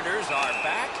Predators are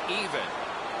back even.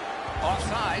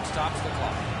 Offside stops the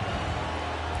clock.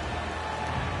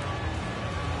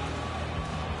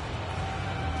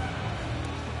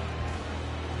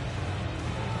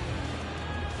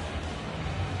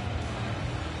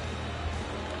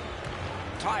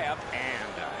 Tie-up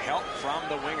and help from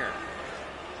the winger.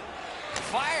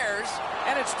 Fires,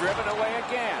 and it's driven away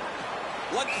again.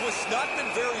 Lundqvist's not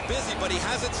been very busy, but he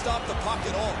hasn't stopped the puck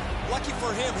at all. Lucky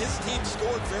for him, his team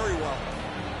scored very well.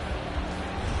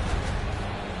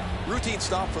 Routine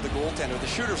stop for the goaltender. The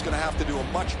shooter's going to have to do a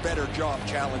much better job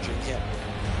challenging him.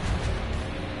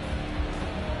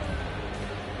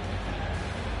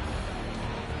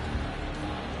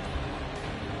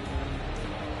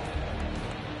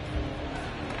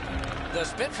 The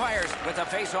Spitfires with a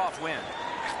face-off win.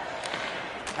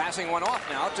 Passing one off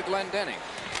now to Glendening.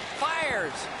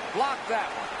 Fires! Blocked that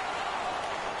one.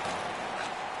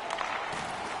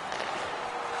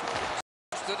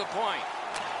 To the point.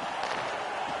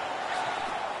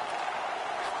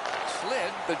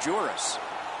 Slid the Juris.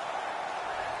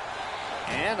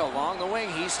 And along the wing,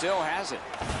 he still has it.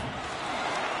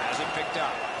 Has it picked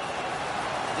up.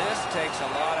 This takes a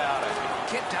lot out of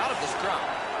it. Kicked out of the scrum.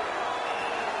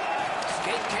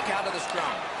 Skate kick out of the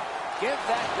scrum. Give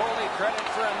that goalie credit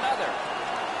for another.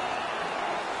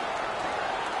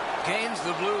 Gains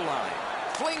the blue line.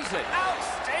 Flings it.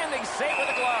 Outstanding save with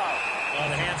the glove. Well,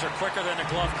 the hands are quicker than the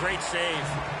glove. Great save.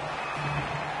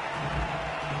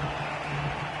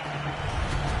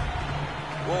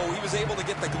 Whoa, he was able to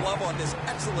get the glove on this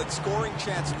excellent scoring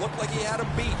chance. Looked like he had him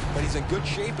beat, but he's in good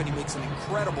shape and he makes an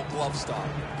incredible glove stop.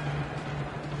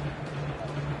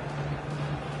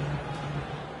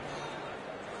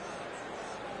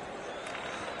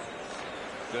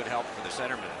 Good help for the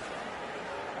centerman.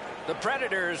 The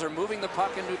Predators are moving the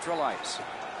puck in neutral ice.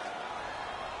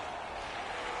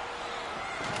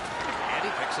 And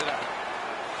he picks it up.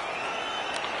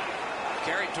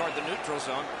 Carried toward the neutral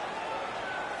zone.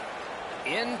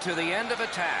 Into the end of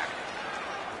attack.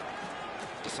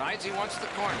 Decides he wants the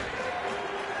corner.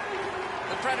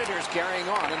 The Predators carrying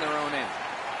on in their own end.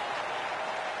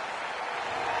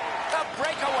 The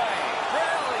breakaway.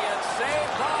 Brilliant save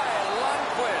by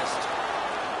Lundqvist.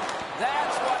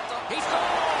 That's what he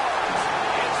scores.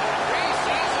 It's a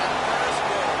preseason first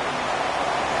goal.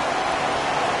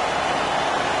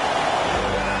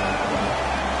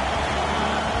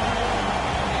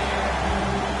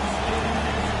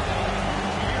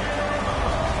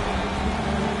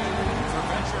 For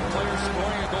veteran players,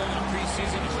 scoring a goal in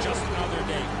preseason is just another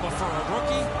day. But for a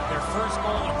rookie, their first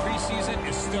goal in preseason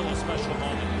is still a special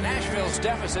moment. Nashville's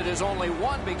deficit is only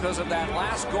one because of that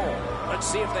last goal. Let's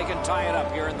see if they can tie it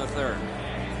up here in the third.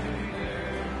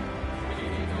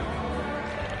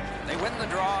 They win the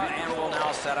draw and will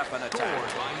now set up an attack.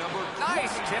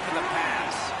 Nice tip of the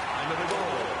pass.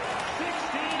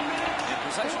 And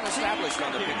possession established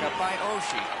on the pickup by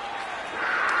Oshie.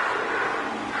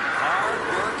 Hard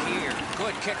work here.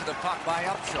 Good kick of the puck by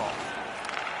Upshaw.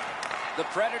 The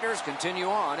Predators continue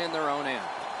on in their own end.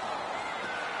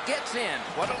 Gets in.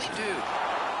 What'll he do?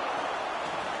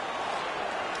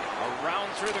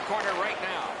 Around through the corner right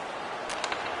now.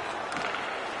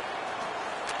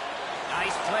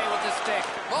 Nice play with the stick.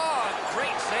 Oh,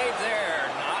 great save there.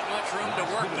 Not much room to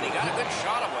work, but he got a good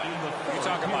shot away. You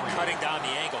talk about cutting down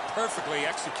the angle. Perfectly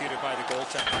executed by the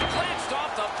goaltender. Glanced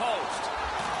off the post.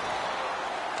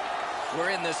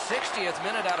 We're in the 60th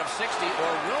minute out of 60,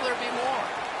 or will there be more?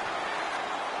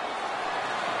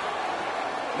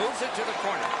 Moves it to the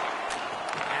corner.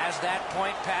 Has that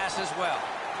point pass as well.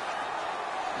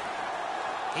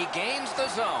 He gains the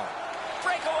zone.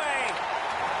 Breakaway.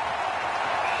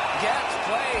 Gets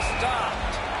play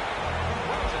stopped.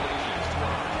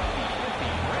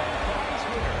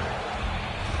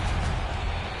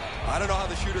 I don't know how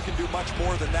the shooter can do much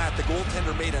more than that. The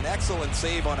goaltender made an excellent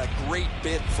save on a great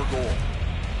bid for goal.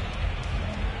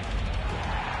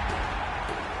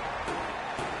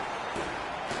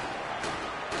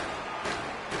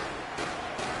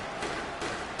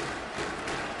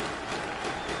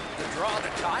 Draw the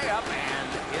tie-up, and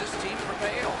his team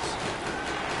prevails.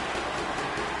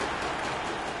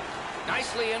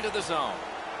 Nicely into the zone.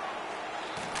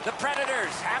 The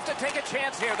Predators have to take a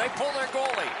chance here. They pull their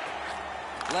goalie.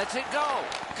 Lets it go.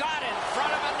 Got in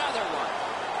front of another one.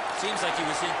 Seems like he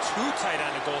was in too tight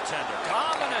on the goaltender.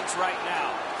 Dominance right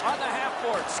now on the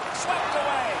half-boards. Swept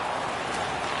away.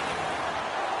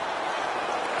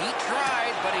 He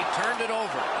tried, but he turned it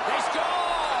over. They score!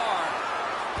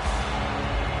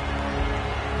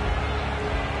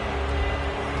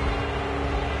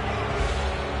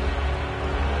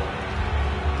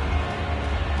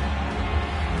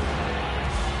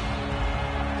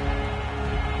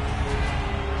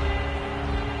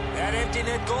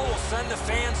 empty net goal will send the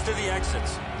fans to the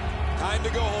exits. Time to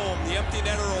go home. The empty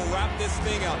netter will wrap this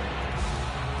thing up.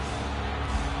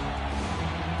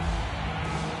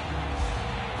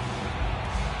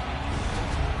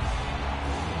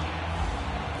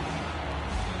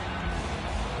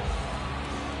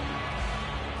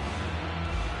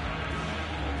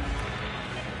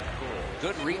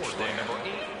 Good reach there.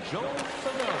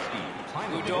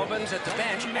 Udobin's at the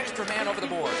bench. Extra man over the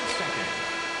board.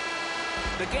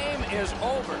 The game is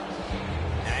over.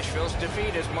 Nashville's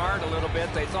defeat is marred a little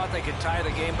bit. They thought they could tie the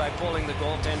game by pulling the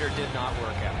goaltender. Did not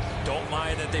work out. Don't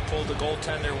mind that they pulled the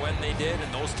goaltender when they did,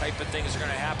 and those type of things are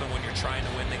going to happen when you're trying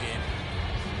to win the game.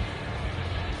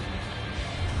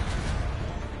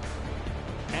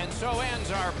 And so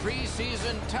ends our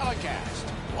preseason telecast.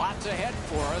 Lots ahead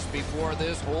for us before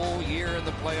this whole year and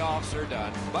the playoffs are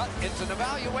done. But it's an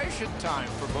evaluation time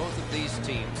for both of these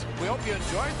teams. We hope you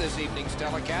enjoyed this evening's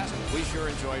telecast. We sure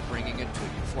enjoyed bringing it to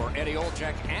you. For Eddie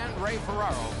Olczyk and Ray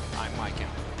Ferraro, I'm Mike Emmer.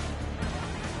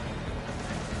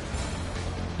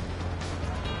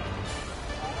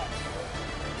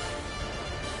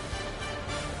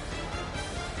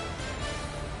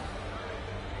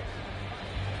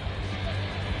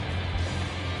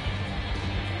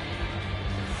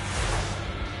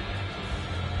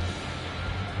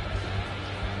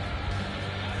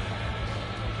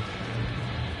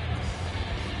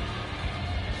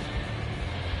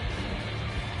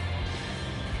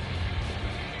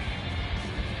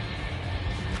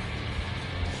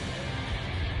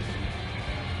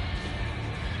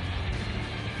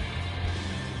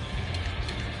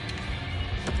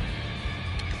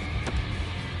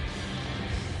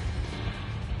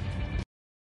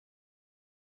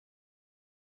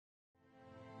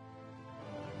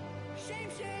 Shame,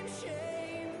 shame,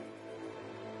 shame.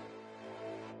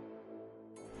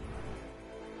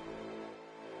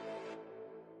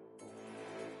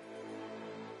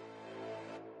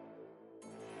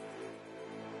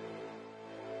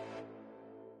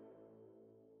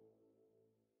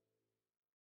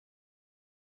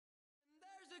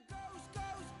 There's a ghost,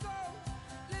 ghost, ghost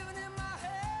living in my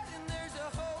head, and there's a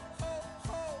hope, hope,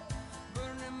 hope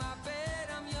burning in my bed.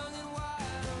 I'm young and wild.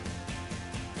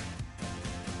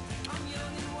 I'm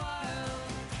young and wild.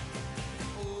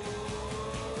 Oh.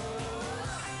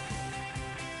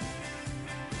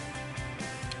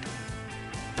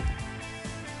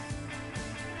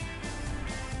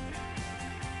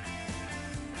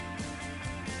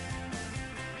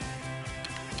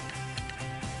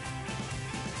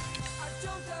 I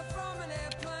jumped out from an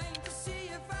airplane to see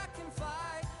if I can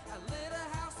fly. I lit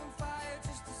a house on fire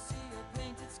just to see a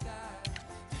painted sky.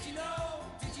 Did you know?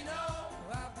 Did you know?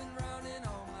 I've been running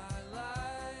all my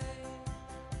life.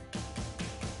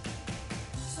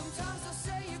 Sometimes they'll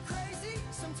say you're crazy,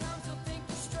 sometimes they'll think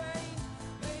you're strange.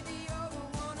 Maybe you're the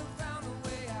one who found a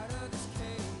way out of this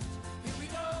cage. Here we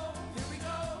go,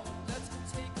 let's go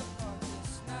take apart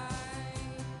this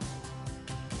night.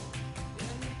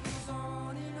 And it goes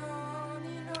on and on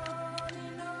and on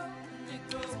and on. And it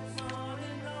goes on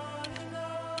and on and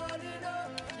on and on.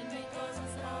 And it goes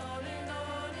on and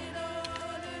on and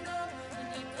on and on. And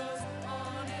it goes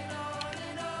on and on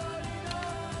and on and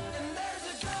on. And there's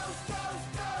a ghost, ghost,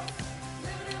 ghost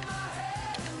living in my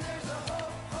head, and there's a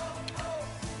hope, hope, hope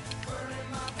burning in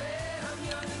my bed. I'm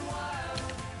young and wild.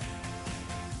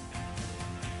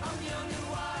 I'm young and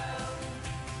wild.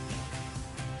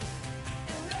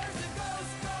 And there's a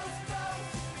ghost, ghost, ghost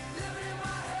living in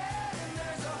my head, and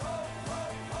there's a hope,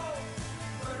 hope, hope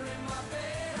burning in my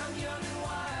bed. I'm young and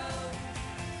wild.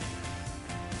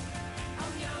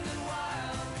 I'm young and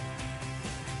wild.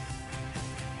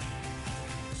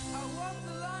 I walk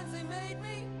the lines they made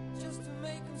me just to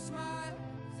make them smile.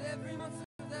 'Cause every monster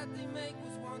that they make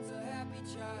was once a happy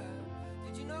child.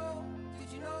 Did you know? Did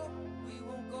you know? We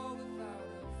won't go without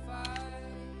a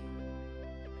fight.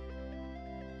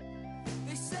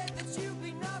 They said that you'd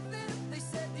be nothing. They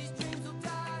said these dreams will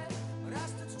die. But I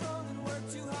stood strong and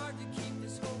worked too hard to keep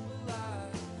this hope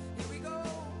alive. Here we go,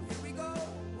 here we go.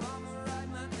 I'ma write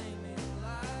my name in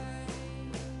light.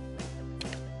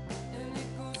 And it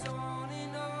goes on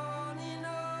and on and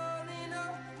on and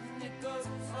on. And it goes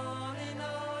on and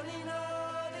on and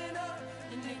on and on.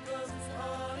 And it goes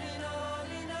on and on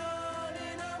and on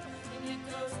and on. And it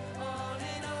goes on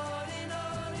and on and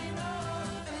on and on.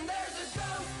 And there's a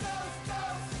ghost, ghost,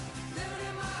 ghost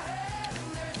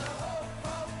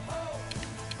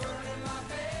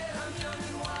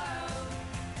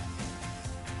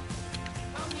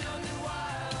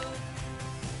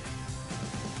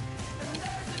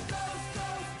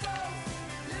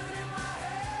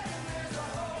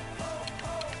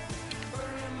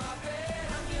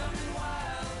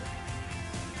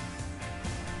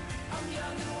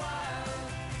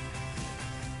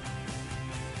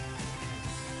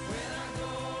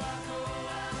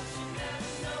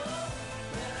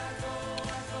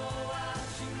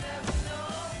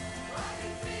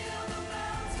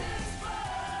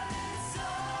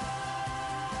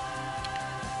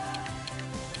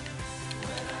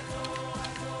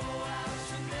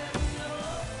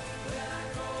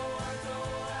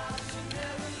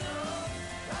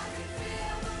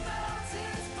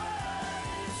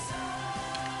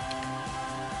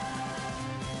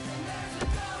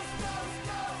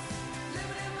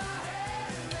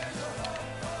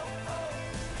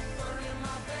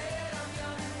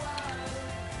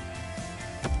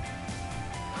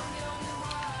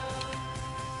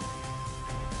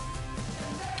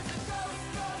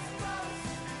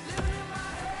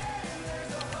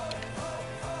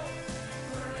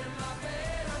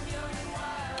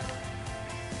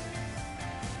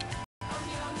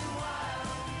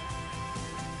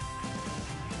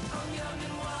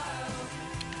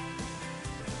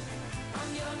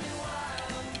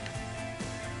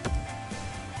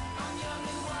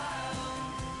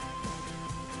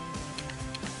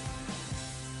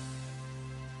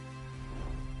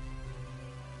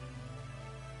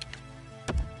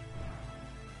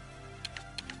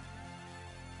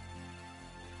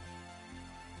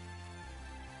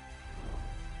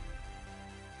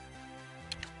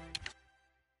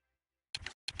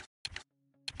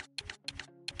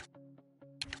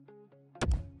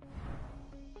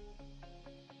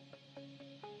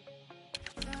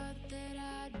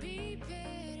I'd be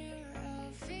better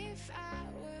off if I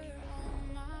were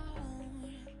on my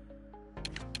own.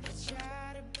 I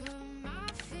try to put my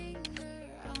finger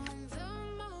on the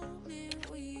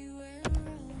moment we were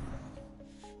wrong,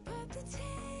 but the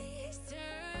taste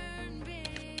turned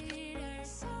bitter,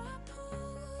 so I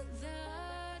pulled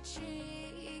the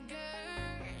trigger.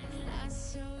 Not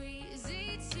so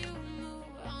easy to move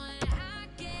on. I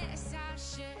guess I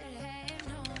should have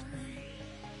known.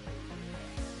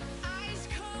 Ice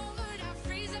cold, I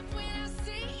freeze up when I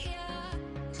see ya.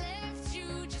 Left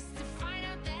you just to find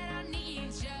out that I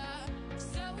need ya.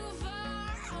 So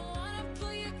far, I wanna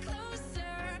pull you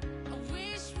closer. I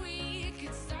wish we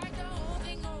could start the whole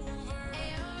thing over.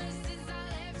 Ever since I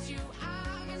left you,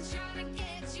 I've been trying to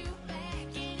get you back,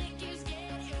 and it keeps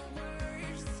getting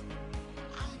worse.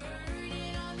 I'm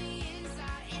burning on the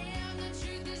inside, and the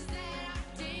truth is that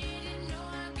I didn't know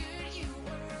how good you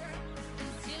were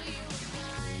until you were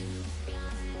gone.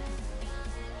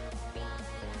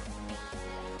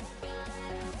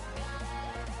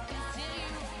 Until you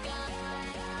were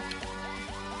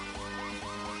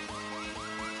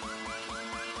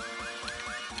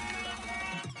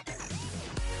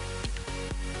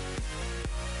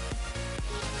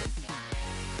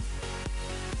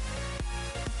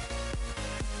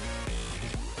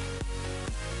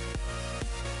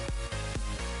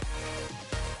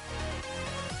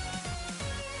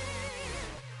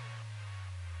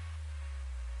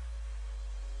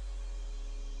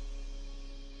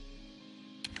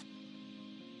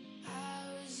I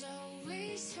was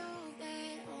always told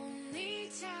that only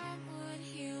time would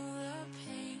heal the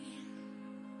pain.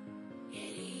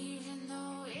 Yet even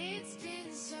though it's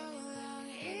been so long,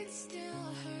 it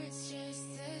still hurts just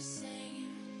the same.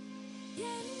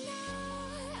 Yet now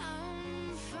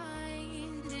I'm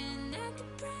finding that the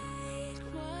break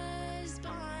was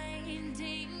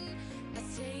binding. I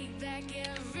take back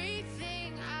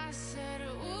everything I said.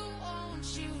 Oh,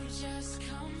 won't you just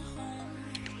come home?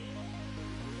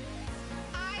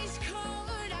 Ice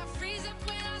cold, I freeze up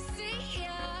when I see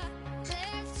ya.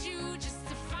 Left you just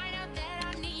to find out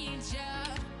that I need ya.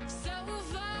 So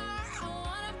far, I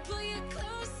wanna pull you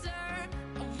closer.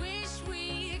 I wish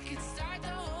we could start the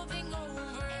whole thing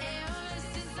over. Ever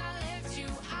since I left you,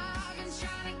 I've been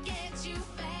trying to get you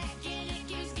back, and it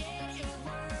keeps getting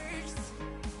worse.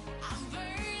 I'm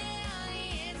burning on the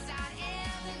inside,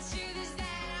 and the truth is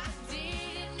that I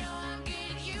didn't know how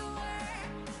good you were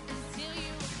until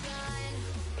you were gone.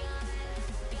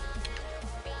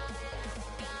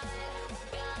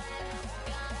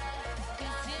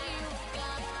 Until you were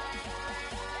gone.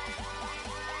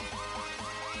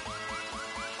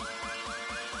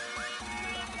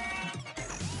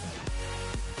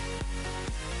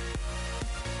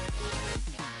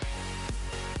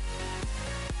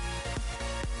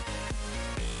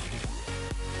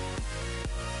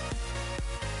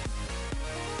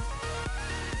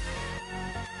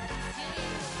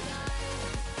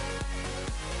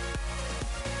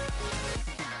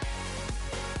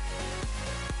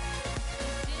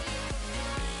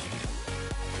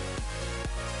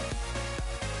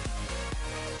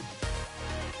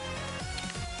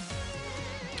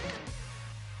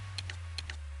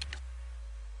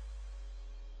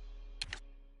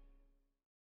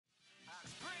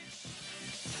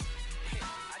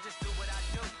 I just do what I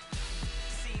do.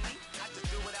 See me? I just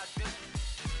do what I do.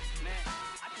 Man,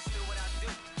 I just do what I do.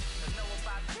 Don't know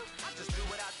about you. I just do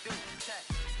what I do. Check.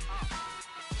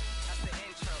 That's the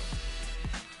intro.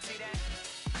 See that?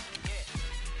 Yeah.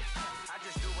 I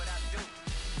just do what I do.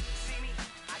 See me?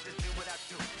 I just do what I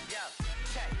do. Yo,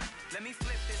 check. Let me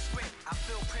flip this script. I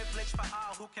feel privileged for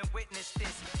all who can witness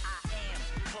this. I am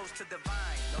close to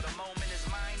divine. Know the moment is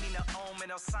mine, need no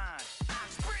omen or sign. I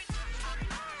sprint.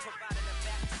 Providing a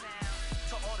back sound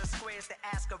to all the squares that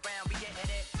ask around. We getting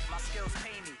it. My skills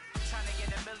pay me. Trying to get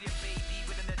a million, baby,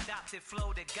 with an adopted flow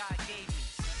that God gave me.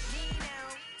 Me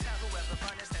now. Tell whoever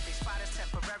runners that they spot is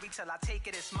temporary till I take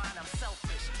it. It's mine. I'm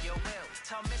selfish. Yo, will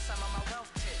tell Miss I'm on my wealth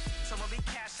tip. So when we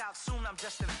cash out soon, I'm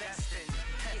just investing.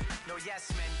 No yes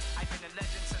men. I've been a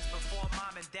legend since before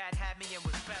mom and dad had me and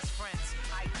was best friends.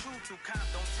 I chew through comp,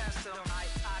 don't test them. I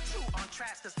chew on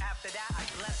tracks, cause after that I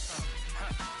bless them.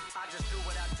 I just do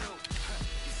what I do.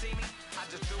 You see me? I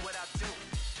just do what I do.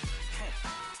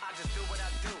 I just do what I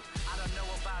do. I don't know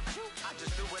about you. I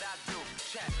just do what I do.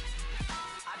 Check.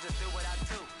 I just do what I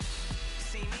do.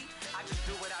 See me? I just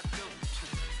do what I do.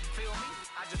 Feel me?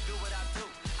 I just do what I do.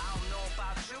 I don't know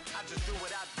about you. I just do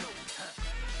what I do.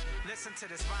 Listen to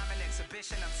this rhyming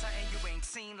exhibition. I'm something you ain't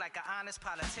seen, like an honest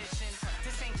politician.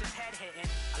 This ain't just head hitting.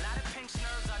 A lot of pinched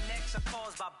nerves on necks are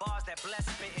caused by bars that bless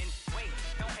spitting. Wait,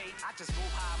 don't hate, I just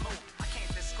move how I move. I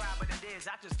can't describe describe what it is,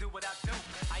 I just do what I do.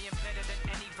 I am better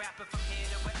than any rapper from here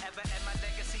to wherever, and my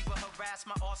legacy will harass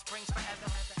my offsprings forever.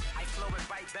 I flow and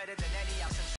write better than any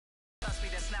else, and trust me,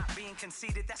 that's not being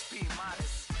conceited, that's being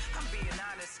modest. I'm being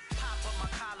honest, pop up my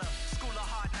collar, school of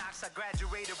hard knocks, I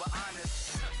graduated with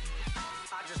honors.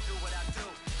 I just do what I do.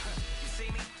 You see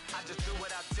me? I just do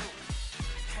what I do.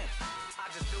 I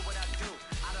just do what I do.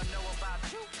 I don't know about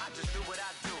you, I just do what I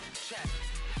do. Check.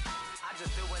 I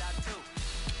just do what I do.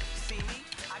 See me?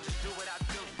 I just do what I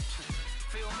do.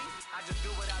 Feel me? I just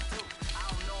do what I do. I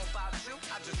don't know about you,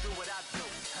 I just do what I do.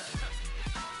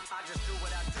 I just do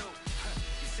what I do.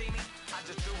 You see me? I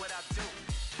just do what I do.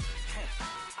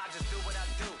 I just do what I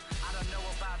do. I don't know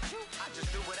about you, I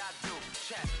just do what I do.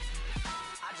 Check.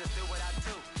 I just do what I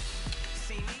do.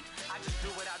 See me? I just do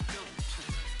what I do.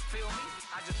 Feel me?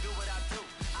 I just do what I do.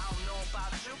 I don't know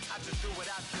about you, I just do what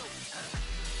I do.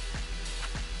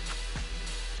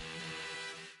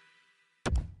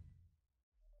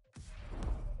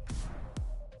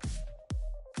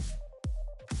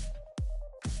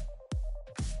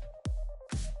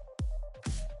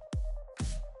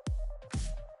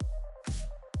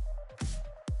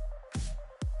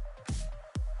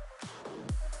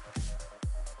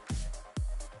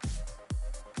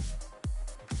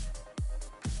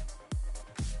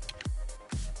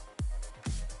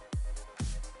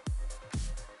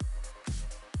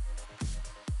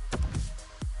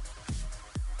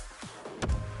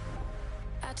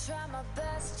 I tried my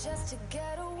best just to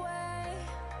get away,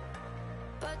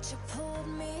 but you pulled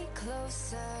me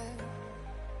closer.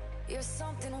 You're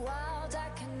something wild I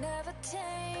can never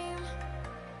tame,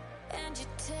 and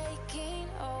you're taking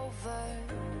over.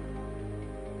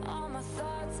 All my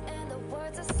thoughts and the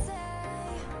words I say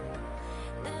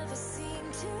never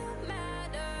seem to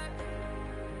matter.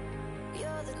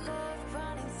 You're the love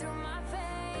running through my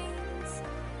veins,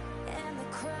 and the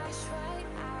crash right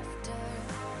after.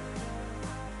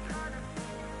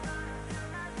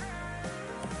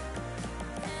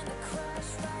 And the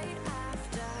crash right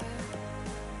after.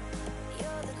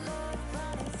 You're the love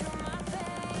running through my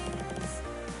veins,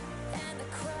 and the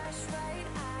crash right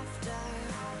after.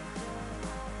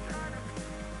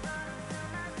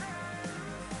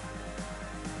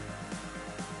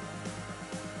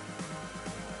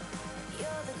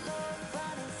 You're the love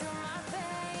running through my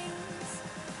veins,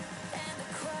 and the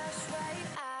crash right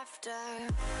after.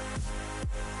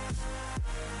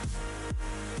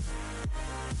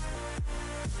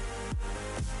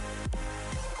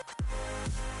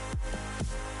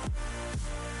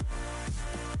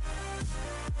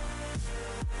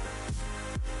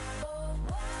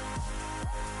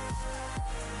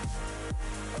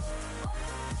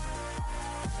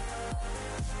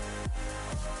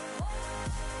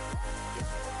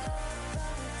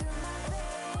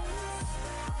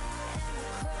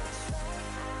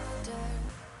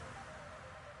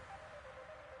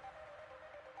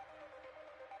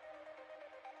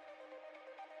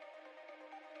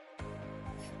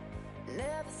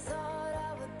 Never thought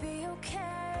I would be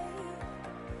okay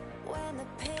when the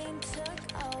pain took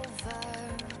over.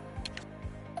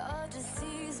 A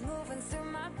disease moving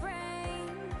through my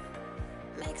brain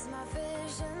makes my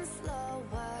vision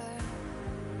slower.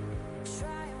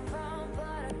 Try and run,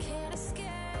 but I can't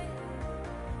escape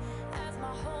as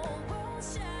my whole world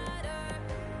shattered.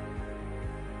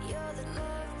 You're the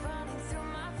love running through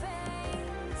my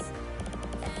veins,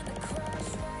 and the crash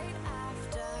right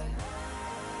after.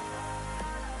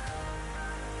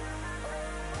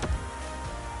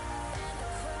 And the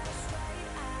crash right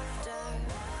after.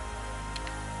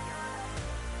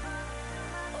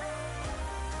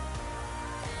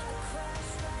 And the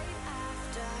crash right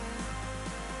after.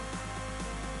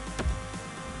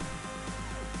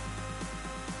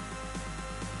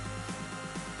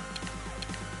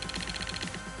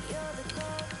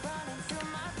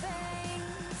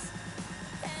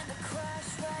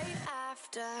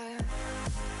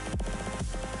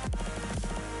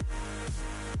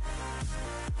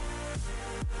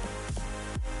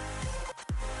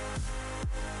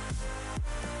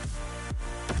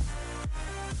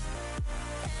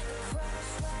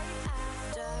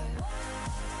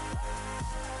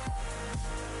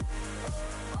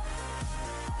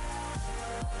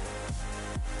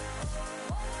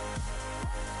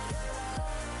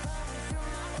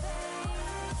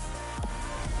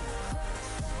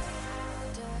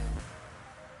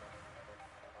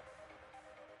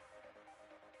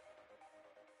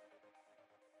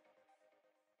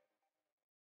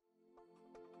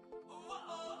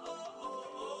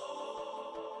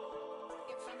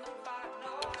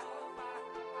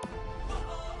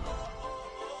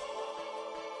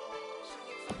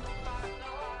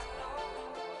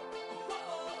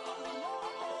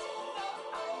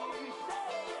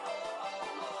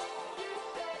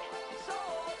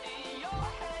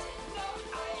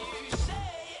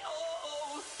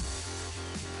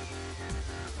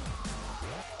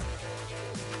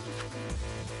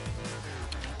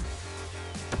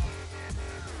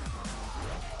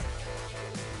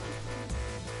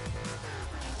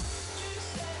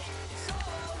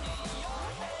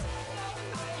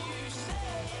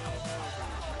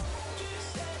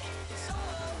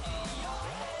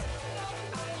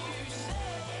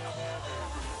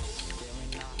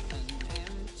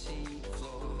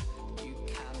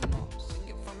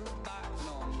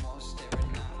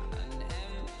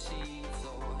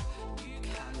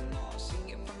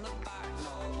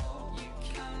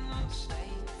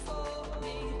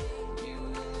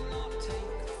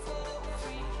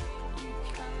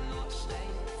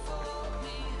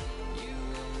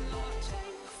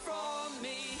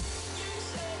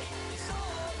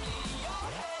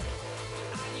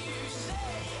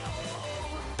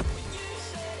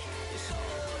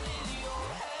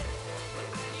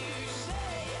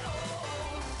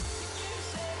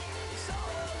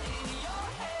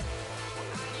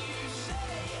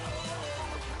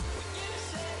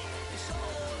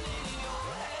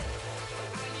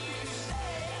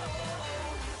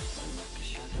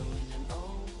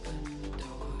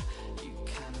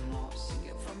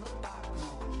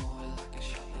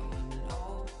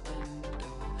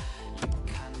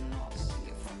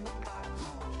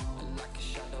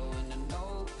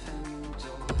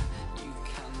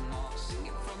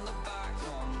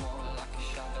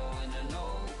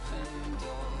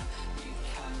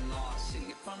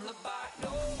 the back no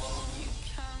more. You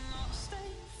cannot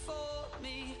stay for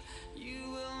me.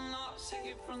 You will not take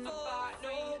it from the back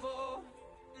no more.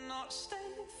 Not stay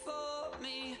for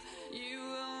me. You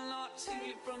will not take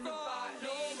it from the back no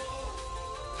more.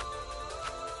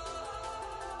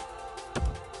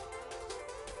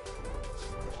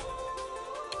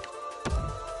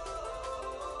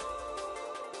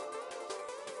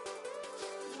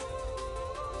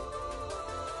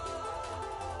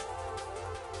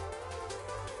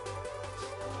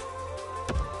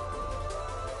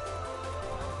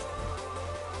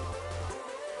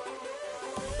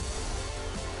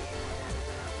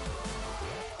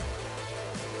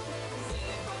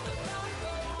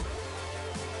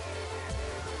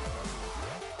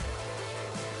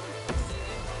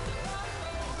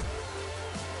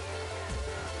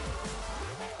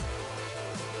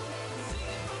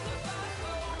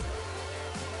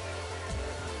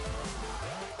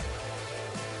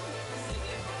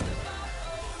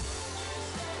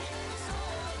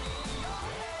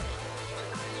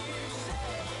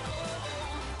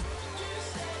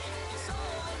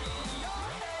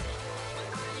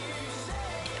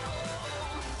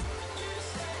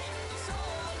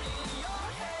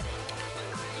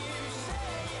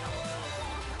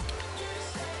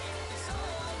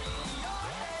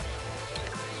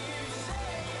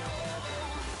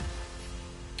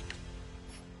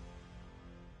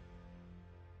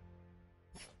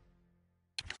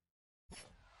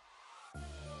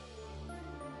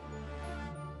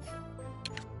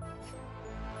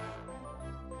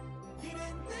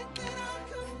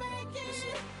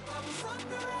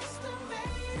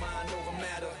 Mind over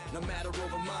matter, no matter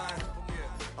over mind.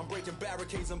 I'm breaking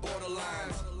barricades and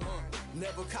borderlines.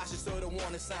 Never cautious of the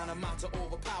warning sign. I'm out to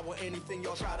overpower anything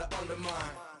y'all try to undermine.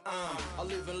 A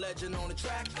living legend on the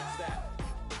track. That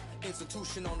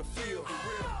institution on the field.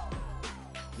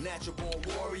 Natural born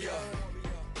warrior.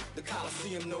 The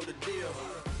Coliseum know the deal.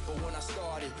 But when I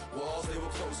started, walls they were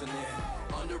closing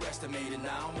in. Underestimated,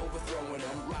 now I'm overthrowing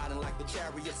them. Riding like the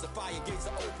chariots, the fire gates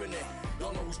are opening.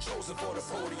 Don't know who's chosen for the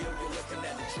podium. You're looking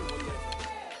at the true living.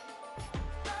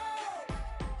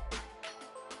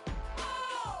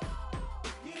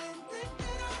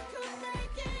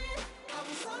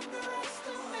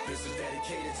 This is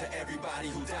dedicated to everybody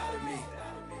who doubted me.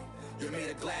 You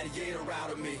made a gladiator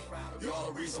out of me. You're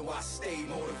all the reason why I stay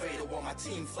motivated while my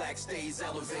team flag stays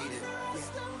elevated.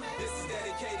 This is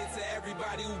dedicated to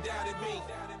everybody who doubted me.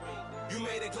 You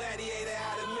made a gladiator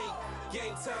out of me.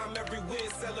 Game time, every win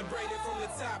celebrated from the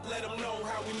top. Let them know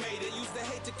how we made it. Used to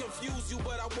hate to confuse you,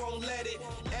 but I won't let it.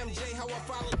 MJ, how I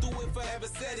followed through it, forever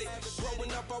said it.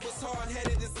 Growing up, I was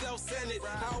hard-headed and self-centered.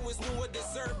 I always knew I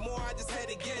deserved more, I just had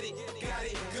to get it. Got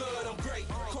it, good, I'm great.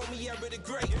 Call me ever the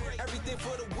great. Everything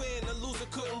for the win, the loser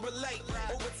couldn't relate.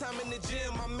 Overtime in the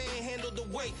gym, my man handled the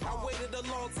weight. I waited a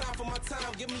long time for my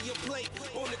time, give me a plate.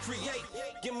 Born to create,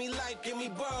 give me life, give me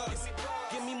buzz.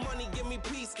 Give me money, give me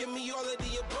peace, give me all of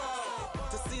the above.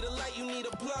 To see the light, you need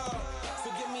a plug.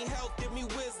 So give me health, give me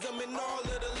wisdom, and all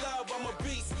of the love. I'm a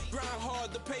beast, grind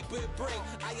hard, the paper it bring.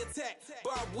 I attack,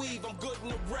 bob weave, I'm good in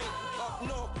the ring. Up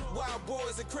north, wild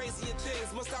boys and crazier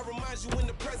things. Must I remind you in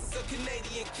the presence of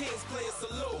Canadian kings? Play a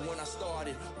salute. But when I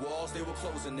started, walls they were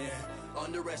closing in.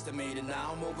 Underestimated,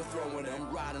 now I'm overthrowing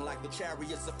them. Riding like the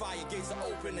chariots, the fire gates are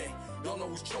opening. Don't know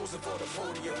who's chosen for the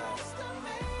podium.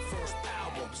 First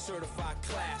album, certified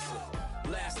classic.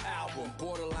 Last album,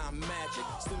 borderline magic.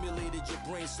 Stimulated your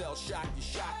brain cells, shocked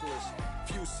your chakras.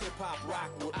 Fuse hip-hop, rock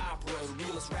with opera. The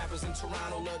realest rappers in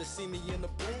Toronto love to see me in the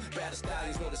booth. Baddest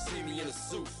stallions love to see me in a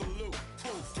suit. Salute,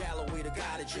 proof, Galloway the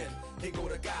God again. Here go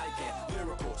the God again.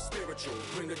 Lyrical, spiritual,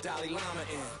 bring the Dalai Lama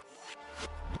in.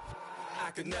 I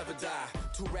could never die.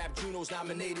 2 rap Junos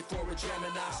nominated for a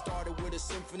Gemini. Started with a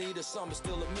symphony, the summer's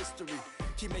still a mystery.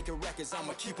 Keep making records,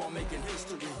 I'ma keep on making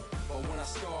history. But when I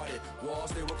started,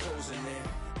 walls they were closing in.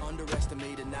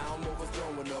 Underestimated, now I'm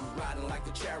overthrowing them. Riding like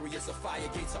the chariots, the fire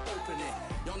gates are opening.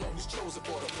 Y'all know who's chosen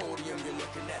for the podium. You're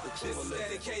looking at the This is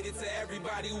dedicated to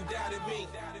everybody who doubted me.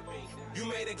 You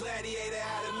made a gladiator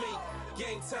out of me.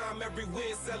 Game time, every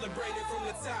win celebrated from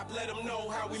the top. Let them know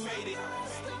how we made it.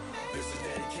 This is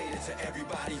dedicated to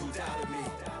everybody who doubted me.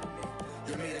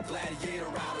 You made a gladiator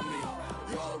out of me.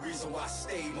 You're all the reason why I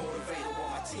stay motivated while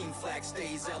my team flag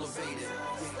stays elevated.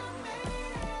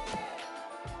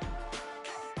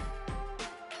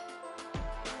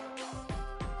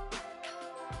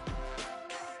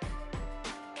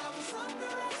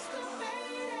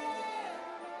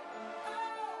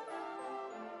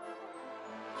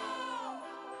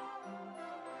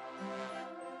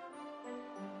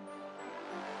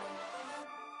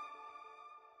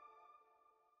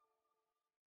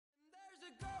 There's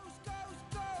a ghost, ghost,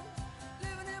 ghost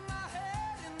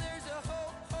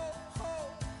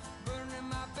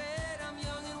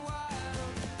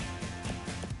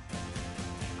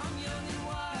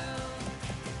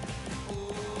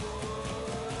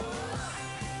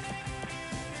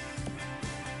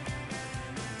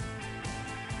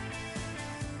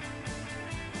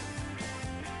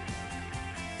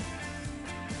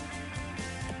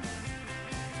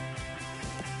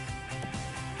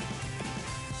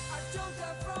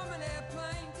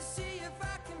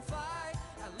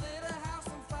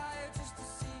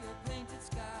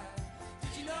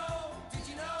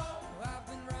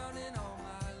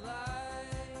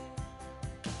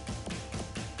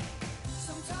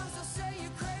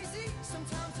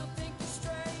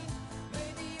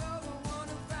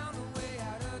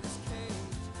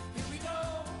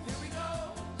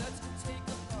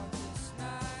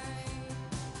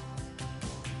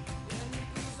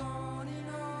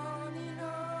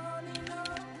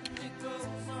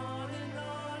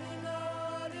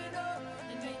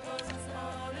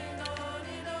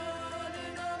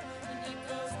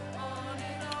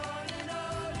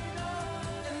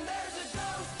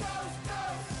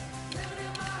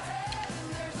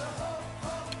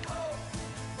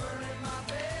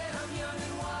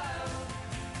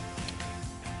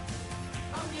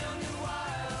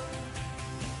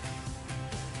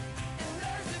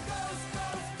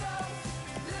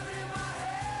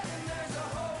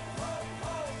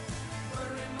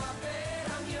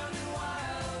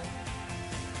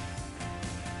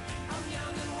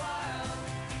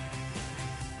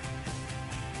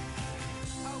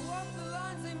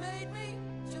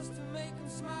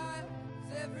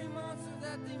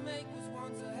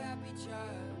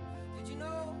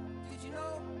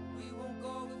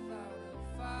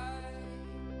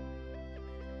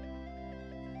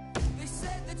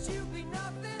that you'd be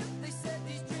nothing. They said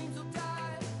these dreams will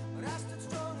die, but I stood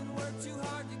strong and worked too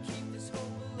hard to keep this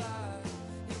hope alive.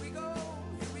 Here we go,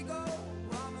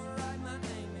 I'ma write my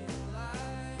name in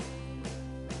light.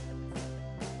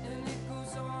 And it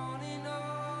goes on and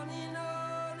on and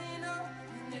on and on,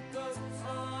 and it goes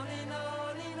on and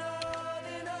on and on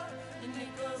and on, and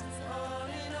it goes on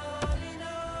and on and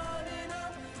on and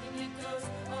on, and it goes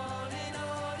on and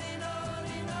on and on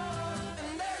and on.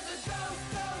 And there's a ghost,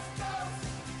 ghost, ghost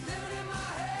living in my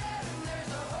head, and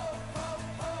there's a hope, hope,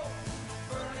 hope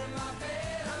burning my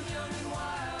bed. I'm young and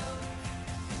wild.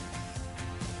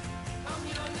 I'm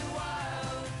young and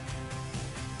wild.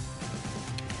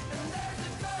 And there's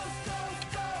a ghost, ghost,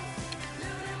 ghost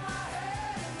living in my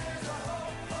head, and there's a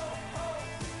hope, hope, hope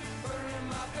burning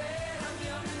my bed. I'm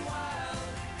young and wild.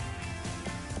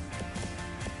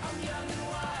 I'm young and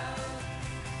wild.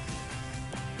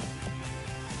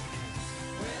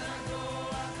 When I go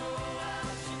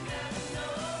out, you never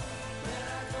know. When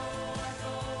I go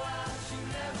out, you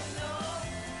never know.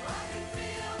 I can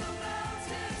feel the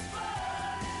mountains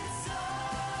falling inside.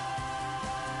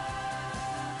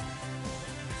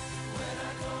 When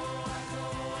I go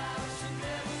out, you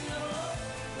never know.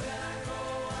 When I go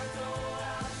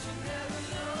out, you never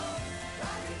know.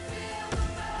 I can feel the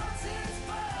mountains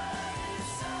falling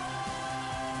inside.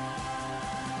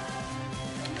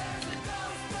 And there's a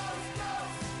ghost, ghost,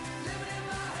 ghost living in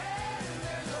my head, and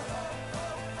there's a hope,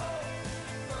 hope, hope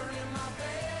burning my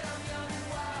bed. I'm young and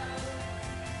wild.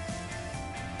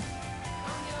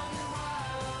 I'm young and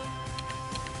wild.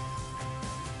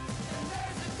 And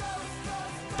there's a ghost,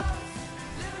 ghost, ghost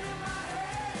living in my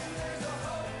head, and there's a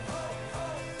hope, hope,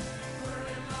 hope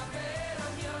burning my bed.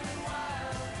 I'm young and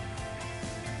wild.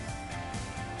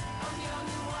 I'm young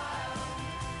and wild.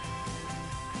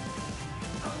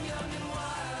 I'm young and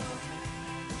wild.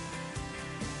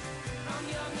 I'm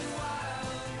young and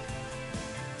wild.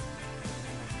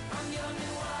 I'm young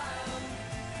and wild.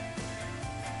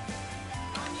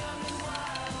 I'm young and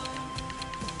wild.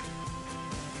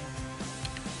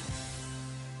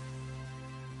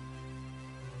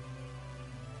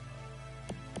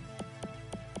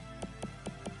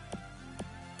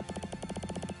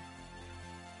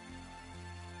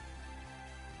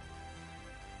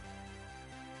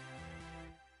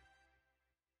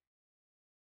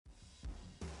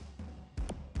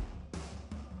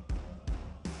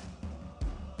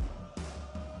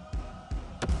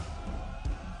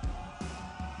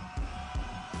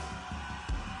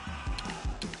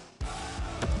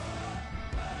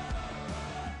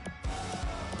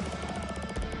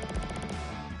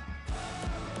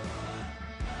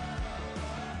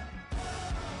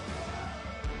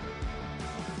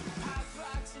 Hot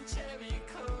rocks and cherry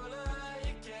cola,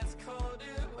 it gets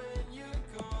colder when you're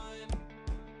gone.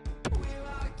 We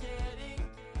are getting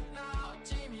now,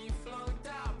 Jamie flunked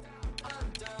out,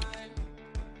 undone.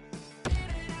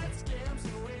 Internet scams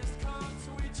and waste comes,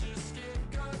 we just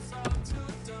scapegoats all too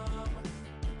dumb.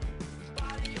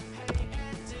 Body of pain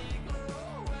and glow,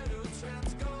 where do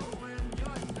trends go when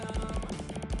you're numb?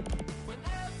 When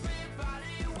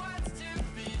everybody wants to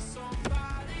be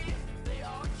somebody, they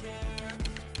all care.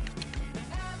 And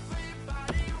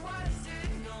everybody wants to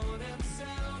know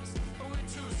themselves, but we're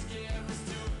too scared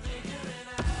to figure it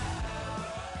out.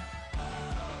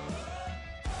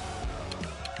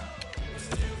 We're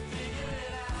still figuring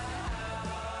it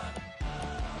out.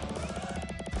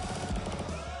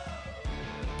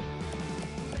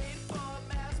 Made for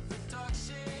mass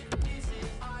production, easy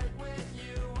art when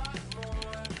you want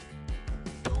more.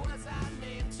 But was I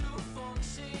made to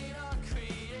function or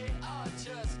create or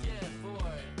just get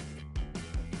bored?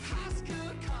 High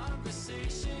school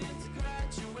conversations,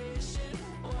 graduation,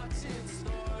 what's in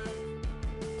store?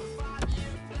 A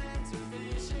 5-year plan to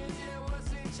vision, it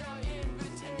wasn't your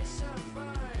invitation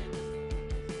burn.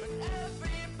 But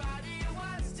everybody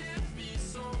wants to be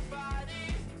somebody,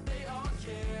 they all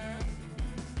care.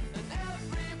 And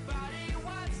everybody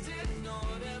wants to know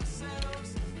themselves,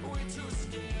 but we're too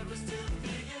scared to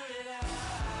figure it out.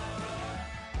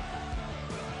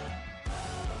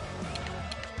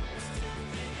 We're still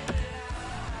figuring it out.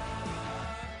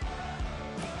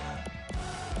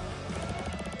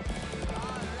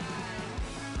 Alright.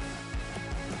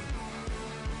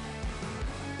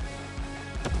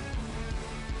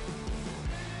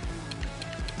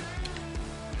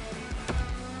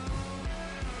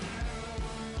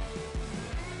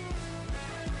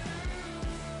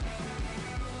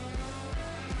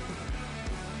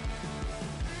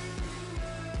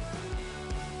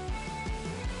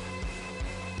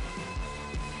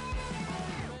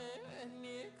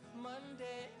 Manic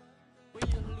Monday, when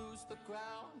you lose the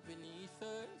ground beneath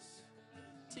us.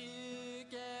 Tear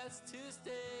gas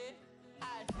Tuesday,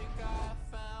 I think I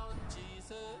found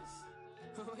Jesus.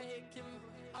 Wake him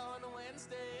on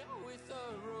Wednesday with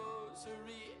a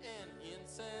rosary and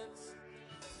incense.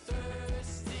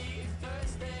 Thursday,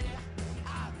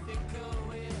 I think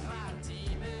away my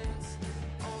demons.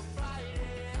 On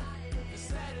Friday,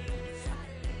 Saturday,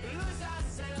 lose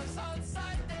ourselves on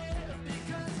Sunday.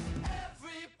 Because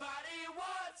everybody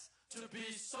wants to be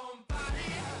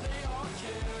somebody, they all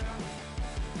care.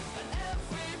 And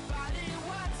everybody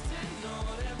wants to know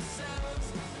themselves.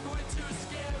 We're too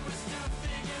scared, we're still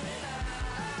figuring it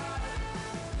out.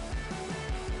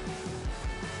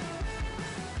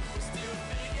 We're still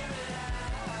figuring it out.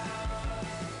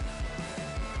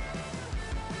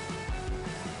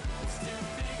 We're still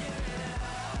figuring it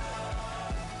out.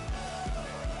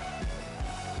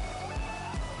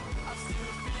 I'm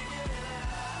still figuring it out.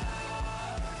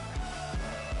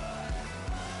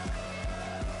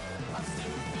 I'm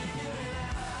still figuring it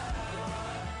out.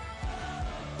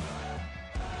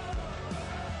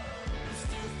 I'm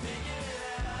still figuring it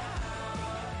out.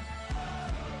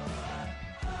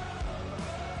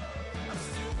 I'm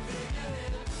still figuring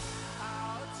it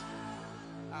out.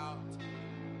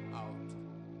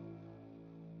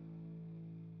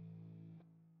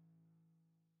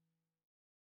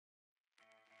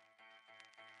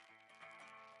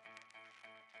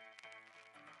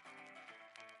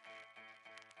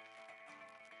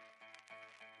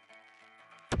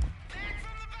 Back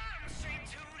from the bottom, straight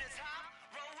to the top.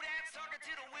 Roll that sucker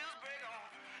till the wheels break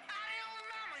off. I old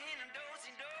mama in a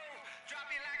do-si-do. Drop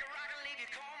you like a rock and leave you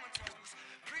comatose.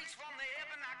 Preach from the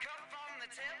hip and I cut from the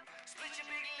tip. Split your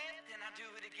big lip, then I do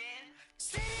it again.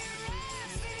 Steady ride,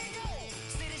 steady go.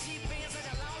 Steady sheep been such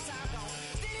a long time gone.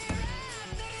 Steady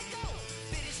ride, steady go.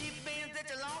 Steady sheep been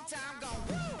such a long time gone.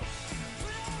 Woo!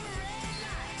 Put on the red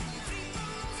light. 3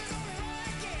 roses on the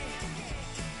road again.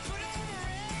 Put on the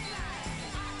red light.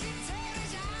 I can tell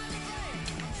that you're on the play.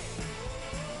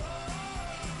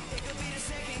 It could be the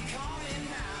second coming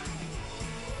now.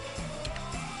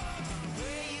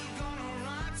 Where you gonna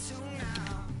run to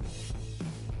now?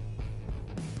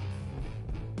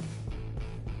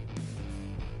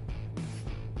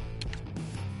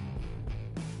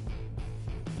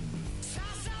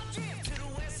 South, south drift to the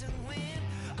western wind.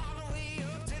 All the way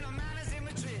up to the mountains in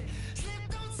Madrid. Slip,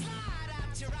 don't slide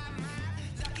out your right mind.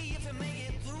 Lucky if you make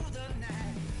it through the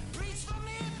night. Preach from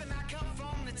the hip and I come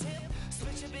from the tip.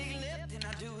 Split your big lip, then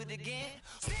I do it again.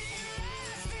 Steady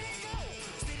ride, steady go.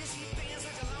 Steady sheep been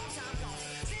such a long time gone.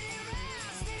 Steady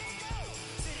ride, steady go.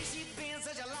 Steady sheep been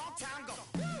such a long time gone.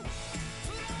 Woo!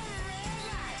 Put on the red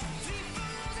light. 3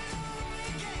 roses on the road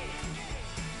again.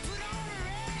 Put on the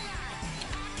red light.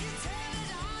 I can tell that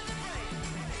you're on the break.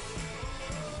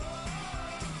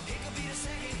 It could be the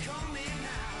second coming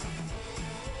now.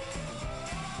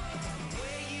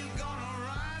 Where you gonna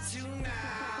run to now?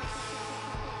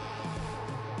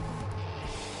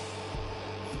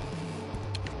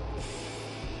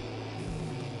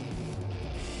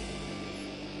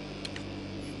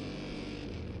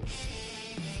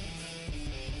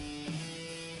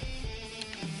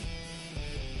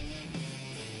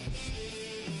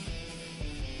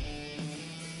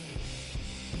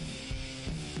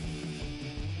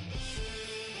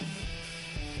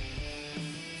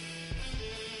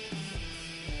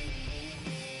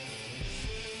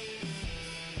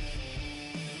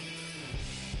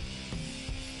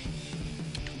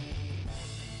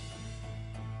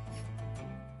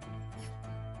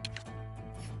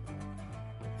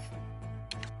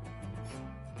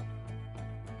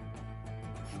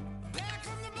 Back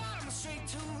from the bottom, straight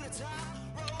to the top.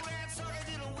 Roll that sucker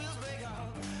till the wheels break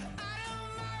off. I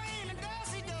don't mind in a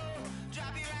do-si-do.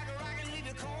 Drop you like a rock and leave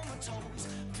you comatose.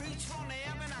 Preach from the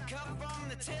hip and I cut from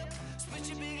the tip. Split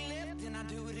your big lip, then I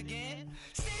do it again.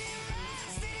 Steady ride,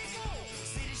 steady go.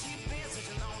 Steady sheep been such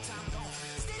a long time gone.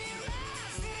 Steady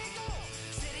ride, steady go.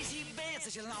 Steady sheep been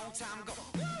such a long time gone.